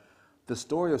 right? The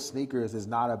story of sneakers is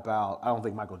not about, I don't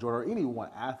think, Michael Jordan or any one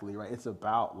athlete, right? It's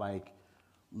about, like,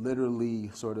 literally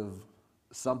sort of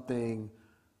something,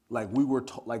 like, we were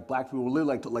like, black people were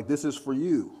literally like this is for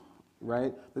you,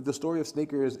 right? Like, the story of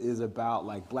sneakers is about,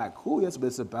 like, black cool, yes, but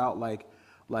it's about, like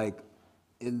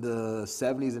in the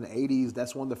 70s and 80s,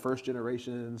 that's one of the first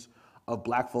generations of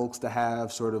black folks to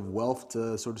have sort of wealth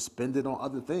to sort of spend it on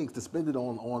other things, to spend it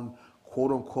on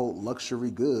quote unquote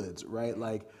luxury goods, right?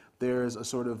 Like, there's a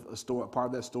sort of a story, part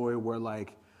of that story where,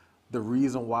 like, the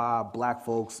reason why black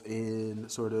folks in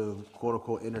sort of quote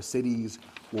unquote inner cities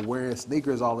were wearing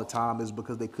sneakers all the time is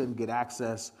because they couldn't get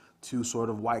access to sort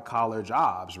of white collar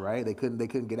jobs, right? They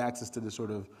couldn't get access to this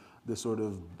sort of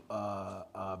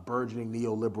burgeoning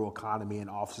neoliberal economy in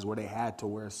offices where they had to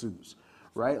wear suits,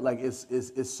 right? Like,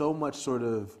 it's so much sort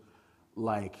of,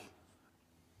 like,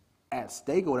 at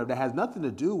stake or whatever that has nothing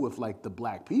to do with, like, the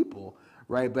black people,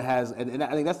 right? But and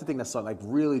I think that's the thing that's, like,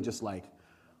 really just, like,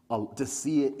 to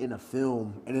see it in a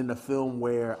film, and in a film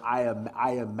where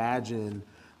I imagine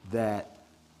that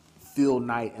Phil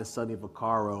Knight and Sonny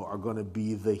Vaccaro are going to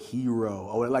be the hero.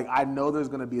 Or, like, I know it's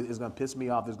going to piss me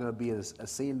off. There's going to be a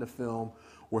scene in the film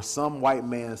where some white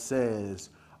man says,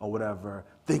 or whatever,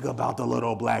 think about the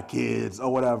little black kids,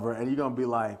 or whatever, and you're going to be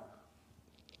like,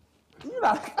 you're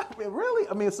not, I mean, really?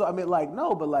 Like,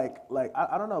 no, but like,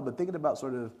 I don't know, but thinking about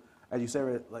sort of, as you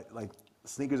said, like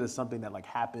sneakers is something that, like,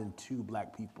 happened to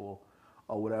black people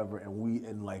or whatever, and we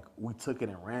took it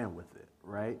and ran with it,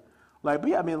 right? Like,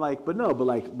 but yeah, I mean, like, but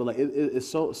it's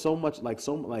so much,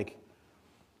 like,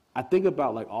 I think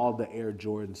about, like, all the Air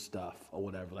Jordan stuff or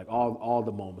whatever, like, all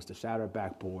the moments, the shattered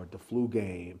backboard, the flu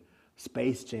game,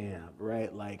 Space Jam,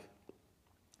 right? Like,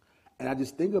 and I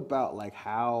just think about, like,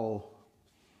 how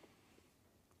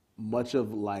much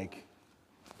of, like,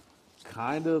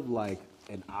 kind of like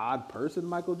an odd person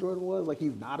Michael Jordan was. Like,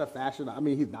 he's not a fashion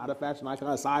icon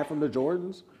aside from the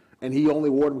Jordans, and he only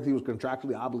wore them because he was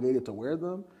contractually obligated to wear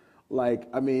them. Like,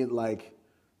 I mean, like,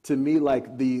 to me,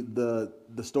 like, the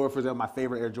story, for example, my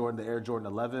favorite Air Jordan, the Air Jordan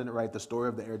 11, right? The story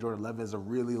of the Air Jordan 11 is a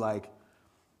really, like,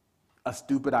 a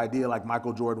stupid idea. Like,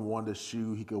 Michael Jordan wanted a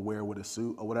shoe he could wear with a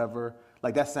suit or whatever.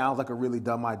 Like, that sounds like a really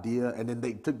dumb idea. And then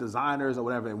they took designers or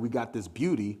whatever, and we got this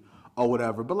beauty or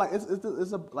whatever. But, like, it's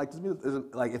like, to me,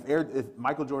 like, if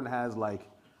Michael Jordan has, like,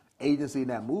 agency in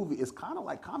that movie, it's kind of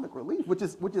like comic relief, which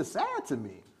is sad to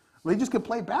me. Like, he just can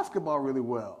play basketball really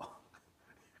well.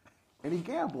 And he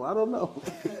gambled. I don't know.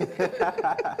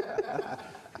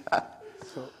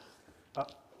 So,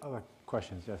 other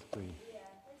questions? Yes, please. Yeah,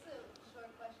 it's a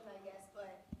short question, I guess,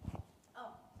 but,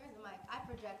 oh, there's the mic. I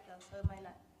project though, so it might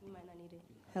not You might not need it.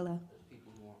 Hello.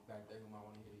 People who want back there who might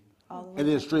want to hear you. All the way. And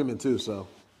then streaming too, so.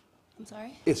 I'm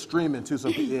sorry? It's streaming too, so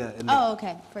yeah. And Oh,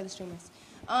 okay, for the streamers.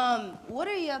 What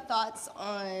are your thoughts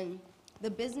on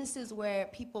the businesses where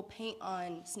people paint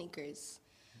on sneakers?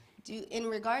 In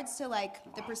regards to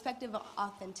like the perspective of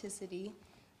authenticity,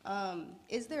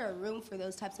 is there a room for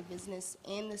those types of business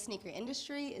in the sneaker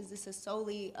industry? Is this a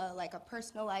solely like a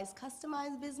personalized,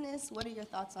 customized business? What are your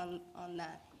thoughts on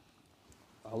that?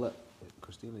 I'll let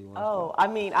Christina, you want Oh, I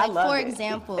mean, I Like, love for it.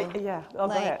 example, Yeah, oh,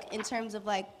 go ahead. like in terms of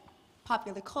like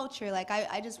popular culture, like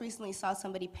I just recently saw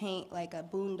somebody paint like a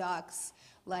Boondocks,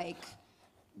 like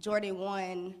Jordan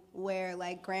 1, where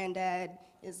like granddad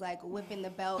is like whipping the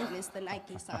belt and it's the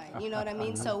Nike sign. You know what I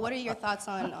mean? So what are your thoughts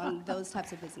on those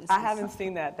types of businesses? I haven't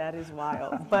seen that. That is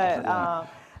wild. But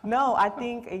no, I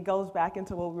think it goes back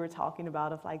into what we were talking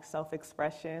about of like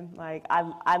self-expression. Like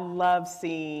I love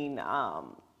seeing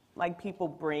like people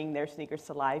bring their sneakers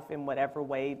to life in whatever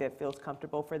way that feels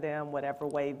comfortable for them, whatever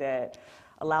way that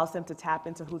allows them to tap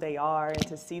into who they are and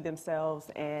to see themselves.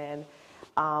 And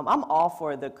I'm all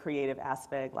for the creative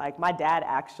aspect. Like my dad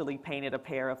actually painted a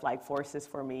pair of like Forces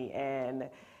for me, and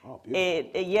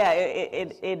it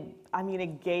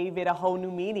gave it a whole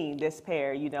new meaning, this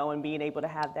pair, you know, and being able to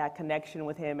have that connection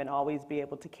with him and always be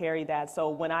able to carry that. So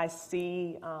when I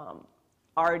see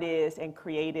artists and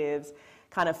creatives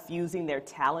kind of fusing their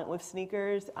talent with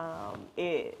sneakers,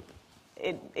 it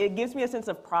gives me a sense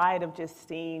of pride of just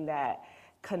seeing that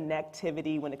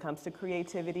connectivity when it comes to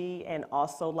creativity, and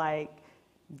also like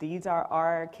these are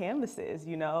our canvases,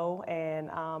 you know,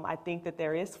 and I think that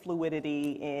there is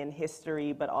fluidity in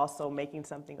history, but also making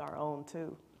something our own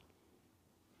too.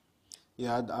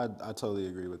 Yeah, I totally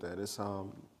agree with that. It's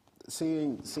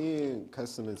seeing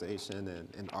customization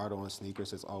and art on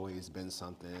sneakers has always been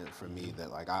something for me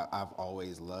that like I've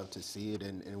always loved to see it.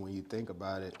 And when you think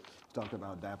about it, you talked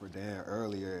about Dapper Dan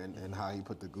earlier and how he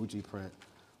put the Gucci print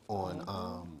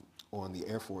on the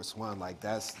Air Force One. Like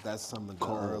that's some of the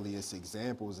earliest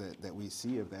examples that we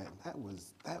see of that. That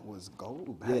was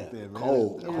gold back then, man.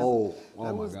 Gold.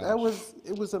 Oh my gosh.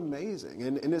 It was amazing,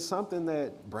 and it's something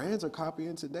that brands are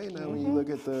copying today. Now, when you look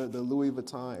at the Louis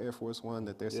Vuitton Air Force One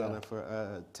that they're selling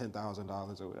for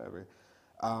 $10,000 or whatever.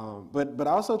 But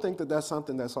I also think that that's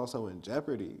something that's also in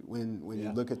jeopardy when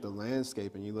you look at the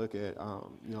landscape and you look at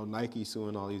Nike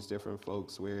suing all these different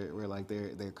folks where like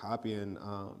they're copying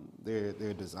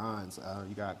their designs.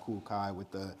 You got Kool Kai with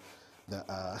the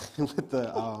I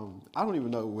don't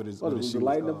even know what his shoe the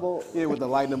lightning bolt? Yeah, with the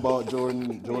lightning bolt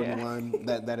Jordan 1.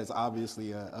 That is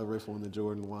obviously a riff on the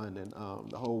Jordan 1, and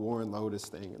the whole Warren Lotus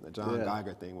thing and the John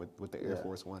Geiger thing with the Air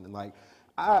Force One. And like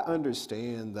I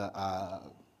understand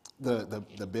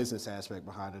the business aspect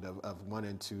behind it of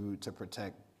wanting to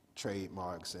protect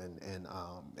trademarks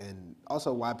and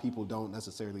also why people don't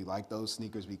necessarily like those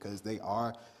sneakers, because they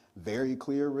are very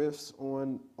clear riffs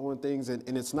on things,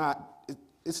 and it's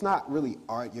not really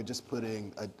art. You're just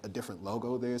putting a different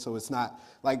logo there, so it's not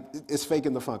like it's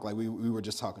faking the funk like we were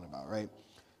just talking about, right?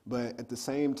 But at the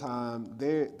same time,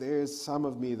 there's some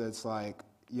of me that's like,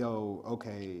 yo,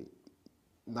 okay,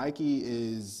 Nike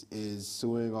is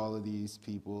suing all of these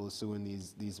people, suing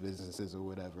these businesses or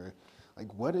whatever.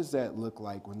 Like, what does that look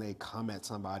like when they come at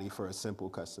somebody for a simple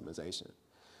customization,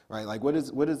 right? Like, what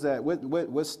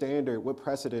standard, what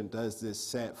precedent does this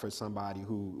set for somebody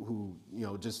who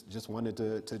just wanted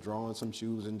to draw on some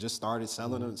shoes and just started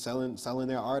selling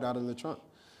their art out of the trunk?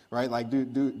 Right, like,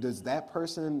 does that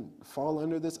person fall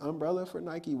under this umbrella for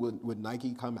Nike? Would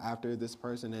Nike come after this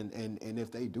person? And if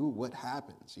they do, what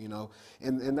happens? You know,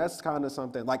 and that's kind of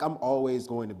something. Like, I'm always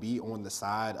going to be on the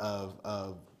side of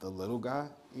the little guy.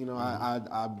 You know,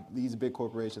 I these big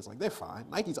corporations, like, they're fine.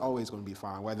 Nike's always going to be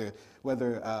fine, whether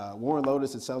Warren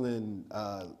Lotus is selling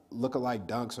look-alike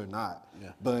dunks or not.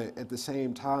 Yeah. But at the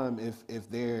same time, if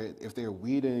they're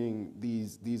weeding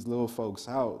these little folks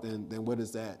out, then what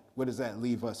does that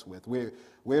leave us with?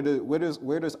 Where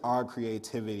does our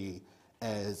creativity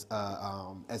as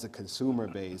a consumer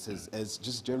base, as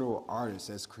just general artists,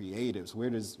 as creatives, where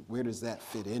does that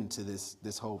fit into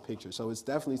this whole picture? So it's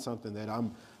definitely something that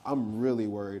I'm really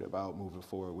worried about moving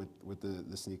forward with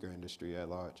the sneaker industry at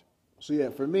large. So yeah,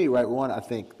 for me, right, one, I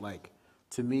think, like,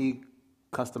 to me,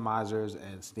 customizers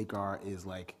and sneaker art is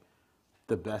like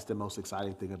the best and most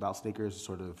exciting thing about sneakers,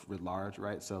 sort of writ large,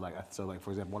 right? So like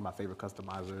for example, one of my favorite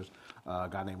customizers, a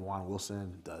guy named Juan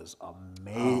Wilson, does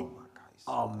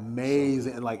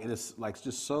amazing, and like it's like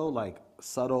just so like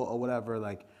subtle or whatever,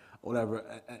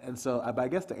 and so I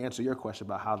guess to answer your question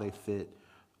about how they fit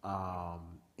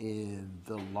in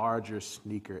the larger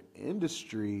sneaker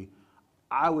industry,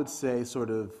 I would say sort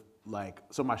of like,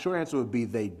 so my short answer would be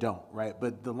they don't, right?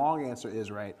 But the long answer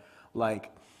is, right,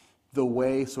 like the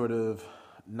way sort of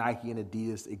Nike and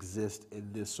Adidas exist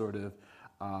in this sort of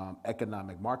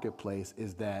economic marketplace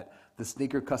is that the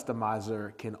sneaker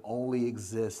customizer can only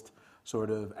exist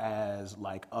sort of as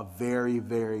like a very,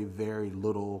 very, very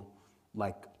little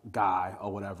like guy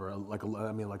or whatever, like a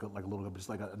little, just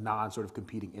like a non sort of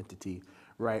competing entity,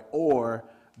 right? Or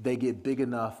they get big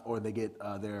enough, or they get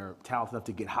they're talented enough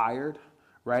to get hired,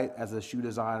 right, as a shoe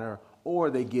designer, or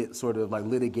they get sort of like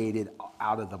litigated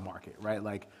out of the market, right?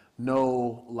 Like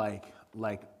no,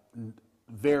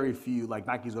 very few, like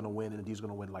Nike's gonna win and Adidas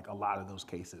gonna win like a lot of those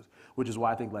cases, which is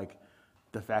why I think like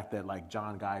the fact that like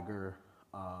John Geiger,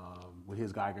 with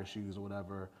his Geiger shoes or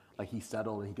whatever, like he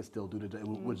settled and he could still do the,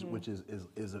 which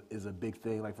is a big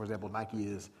thing. Like for example,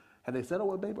 Nike have they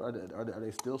settled with Baby? Are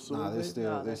they still suing? Nah, Baby?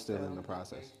 they're still in the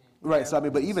process. Right. So I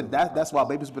mean, but even that's why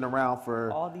Baby's been around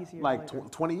for All these years like later.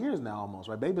 20 years now almost,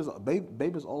 right? Baby's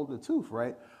old in the tooth,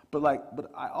 right? But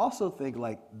I also think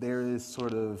like there is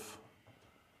sort of,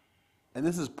 and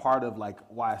this is part of like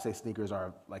why I say sneakers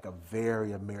are like a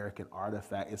very American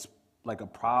artifact. It's like a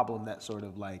problem that sort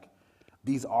of like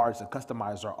these artists and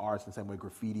customizers are artists in the same way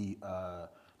graffiti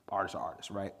artists are artists,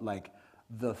 right? Like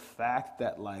the fact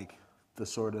that like the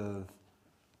sort of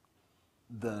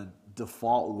the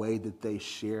default way that they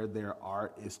share their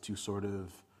art is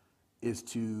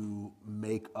to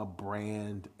make a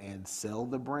brand and sell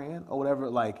the brand or whatever.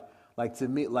 Like to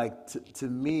me,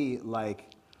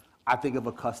 I think of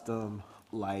a custom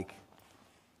like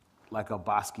a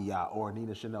Basquiat or a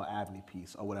Nina Chanel Avenue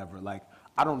piece or whatever. Like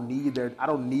I don't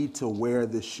need to wear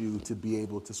the shoe to be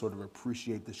able to sort of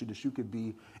appreciate the shoe. The shoe could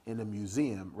be in a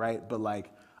museum, right? But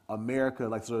like America,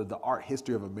 like sort of the art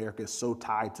history of America is so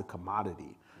tied to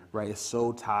commodity, right? It's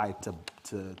so tied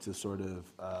to sort of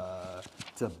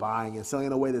to buying and selling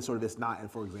in a way that sort of it's not in,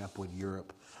 for example, in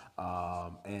Europe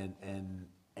and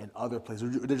other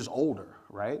places. They're just older,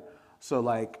 right? So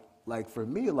like for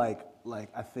me, like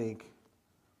I think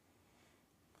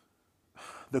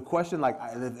the question, like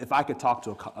if I could talk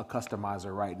to a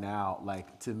customizer right now,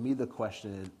 like to me the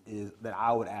question is that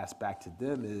I would ask back to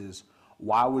them is,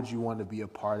 why would you want to be a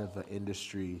part of an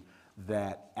industry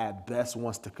that at best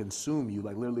wants to consume you,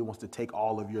 like literally wants to take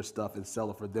all of your stuff and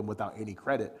sell it for them without any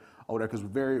credit or whatever, because we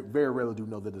very, very rarely do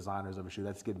know the designers of a shoe.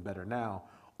 That's getting better now.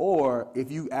 Or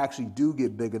if you actually do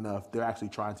get big enough, they're actually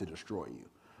trying to destroy you,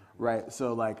 right?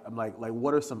 So like, I'm like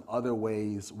what are some other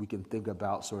ways we can think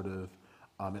about sort of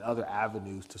and other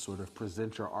avenues to sort of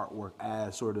present your artwork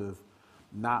as sort of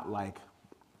not like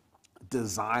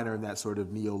designer in that sort of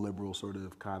neoliberal sort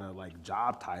of kind of like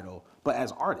job title, but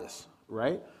as artists,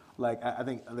 right? Like I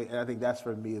think that's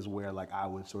for me is where like I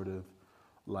would sort of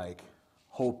like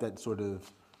hope that sort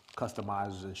of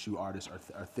customizers and shoe artists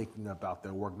are thinking about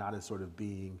their work not as sort of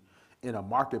being in a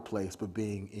marketplace, but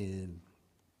being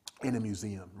in a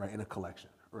museum, right? In a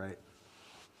collection, right?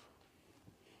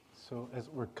 So as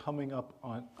we're coming up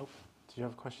on, oh, do you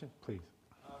have a question? Please.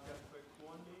 I've got a quick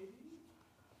one,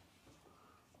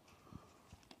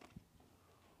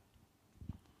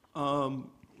 maybe.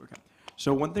 Okay.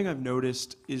 So one thing I've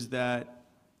noticed is that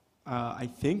I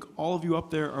think all of you up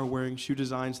there are wearing shoe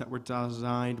designs that were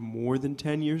designed more than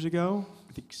 10 years ago,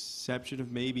 with the exception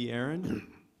of maybe Aaron.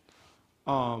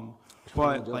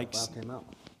 But like, came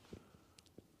out.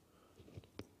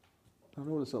 I don't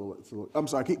know what a silhouette. I'm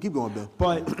sorry. Keep going, Bill.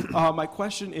 but my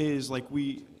question is like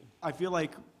I feel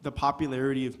like the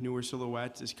popularity of newer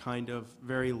silhouettes is kind of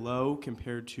very low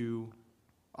compared to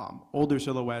older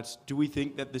silhouettes. Do we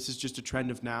think that this is just a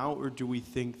trend of now, or do we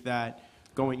think that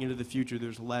going into the future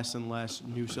there's less and less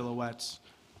new silhouettes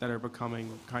that are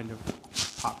becoming kind of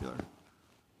popular?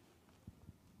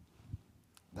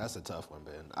 That's a tough one,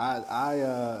 Ben.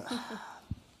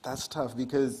 That's tough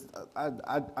because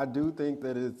I do think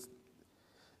that it's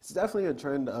definitely a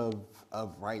trend of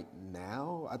right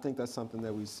now. I think that's something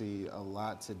that we see a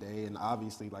lot today, and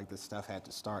obviously like this stuff had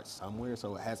to start somewhere,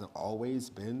 so it hasn't always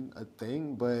been a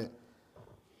thing. But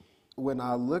when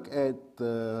I look at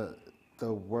the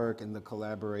work and the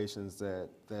collaborations that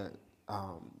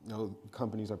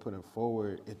companies are putting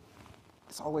forward,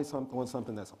 it's always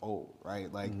something that's old,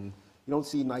 right? Like you don't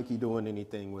see Nike doing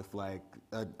anything with like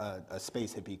a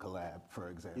space hippie collab, for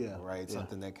example, right? Yeah.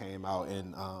 Something that came out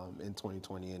in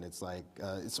 2020, and it's like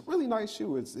it's a really nice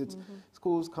shoe. It's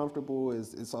cool, it's comfortable,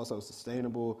 it's also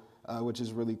sustainable, which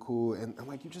is really cool. And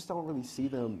like you just don't really see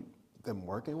them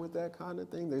working with that kind of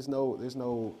thing. There's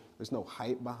no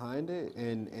hype behind it,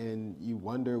 and you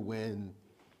wonder when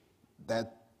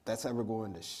that's ever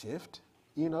going to shift,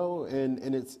 you know?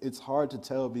 And it's hard to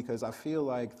tell because I feel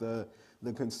like the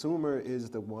consumer is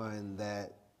the one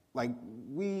that like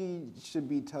we should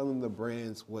be telling the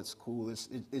brands what's cool.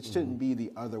 It shouldn't be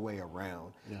the other way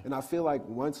around. Yeah. And I feel like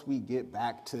once we get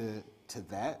back to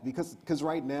that, because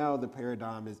right now the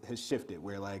paradigm has shifted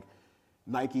where like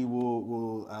Nike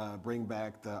will bring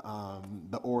back the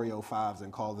Oreo 5s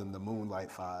and call them the Moonlight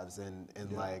 5s,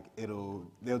 and like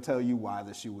they'll tell you why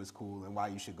the shoe is cool and why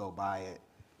you should go buy it,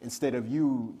 instead of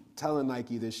you telling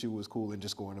Nike this shoe was cool and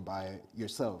just going to buy it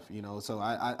yourself, you know. So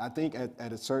I think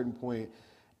at a certain point,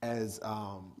 as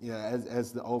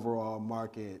the overall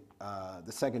market,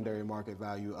 the secondary market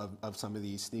value of some of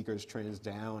these sneakers trends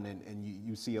down, and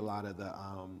you see a lot of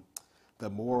the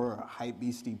more hype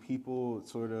beastie people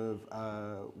sort of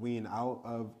wean out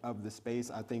of the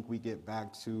space, I think we get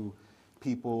back to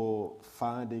people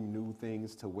finding new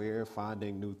things to wear,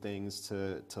 finding new things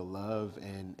to love,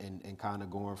 and kind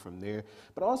of going from there.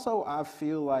 But also, I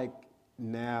feel like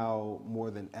now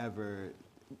more than ever,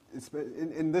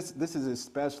 and this is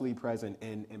especially present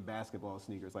in basketball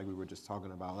sneakers, like we were just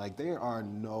talking about. Like there's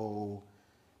no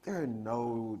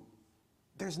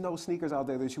sneakers out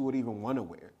there that you would even want to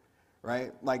wear.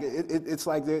 Right, like it's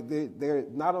like they're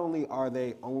not only are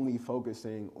they only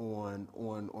focusing on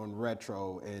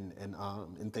retro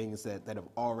and things that have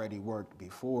already worked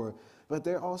before, but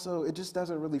they're also, it just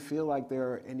doesn't really feel like there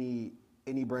are any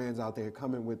brands out there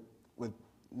coming with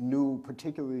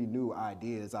particularly new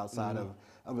ideas outside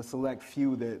of a select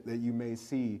few that you may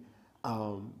see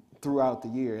throughout the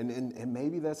year, and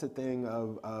maybe that's a thing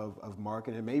of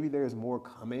marketing. Maybe there's more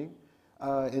coming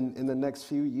in the next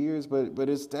few years, but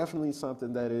it's definitely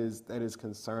something that is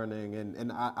concerning,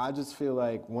 and I just feel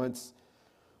like once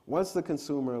the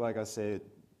consumer, like I said,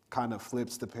 kind of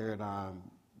flips the paradigm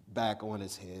back on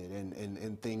its head,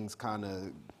 and things kind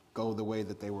of go the way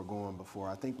that they were going before,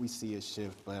 I think we see a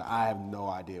shift, but I have no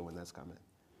idea when that's coming.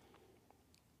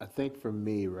 I think for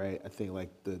me, right, I think like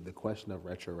the question of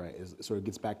retro, right, is sort of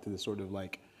gets back to the sort of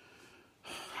like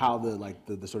how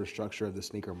the sort of structure of the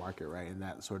sneaker market, right, and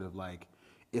that sort of like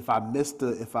if I missed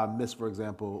for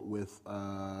example with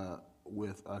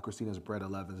Christina's Bread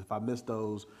 11s, if I missed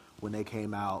those when they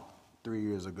came out 3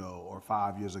 years ago or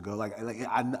 5 years ago,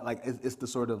 it's the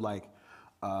sort of like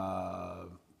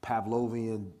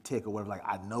Pavlovian tick or whatever. Like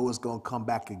I know it's gonna come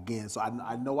back again, so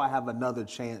I know I have another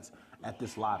chance at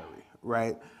this lottery,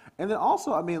 right? And then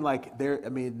also, I mean, like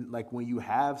when you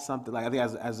have something like I think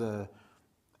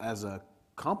as a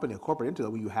company, a corporate entity,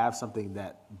 when you have something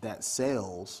that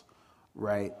sells,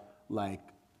 right? Like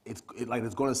it's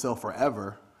going to sell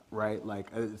forever, right?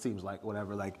 Like it seems like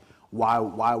whatever. Like why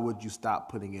would you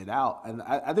stop putting it out? And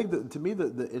I think that to me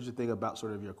the interesting thing about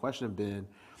sort of your question, Ben,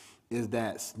 is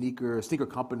that sneaker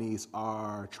companies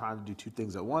are trying to do two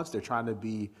things at once. They're trying to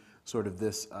be sort of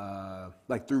this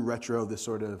like through retro, this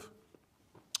sort of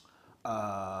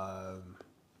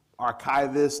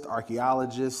archivist,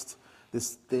 archaeologist,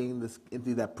 this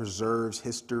entity that preserves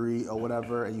history or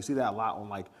whatever, and you see that a lot on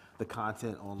like the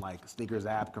content on like sneakers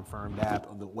app, confirmed app,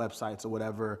 on the websites or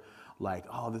whatever, like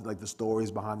like the stories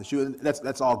behind the shoe, and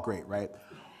that's all great, right?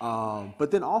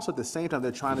 But then also at the same time,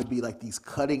 they're trying to be like these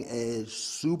cutting edge,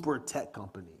 super tech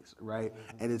companies, right?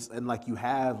 And like you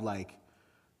have like,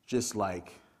 just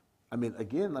like, I mean,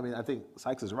 I think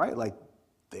Sykes is right. Like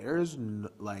there's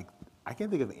like, I can't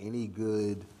think of any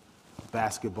good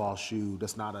basketball shoe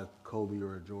that's not a Kobe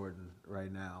or a Jordan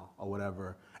right now or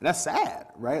whatever, and that's sad,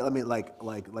 right? I mean, like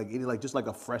just like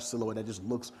a fresh silhouette that just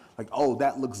looks like, oh,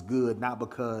 that looks good, not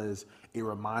because it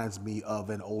reminds me of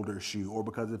an older shoe or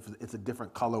because it's a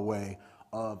different colorway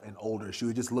of an older shoe.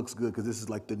 It just looks good because this is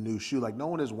like the new shoe. Like no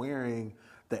one is wearing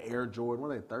the Air Jordan.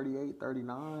 What are they, 38,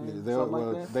 39? Yeah,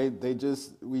 like that?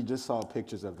 We just saw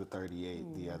pictures of the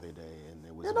 38 the other day, and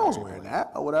it was. Yeah, no one's wearing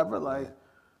that or whatever. Like, yeah.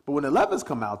 But when the 11s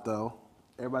come out though,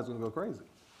 everybody's gonna go crazy.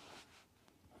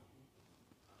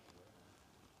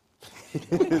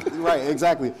 Right,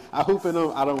 exactly. I hoop in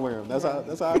them, I don't wear them. That's how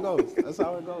it goes. That's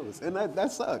how it goes, and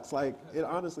that sucks. Like it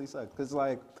honestly sucks because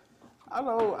like I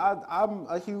know I'm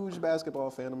a huge basketball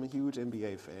fan. I'm a huge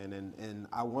NBA fan, and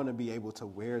I want to be able to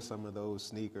wear some of those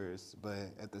sneakers, but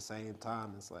at the same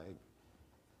time, it's like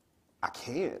I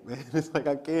can't, man. It's like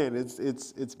I can't.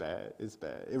 It's bad. It's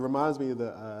bad. It reminds me of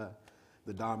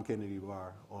the Dom Kennedy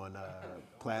bar on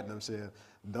Platinum Shell.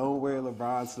 Don't wear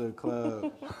LeBrons to the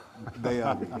club. They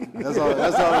ugly. That's all I'm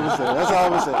gonna say.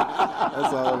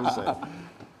 That's all I'm gonna say.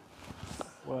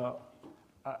 Well,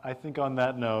 I think on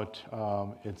that note,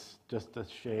 it's just a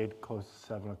shade close to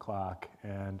 7 o'clock,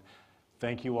 and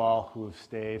thank you all who have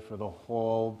stayed for the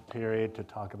whole period to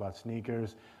talk about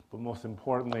sneakers. But most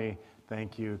importantly,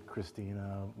 thank you,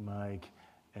 Christina, Mike,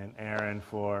 and Aaron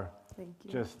for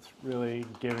just really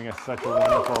giving us such a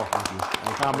wonderful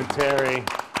commentary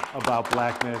about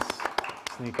blackness,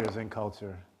 sneakers, and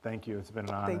culture. Thank you. It's been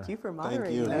an honor. Thank you for Thank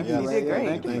moderating. you. Thank Yes. you did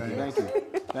great. Thank you.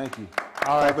 Thank you.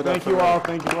 All right. Clap it up Thank for you Ray. all.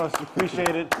 Thank you, Russ.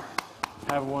 Appreciate it.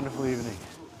 Have a wonderful evening.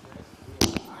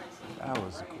 That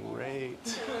was great.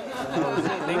 That was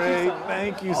great.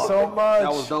 Thank you so much.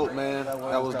 That was dope, man. That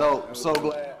was dope. I'm so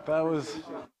glad. That was.